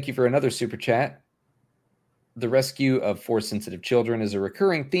Pidgip, thank you for another super chat. The rescue of Force-sensitive children is a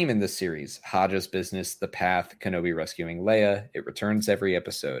recurring theme in this series. Haja's business, the path, Kenobi rescuing Leia. It returns every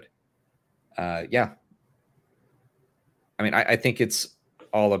episode. Yeah. I mean, I think it's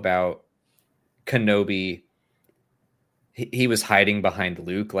all about Kenobi. He was hiding behind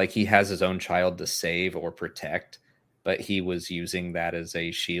Luke, like he has his own child to save or protect, but he was using that as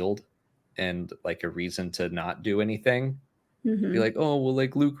a shield and like a reason to not do anything. Be like, oh, well,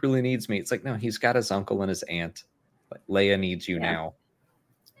 like Luke really needs me. It's like, no, he's got his uncle and his aunt. Like, Leia needs you now.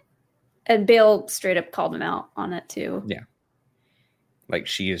 And Bail straight up called him out on it too. Yeah. Like,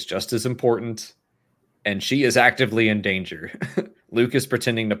 she is just as important, and she is actively in danger. Luke is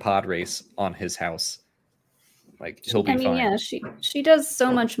pretending to pod race on his house. Like, he'll be fine. Yeah, she does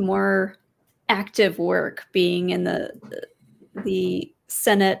so much more active work being in the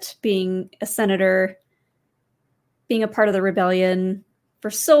Senate, being a senator, being a part of the rebellion for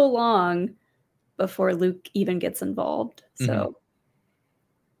so long before Luke even gets involved. So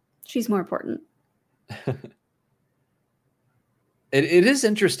she's more important. It is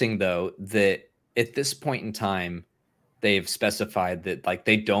interesting, though, that at this point in time, they've specified that like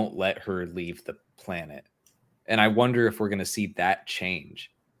they don't let her leave the planet. And I wonder if we're going to see that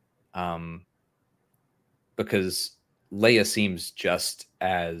change. Because Leia seems just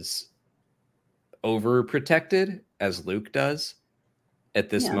as overprotected as Luke does at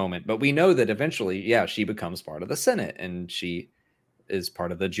this moment. But we know that eventually, she becomes part of the Senate and she is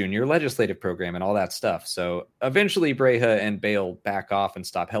part of the junior legislative program and all that stuff. So eventually Breha and Bail back off and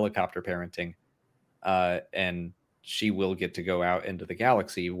stop helicopter parenting. And she will get to go out into the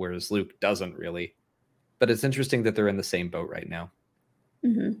galaxy, whereas Luke doesn't really. But it's interesting that they're in the same boat right now.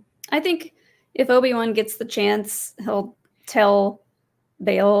 I think if Obi-Wan gets the chance, he'll tell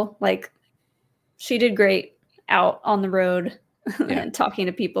Bail, like, she did great out on the road and talking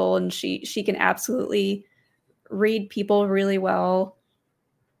to people, and she can absolutely read people really well.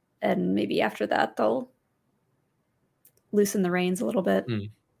 And maybe after that, they'll loosen the reins a little bit.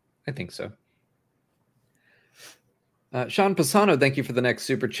 I think so. Sean Pisano, thank you for the next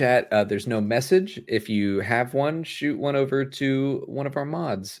super chat. There's no message. If you have one, shoot one over to one of our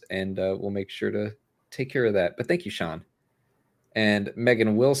mods, and we'll make sure to take care of that. But thank you, Sean. And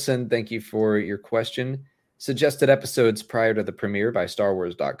Megan Wilson, thank you for your question. Suggested episodes prior to the premiere by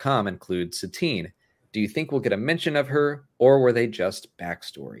StarWars.com include Satine. Do you think we'll get a mention of her, or were they just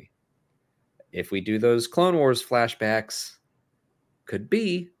backstory? If we do those Clone Wars flashbacks, could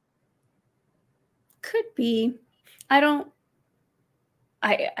be. Could be. I don't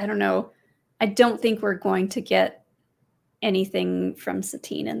know. I don't think we're going to get anything from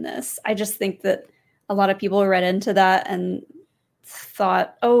Satine in this. I just think that a lot of people read into that and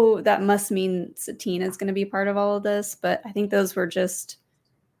thought, oh, that must mean Satine is going to be part of all of this. But I think those were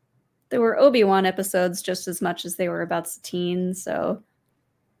they were Obi-Wan episodes just as much as they were about Satine. So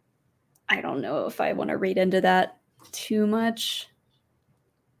I don't know if I want to read into that too much.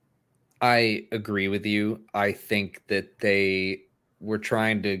 I agree with you. I think that they were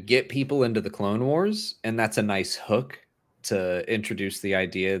trying to get people into the Clone Wars, and that's a nice hook to introduce the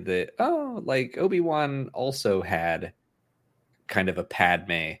idea that, oh, like Obi-Wan also had kind of a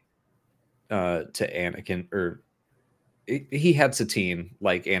Padme to Anakin, or he had Satine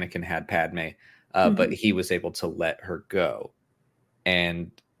like Anakin had Padme, but he was able to let her go. And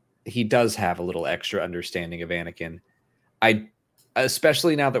he does have a little extra understanding of Anakin.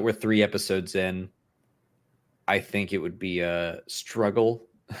 Especially now that we're 3 episodes in, I think it would be a struggle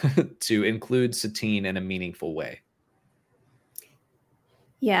to include Satine in a meaningful way.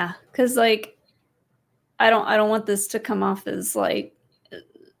 Yeah, because like I don't want this to come off as like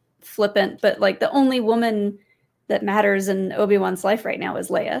flippant, but like the only woman that matters in Obi-Wan's life right now is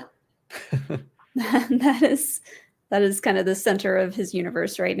Leia. that is kind of the center of his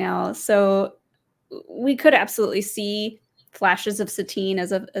universe right now. So we could absolutely see flashes of Satine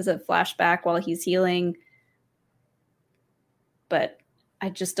as a flashback while he's healing, but I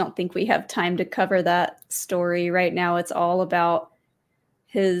just don't think we have time to cover that story right now. It's all about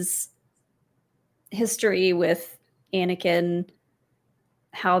his history with Anakin,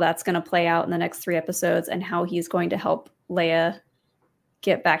 how that's going to play out in the next 3 episodes, and how he's going to help Leia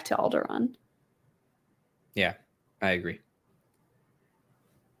get back to Alderaan. Yeah, I agree.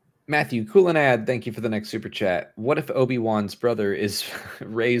 Matthew Coulinad, thank you for the next super chat. What if Obi-Wan's brother is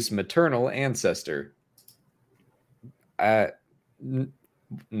Rey's maternal ancestor?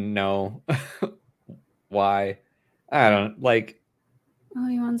 No. Why? I don't like.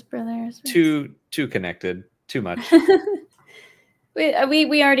 Obi-Wan's brother is too connected. Too much.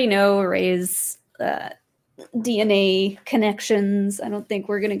 we already know Rey's DNA connections. I don't think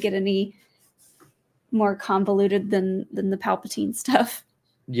we're gonna get any more convoluted than the Palpatine stuff.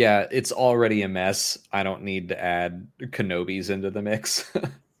 Yeah, it's already a mess. I don't need to add Kenobis into the mix.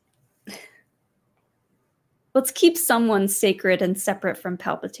 Let's keep someone sacred and separate from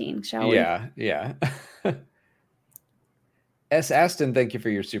Palpatine, shall we? Yeah. S. Aston, thank you for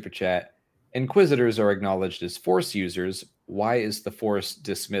your super chat. Inquisitors are acknowledged as Force users. Why is the Force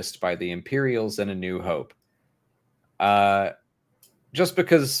dismissed by the Imperials in A New Hope? Just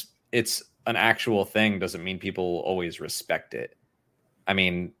because it's an actual thing doesn't mean people always respect it. I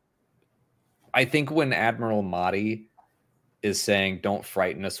mean, I think when Admiral Mahdi is saying, don't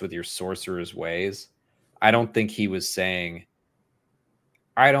frighten us with your sorcerer's ways, I don't think he was saying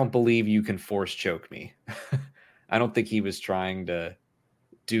I don't believe you can force choke me. I don't think he was trying to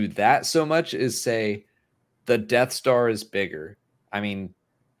do that so much as say the Death Star is bigger. I mean,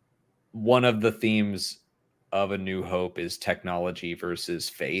 one of the themes of A New Hope is technology versus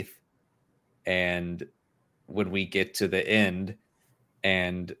faith. And when we get to the end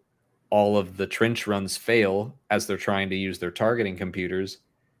and all of the trench runs fail as they're trying to use their targeting computers,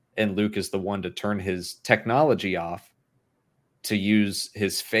 and Luke is the one to turn his technology off to use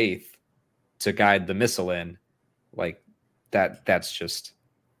his faith to guide the missile in, like that's just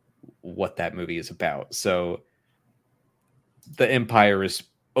what that movie is about. So the Empire is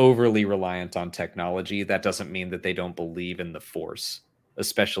overly reliant on technology. That doesn't mean that they don't believe in the Force,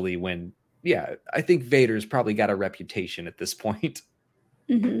 especially when, yeah, I think Vader's probably got a reputation at this point.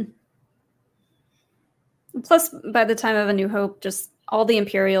 Mm-hmm. Plus, by the time of A New Hope, just all the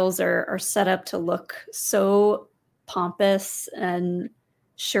Imperials are set up to look so pompous and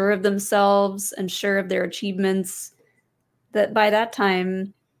sure of themselves and sure of their achievements that by that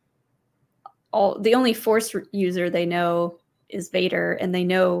time, the only Force user they know is Vader, and they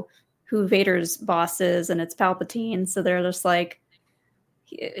know who Vader's boss is, and it's Palpatine. So they're just like,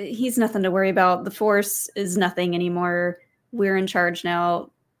 he's nothing to worry about. The Force is nothing anymore. We're in charge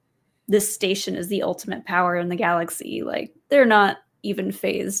now. This station is the ultimate power in the galaxy. Like, they're not even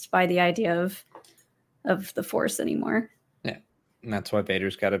fazed by the idea of the Force anymore. Yeah, and that's why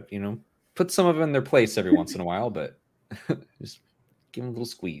Vader's got to, put some of them in their place every once in a while, but just give him a little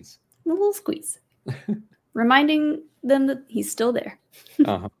squeeze. A little squeeze. Reminding them that he's still there.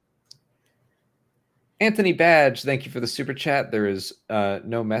 Uh-huh. Anthony Badge, thank you for the super chat. There is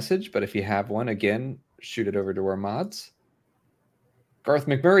no message, but if you have one, again, shoot it over to our mods. Garth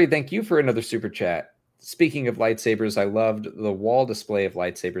McMurray, thank you for another super chat. Speaking of lightsabers, I loved the wall display of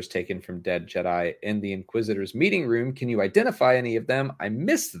lightsabers taken from dead Jedi in the Inquisitor's meeting room. Can you identify any of them? I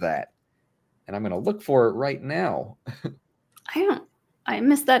missed that, and I'm going to look for it right now. I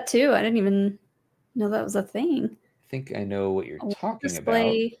missed that too. I didn't even know that was a thing. I think I know what you're talking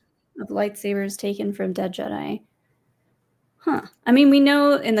display about. Of lightsabers taken from dead Jedi. Huh. I mean, we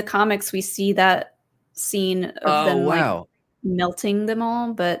know in the comics we see that scene of them like melting them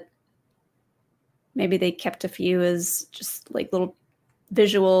all, but maybe they kept a few as just like little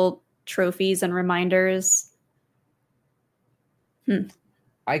visual trophies and reminders.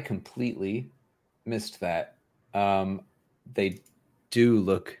 I completely missed that. They do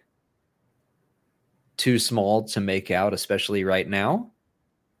look too small to make out, especially right now.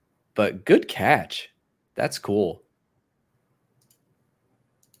 But good catch. That's cool.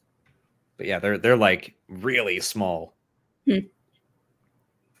 But yeah, they're like really small.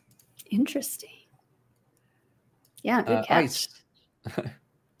 Interesting. Yeah, good catch.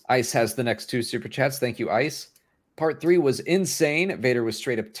 Ice has the next two super chats. Thank you, Ice. Part 3 was insane. Vader was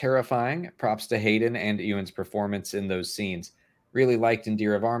straight up terrifying. Props to Hayden and Ewan's performance in those scenes. Really liked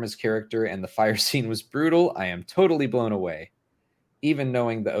Indira Varma's character, and the fire scene was brutal. I am totally blown away. Even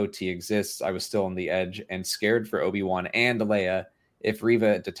knowing the OT exists, I was still on the edge and scared for Obi-Wan and Leia if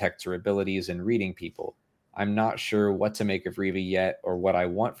Reva detects her abilities in reading people. I'm not sure what to make of Reva yet or what I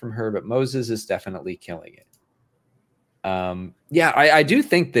want from her, but Moses is definitely killing it. I do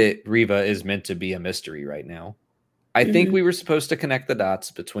think that Reva is meant to be a mystery right now. I think we were supposed to connect the dots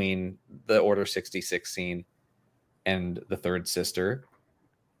between the Order 66 scene and the third sister.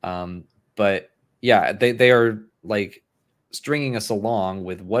 But yeah, they are like stringing us along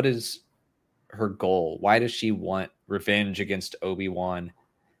with what is her goal? Why does she want revenge against Obi-Wan?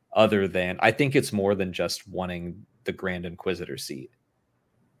 Other than, I think it's more than just wanting the Grand Inquisitor seat.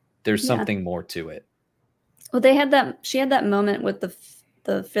 There's something more to it. Well, she had that moment with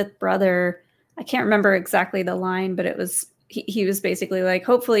the fifth brother. I can't remember exactly the line, but it was he was basically like,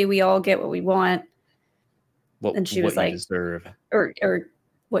 hopefully we all get what we want. And she was like, deserve. Or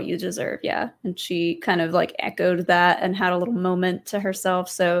what you deserve, yeah. And she kind of like echoed that and had a little moment to herself.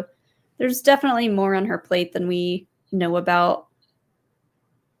 So there's definitely more on her plate than we know about.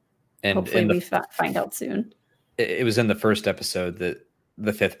 And hopefully we find out soon. It was in the first episode that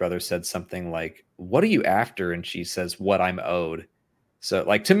the fifth brother said something like, "What are you after?" And she says, "What I'm owed." So,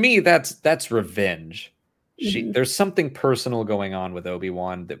 like, to me, that's revenge. There's something personal going on with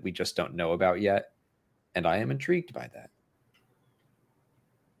Obi-Wan that we just don't know about yet, and I am intrigued by that.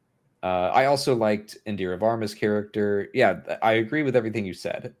 I also liked Indira Varma's character. Yeah, I agree with everything you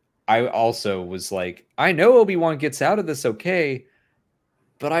said. I also was like, I know Obi-Wan gets out of this okay,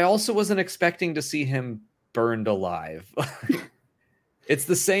 but I also wasn't expecting to see him burned alive. It's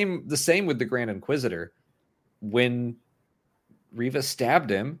the same with the Grand Inquisitor. When Reva stabbed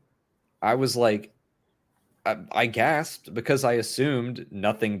him, I was like, I gasped because I assumed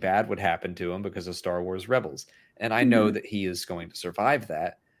nothing bad would happen to him because of Star Wars Rebels. And I know that he is going to survive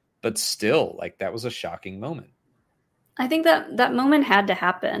that, but still, like, that was a shocking moment. I think that moment had to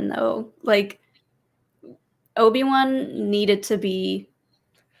happen, though. Like, Obi-Wan needed to be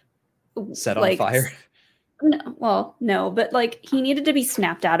Set on like, fire. no, but like he needed to be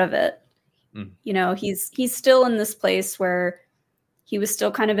snapped out of it. Mm. You know, he's still in this place where he was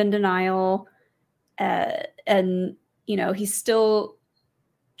still kind of in denial, and you know, he's still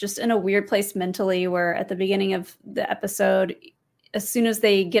just in a weird place mentally. Where at the beginning of the episode, as soon as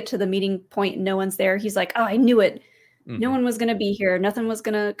they get to the meeting point, and no one's there. He's like, "Oh, I knew it. No one was going to be here. Nothing was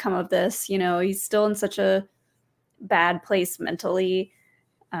going to come of this." You know, he's still in such a bad place mentally,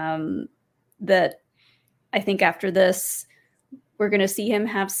 that I think after this, we're going to see him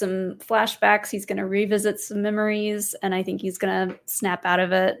have some flashbacks. He's going to revisit some memories, and I think he's going to snap out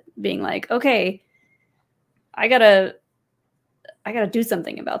of it being like, okay, I gotta do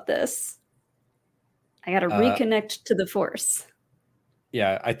something about this. I gotta reconnect to the Force.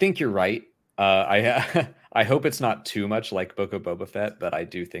 Yeah, I think you're right. I hope it's not too much like Book of Boba Fett, but I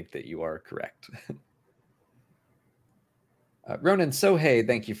do think that you are correct. Ronan Sohei,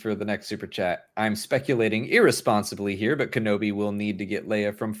 thank you for the next super chat. I'm speculating irresponsibly here, but Kenobi will need to get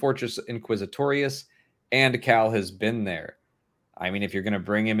Leia from Fortress Inquisitorius, and Cal has been there. I mean, if you're going to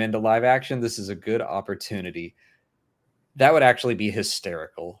bring him into live action, this is a good opportunity. That would actually be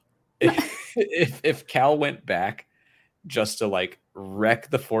hysterical. if Cal went back just to like wreck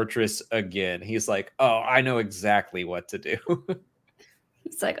the fortress again. He's like, oh, I know exactly what to do.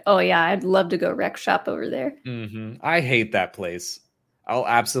 He's like, oh yeah, I'd love to go wreck shop over there. Mm-hmm. I hate that place. I'll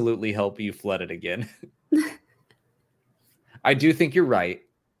absolutely help you flood it again. I do think you're right.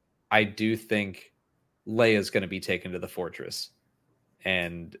 I do think Leia's going to be taken to the fortress,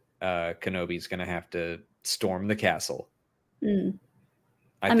 and Kenobi's going to have to storm the castle.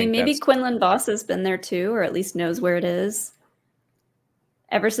 I mean, maybe Quinlan Voss has been there too, or at least knows where it is.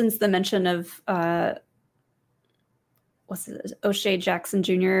 Ever since the mention of what's it, O'Shea Jackson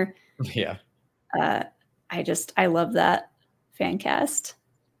Jr. Yeah. I love that fan cast.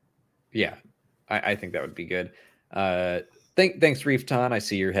 Yeah, I think that would be good. Thanks, Reefton. I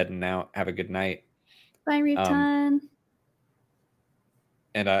see you're heading out. Have a good night. Bye, Reefton.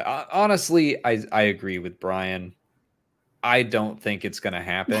 And honestly, I agree with Brian. I don't think it's going to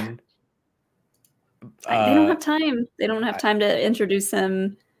happen. They don't have time. They don't have time to introduce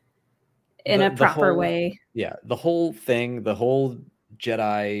him in a proper way. Yeah, the whole thing, the whole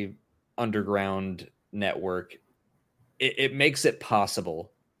Jedi underground network, it makes it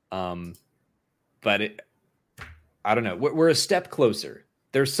possible. But I don't know. We're a step closer.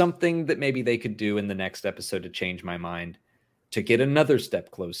 There's something that maybe they could do in the next episode to change my mind, to get another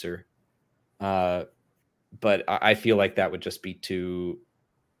step closer. But I feel like that would just be too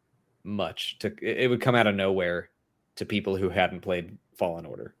much. It would come out of nowhere to people who hadn't played Fallen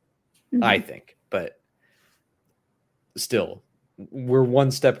Order, I think. But still, we're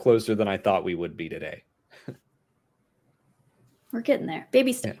one step closer than I thought we would be today. We're getting there.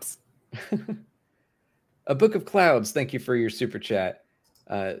 Baby steps. Yeah. A Book of Clouds, thank you for your super chat.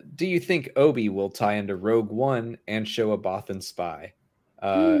 Do you think Obi will tie into Rogue One and show a Bothan spy?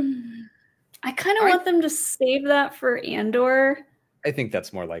 I kind of want them to save that for Andor. I think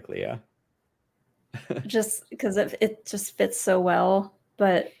that's more likely, yeah. Just because it just fits so well.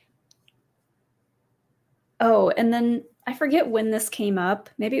 But and then I forget when this came up.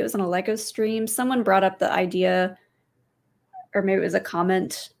 Maybe it was on a Lego stream. Someone brought up the idea, or maybe it was a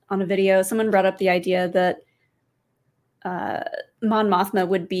comment on a video. Someone brought up the idea that Mon Mothma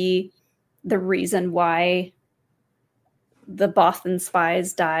would be the reason why the Bothan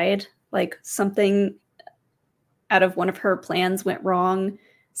spies died. Like something out of one of her plans went wrong.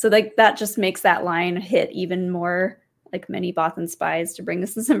 So like that just makes that line hit even more, like many Bothan spies to bring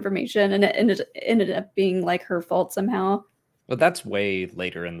us this information. And it ended up being like her fault somehow. But that's way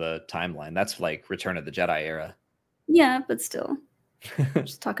later in the timeline. That's like Return of the Jedi era. Yeah, but still.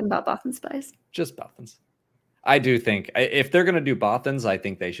 Just talking about Bothan spies. Just Bothans. I do think if they're going to do Bothans, I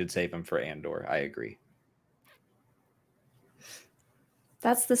think they should save them for Andor. I agree.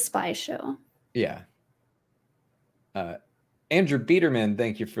 That's the spy show. Yeah. Andrew Biederman,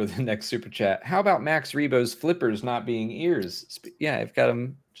 thank you for the next super chat. How about Max Rebo's flippers not being ears? Yeah, I've got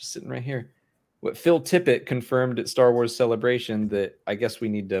them just sitting right here. What Phil Tippett confirmed at Star Wars Celebration that I guess we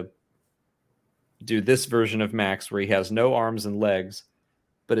need to do this version of Max where he has no arms and legs,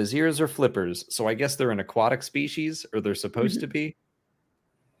 but his ears are flippers. So I guess they're an aquatic species, or they're supposed to be.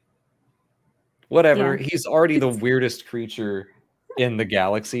 Whatever. Yeah. He's already the weirdest creature in the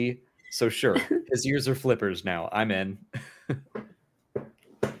galaxy. So sure, his ears are flippers now. I'm in.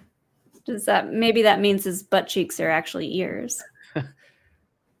 Maybe that means his butt cheeks are actually ears?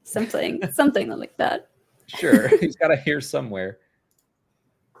 Something like that. Sure, he's got a ear somewhere.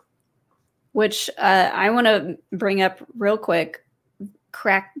 Which I want to bring up real quick.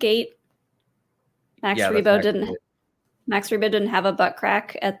 Crackgate. Max Rebo didn't have a butt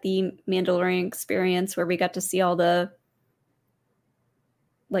crack at the Mandalorian experience where we got to see all the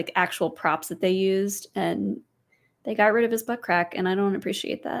like actual props that they used, and they got rid of his butt crack, and I don't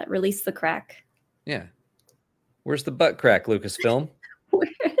appreciate that. Release the crack. Yeah. Where's the butt crack, Lucasfilm? Where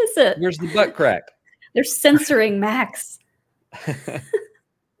is it? Where's the butt crack? They're censoring Max.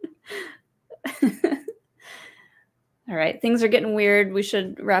 All right, things are getting weird. We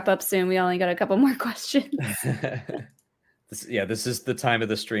should wrap up soon. We only got a couple more questions. This is the time of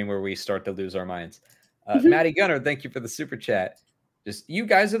the stream where we start to lose our minds. Maddie Gunner, thank you for the super chat. Just you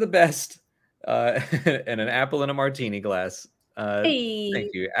guys are the best. And an apple and a martini glass. Hey.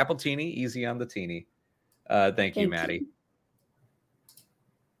 Thank you. Apple teeny, easy on the teeny. Thank you, Maddie.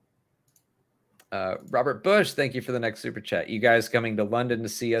 Robert Bush, thank you for the next super chat. You guys coming to London to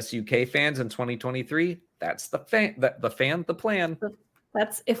see us UK fans in 2023? That's the plan.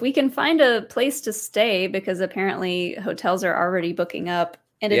 That's if we can find a place to stay, because apparently hotels are already booking up,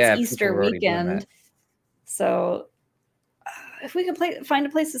 and it's Easter weekend. So if we can find a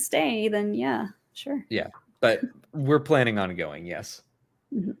place to stay, then yeah, sure. Yeah, but we're planning on going. Yes.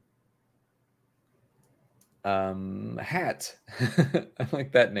 Mm-hmm. Hat. I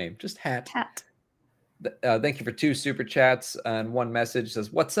like that name. Just Hat. Thank you for 2 super chats and 1 message.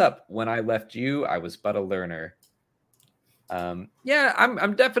 Says, "What's up? When I left you, I was but a learner." Yeah,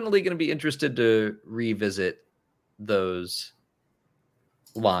 I'm definitely going to be interested to revisit those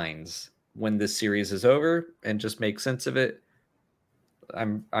lines when this series is over and just make sense of it.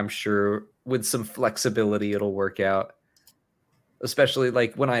 I'm sure with some flexibility it'll work out. Especially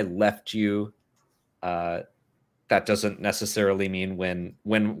like when I left you, that doesn't necessarily mean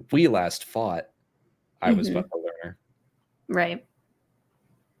when we last fought, I was but a learner. Right.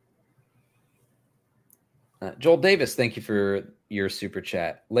 Joel Davis, thank you for your super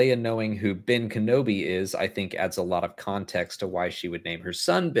chat. Leia knowing who Ben Kenobi is, I think adds a lot of context to why she would name her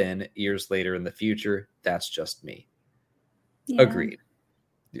son Ben years later in the future. That's just me. Yeah. Agreed.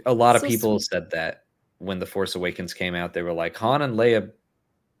 A lot of people said that when The Force Awakens came out. They were like, Han and Leia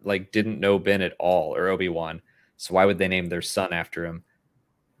like didn't know Ben at all, or Obi-Wan. So why would they name their son after him?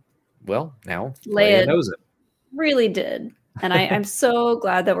 Well, now Leia knows it. Really did. And I'm so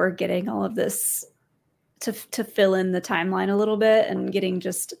glad that we're getting all of this to fill in the timeline a little bit and getting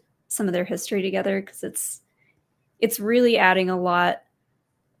just some of their history together, because it's really adding a lot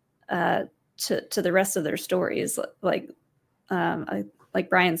to the rest of their stories. Like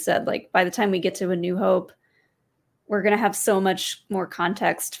Brian said, like by the time we get to A New Hope, we're going to have so much more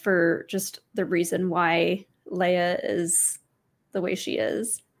context for just the reason why Leia is the way she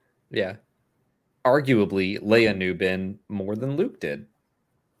is. Yeah. Arguably, Leia knew Ben more than Luke did.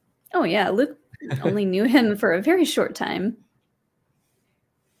 Oh, yeah. Luke only knew him for a very short time.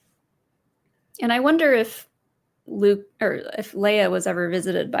 And I wonder if Leia was ever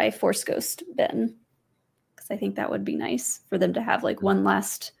visited by Force Ghost Ben. Because I think that would be nice for them to have like one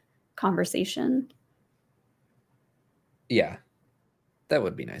last conversation. Yeah. That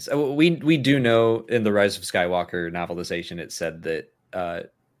would be nice. We do know in the Rise of Skywalker novelization, it said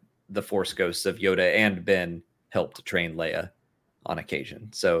that the Force ghosts of Yoda and Ben helped train Leia on occasion.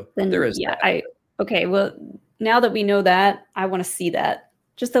 So then, there is that. Okay, well, now that we know that, I want to see that.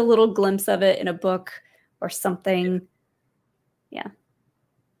 Just a little glimpse of it in a book or something. Yeah.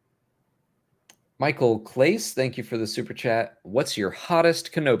 Michael Clace, thank you for the super chat. What's your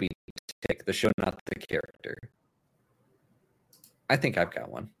hottest Kenobi take? The show, not the character. I think I've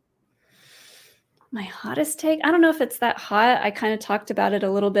got one. My hottest take? I don't know if it's that hot. I kind of talked about it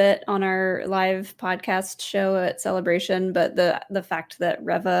a little bit on our live podcast show at Celebration, but the fact that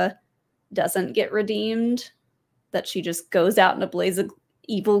Reva doesn't get redeemed, that she just goes out in a blaze of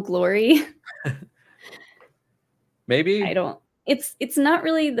evil glory. Maybe. I don't. It's not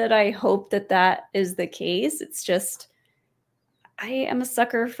really that I hope that is the case. It's just I am a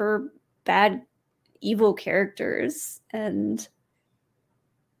sucker for bad, evil characters, and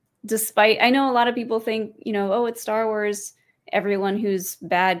despite, I know a lot of people think, oh, it's Star Wars, everyone who's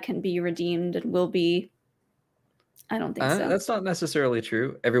bad can be redeemed and will be. I don't think so. That's not necessarily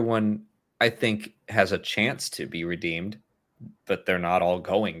true. Everyone, I think, has a chance to be redeemed, but they're not all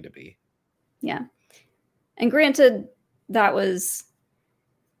going to be. Yeah. And granted, that was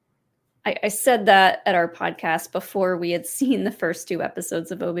I said that at our podcast before we had seen the first 2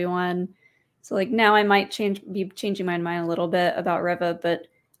 episodes of Obi-Wan. So like now I might be changing my mind a little bit about Reva, but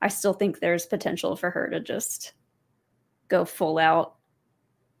I still think there's potential for her to just go full out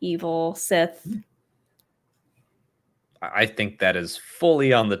evil Sith. I think that is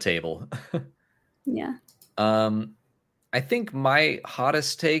fully on the table. Yeah. I think my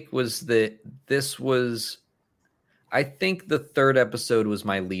hottest take was that I think the 3rd episode was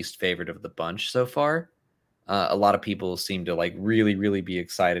my least favorite of the bunch so far. A lot of people seem to like really, really be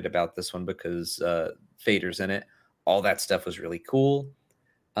excited about this one because Vader's in it. All that stuff was really cool.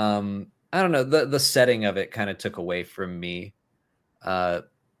 I don't know. The setting of it kind of took away from me.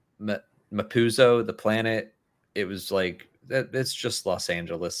 Mapuzo, the planet, it was like, it's just Los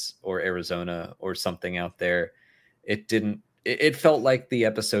Angeles or Arizona or something out there. It felt like the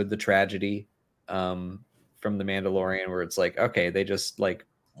episode The Tragedy from The Mandalorian, where it's like, okay, they just like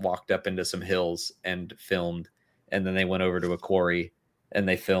walked up into some hills and filmed, and then they went over to a quarry and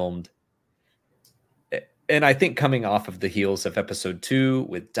they filmed. And I think coming off of the heels of episode 2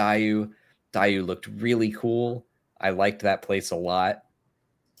 with Dayu looked really cool. I liked that place a lot.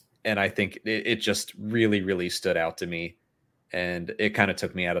 And I think it just really, really stood out to me. And it kind of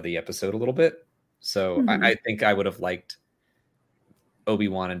took me out of the episode a little bit. So I think I would have liked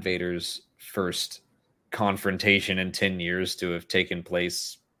Obi-Wan and Vader's first confrontation in 10 years to have taken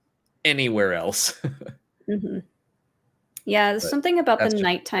place anywhere else. Yeah, there's something about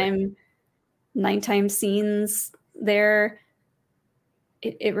the nighttime scenes there.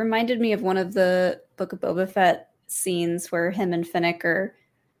 It reminded me of one of the Book of Boba Fett scenes where him and Fennec are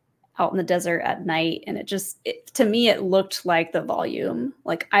out in the desert at night, and to me it looked like the volume.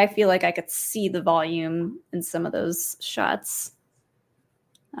 Like I feel like I could see the volume in some of those shots.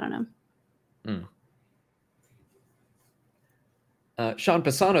 I don't know. Sean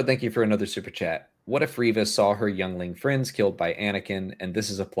Pisano, thank you for another super chat. What if Reva saw her youngling friends killed by Anakin, and this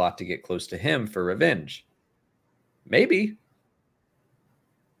is a plot to get close to him for revenge? Maybe.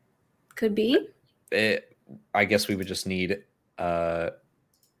 Could be. I guess we would just need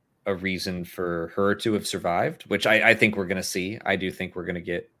a reason for her to have survived, which I think we're going to see. I do think we're going to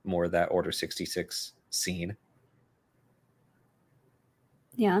get more of that Order 66 scene.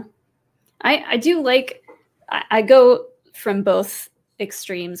 Yeah. I do like, I go from both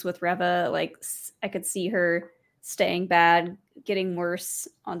extremes with Reva. Like I could see her staying bad, getting worse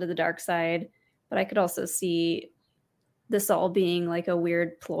onto the dark side, but I could also see this all being like a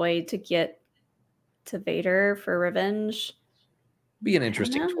weird ploy to get to Vader for revenge. Be an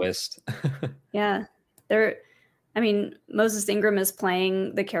interesting twist. Yeah. Moses Ingram is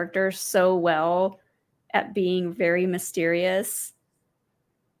playing the character so well at being very mysterious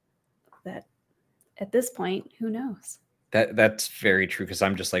that at this point, who knows? That's very true, because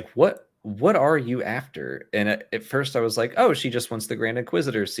I'm just like, what are you after? And at first I was like, oh, she just wants the Grand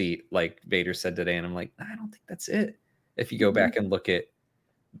Inquisitor seat, like Vader said today. And I'm like, I don't think that's it. If you go back and look at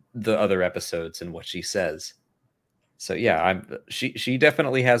the other episodes and what she says. So yeah, she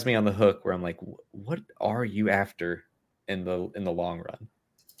definitely has me on the hook where I'm like, what are you after in the long run?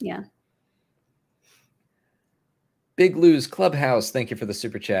 Yeah. Big Lou's Clubhouse, thank you for the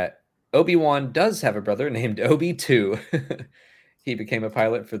super chat. Obi-Wan does have a brother named Obi too. He became a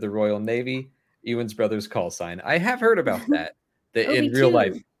pilot for the Royal Navy. Ewan's brother's call sign. I have heard about that. That in real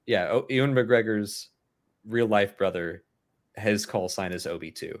life, yeah, Ewan McGregor's real life brother, his call sign is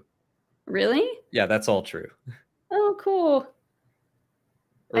Obi too. Really? Yeah, that's all true. Oh, cool.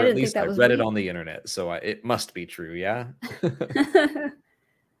 Or at least I read it on the internet, so it must be true, yeah?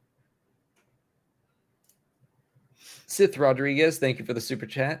 Sith Rodriguez, thank you for the super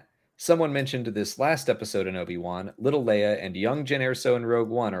chat. Someone mentioned this last episode in Obi-Wan, little Leia and young Jyn Erso in Rogue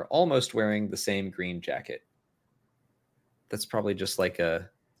One are almost wearing the same green jacket. That's probably just like a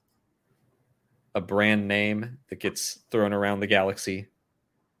brand name that gets thrown around the galaxy.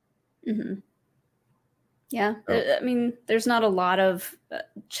 Mm-hmm. Yeah. There's not a lot of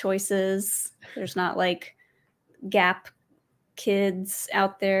choices. There's not like Gap kids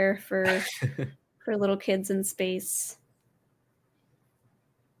out there for little kids in space.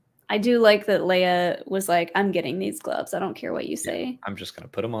 I do like that Leia was like, I'm getting these gloves. I don't care what you say. Yeah, I'm just going to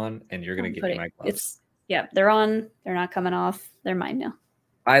put them on and you're going to give me my gloves. They're on. They're not coming off. They're mine now.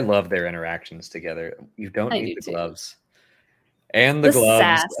 I love their interactions together. You don't need the gloves. And the gloves.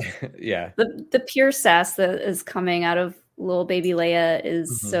 Sass. Yeah. The pure sass that is coming out of little baby Leia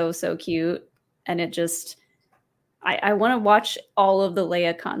is so cute. And it just, I want to watch all of the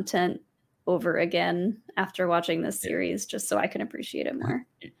Leia content over again after watching this series, just so I can appreciate it more.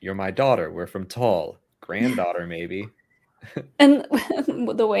 You're my daughter. We're from Tall. Granddaughter, maybe. And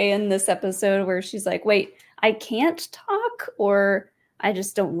the way in this episode where she's like, wait, I can't talk, or I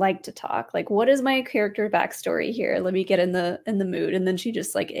just don't like to talk. Like, what is my character backstory here? Let me get in the mood. And then she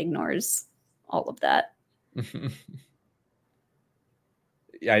just like ignores all of that.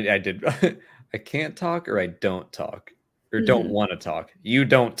 Yeah, I did. I can't talk, or I don't talk, or don't want to talk. You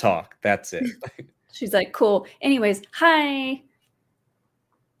don't talk. That's it. She's like, cool. Anyways, hi.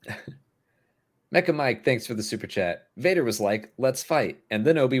 Mecha Mike, thanks for the super chat. Vader was like, let's fight. And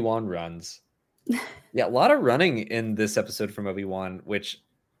then Obi-Wan runs. Yeah, a lot of running in this episode from Obi-Wan, which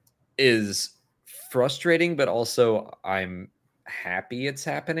is frustrating, but also I'm happy it's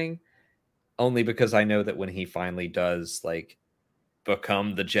happening. Only because I know that when he finally does like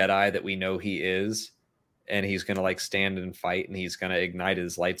become the Jedi that we know he is, and he's going to like stand and fight, and he's going to ignite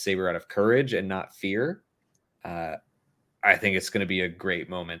his lightsaber out of courage and not fear, I think it's going to be a great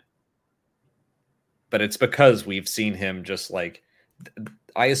moment. But it's because we've seen him just like,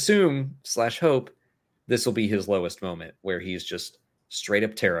 I assume / hope this will be his lowest moment, where he's just straight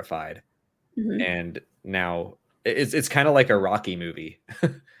up terrified. And now it's kind of like a Rocky movie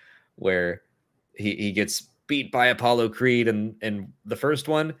where he gets beat by Apollo Creed in the first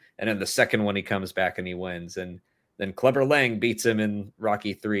one, and in the second one he comes back and he wins, and then Clubber Lang beats him in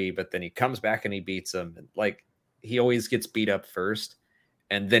Rocky 3, but then he comes back and he beats him. Like, he always gets beat up first,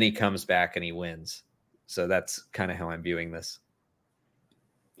 and then he comes back and he wins. So that's kind of how I'm viewing this.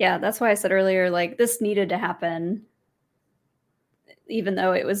 Yeah, that's why I said earlier, like, this needed to happen. Even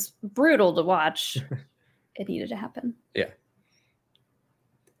though it was brutal to watch, it needed to happen. Yeah.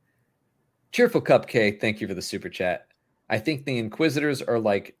 Cheerful Cupcake, thank you for the super chat. I think the Inquisitors are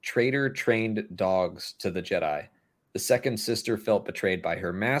like traitor-trained dogs to the Jedi. The second sister felt betrayed by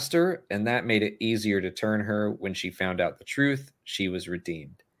her master, and that made it easier to turn her. When she found out the truth, she was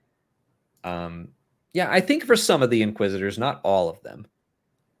redeemed. Yeah, I think for some of the Inquisitors, not all of them,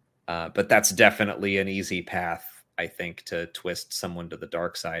 but that's definitely an easy path, I think, to twist someone to the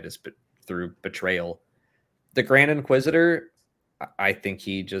dark side is through betrayal. The Grand Inquisitor, I think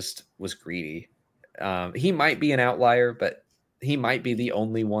he just was greedy. He might be an outlier, but he might be the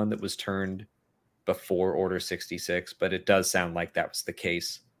only one that was turned before Order 66, but it does sound like that was the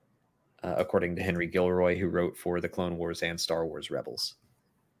case, according to Henry Gilroy, who wrote for the Clone Wars and Star Wars Rebels.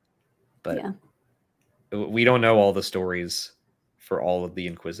 But yeah, we don't know all the stories for all of the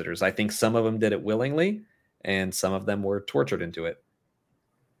Inquisitors. I think some of them did it willingly, and some of them were tortured into it.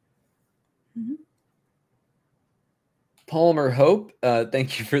 Mm-hmm. Palmer Hope,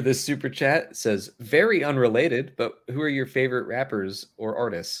 thank you for this super chat. It says, very unrelated, but who are your favorite rappers or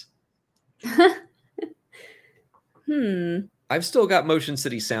artists? I've still got Motion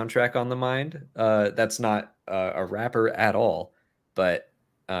City Soundtrack on the mind. That's not a rapper at all, but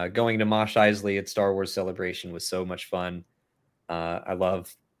going to Mos Eisley at Star Wars Celebration was so much fun. I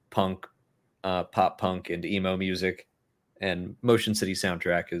love punk, pop punk, and emo music, and Motion City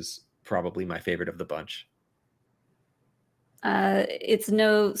Soundtrack is probably my favorite of the bunch. It's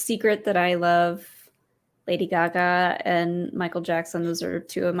no secret that I love Lady Gaga and Michael Jackson. Those are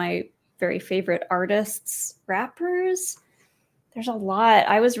two of my very favorite artists. Rappers, there's a lot.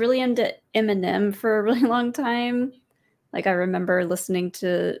 I was really into Eminem for a really long time. Like, I remember listening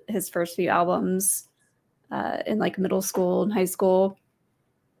to his first few albums in like middle school and high school.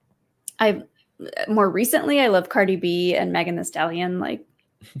 More recently, I love Cardi B and Megan Thee Stallion. Like,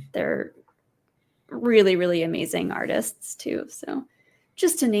 they're really, really amazing artists too. So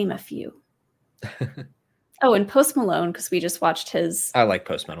just to name a few. Oh, and Post Malone, because we just watched his I like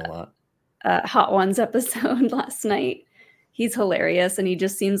Post Malone a lot. Hot Ones episode last night. He's hilarious, and he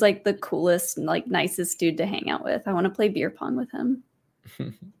just seems like the coolest, like nicest dude to hang out with. I want to play beer pong with him.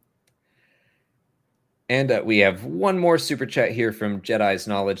 And we have one more super chat here from Jedi's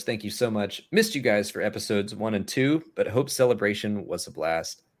Knowledge. Thank you so much. Missed you guys for episodes 1 and 2, but hope Celebration was a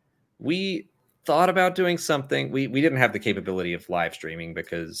blast. We thought about doing something. We didn't have the capability of live streaming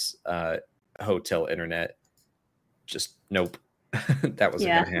because hotel internet just nope. That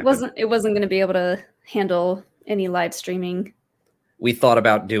wasn't going to happen. It wasn't going to be able to handle any live streaming. We thought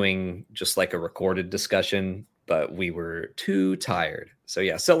about doing just like a recorded discussion, but we were too tired. So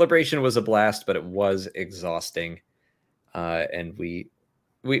yeah, Celebration was a blast, but it was exhausting. And we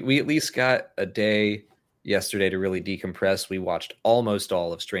at least got a day yesterday to really decompress. We watched almost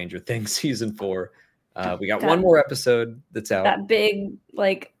all of Stranger Things season 4. We got one more episode that's out. That big,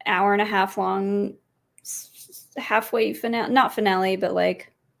 like, hour and a half long halfway finale, not finale, but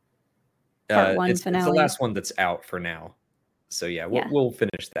like part 1 finale. It's the last one that's out for now. So yeah, we'll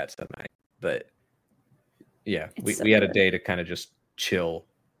finish that tonight. But yeah, we had a day to kind of just chill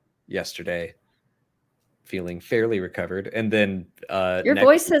yesterday. feeling fairly recovered. And then Your next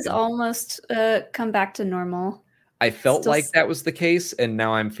voice has weekend, almost come back to normal. I felt Still like that was the case, and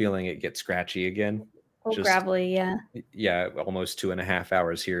now I'm feeling it get scratchy again. little gravelly, yeah. Yeah, almost 2.5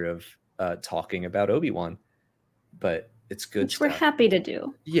 hours here of talking about Obi-Wan, but it's good Which stuff. we're happy to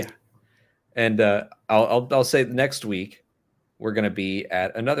do. Yeah, and I'll say next week we're going to be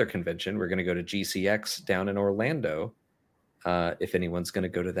at another convention. We're going to go to GCX down in Orlando. If anyone's going to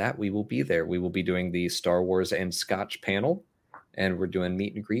go to that, we will be there. We will be doing the Star Wars and Scotch panel, and we're doing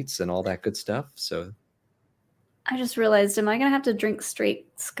meet and greets and all that good stuff. So I just realized, am I going to have to drink straight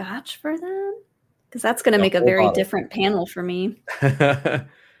Scotch for that? Because that's going to make a whole very bottle. different panel for me.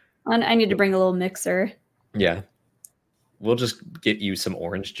 I need to bring a little mixer. Yeah. We'll just get you some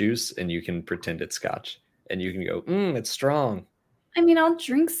orange juice and you can pretend it's Scotch. And you can go, it's strong. I mean, I'll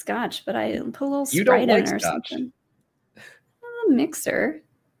drink Scotch, but I put a little You don't Sprite like in it or Scotch. something. A mixer.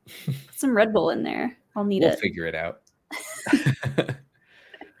 Put some Red Bull in there. I'll need We'll it. figure it out.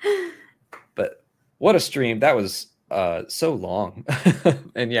 But what a stream. That was so long.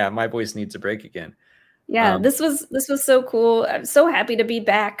 And yeah, my voice needs a break again. Yeah, this was so cool. I'm so happy to be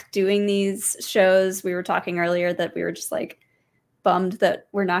back doing these shows. We were talking earlier that we were just like bummed that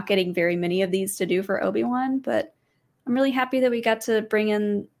we're not getting very many of these to do for Obi-Wan, but I'm really happy that we got to bring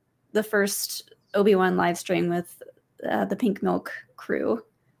in the first Obi-Wan live stream with the Pink Milk crew.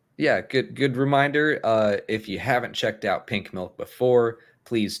 Yeah, good reminder. If you haven't checked out Pink Milk before,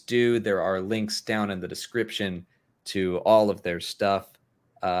 please do. There are links down in the description to all of their stuff.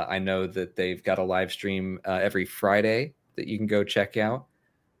 I know that they've got a live stream every Friday that you can go check out.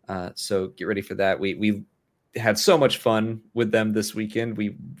 So get ready for that. We had so much fun with them this weekend. We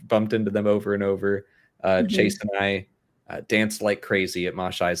bumped into them over and over. Chase and I danced like crazy at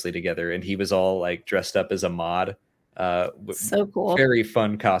Mosh Isley together, and he was all like dressed up as a mod. So cool. Very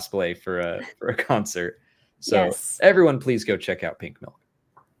fun cosplay for a concert. So yes. Everyone please go check out Pink Milk.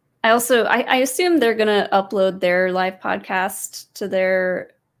 I assume they're going to upload their live podcast to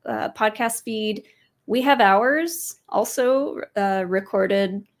their podcast feed. We have ours also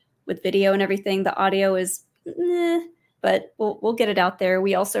recorded with video and everything. The audio is but we'll get it out there.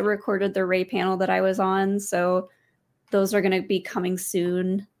 We also recorded the Ray panel that I was on, so those are going to be coming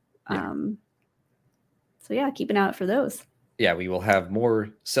soon. Yeah. So yeah, keep an eye out for those. Yeah, we will have more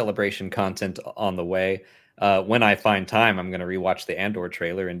celebration content on the way. When I find time, I'm going to rewatch the Andor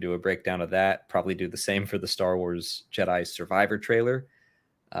trailer and do a breakdown of that. Probably do the same for the Star Wars Jedi Survivor trailer.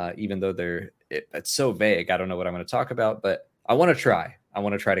 Even though it's so vague, I don't know what I'm going to talk about, but I want to try. I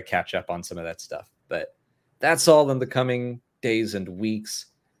want to try to catch up on some of that stuff. But that's all in the coming days and weeks.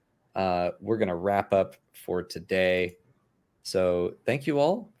 We're going to wrap up for today. So thank you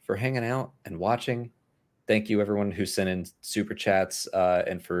all for hanging out and watching. Thank you, everyone who sent in super chats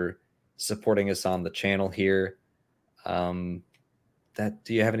and for supporting us on the channel here. Do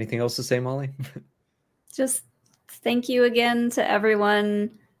you have anything else to say, Molly? Just thank you again to everyone.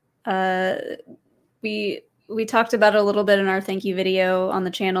 We talked about it a little bit in our thank you video on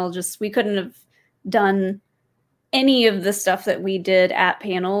the channel. Just we couldn't have done any of the stuff that we did at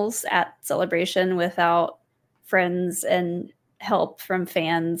panels at Celebration without friends and help from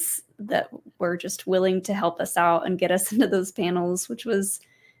fans that were just willing to help us out and get us into those panels, which was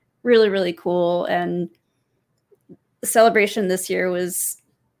really, really cool. And Celebration this year was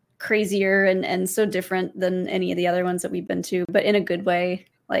crazier and so different than any of the other ones that we've been to, but in a good way.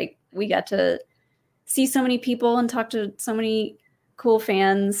 Like, we got to see so many people and talk to so many cool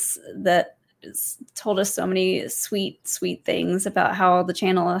fans that told us so many sweet, sweet things about how the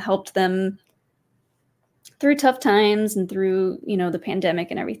channel helped them through tough times and through, the pandemic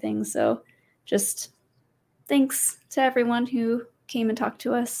and everything. So just thanks to everyone who came and talked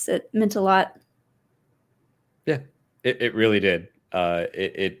to us. It meant a lot. Yeah, it really did.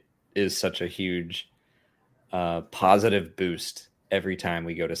 It is such a huge positive boost every time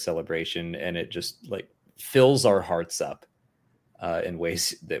we go to Celebration, and it just like fills our hearts up in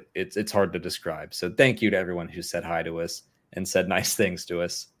ways that it's hard to describe. So thank you to everyone who said hi to us and said nice things to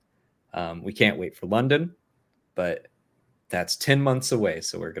us. We can't wait for London, but that's 10 months away.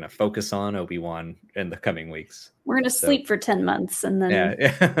 So we're going to focus on Obi-Wan in the coming weeks. We're going to sleep for 10 months and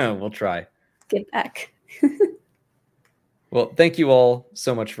then we'll try. Get back. Well, thank you all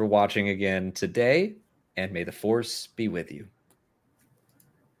so much for watching again today, and may the Force be with you.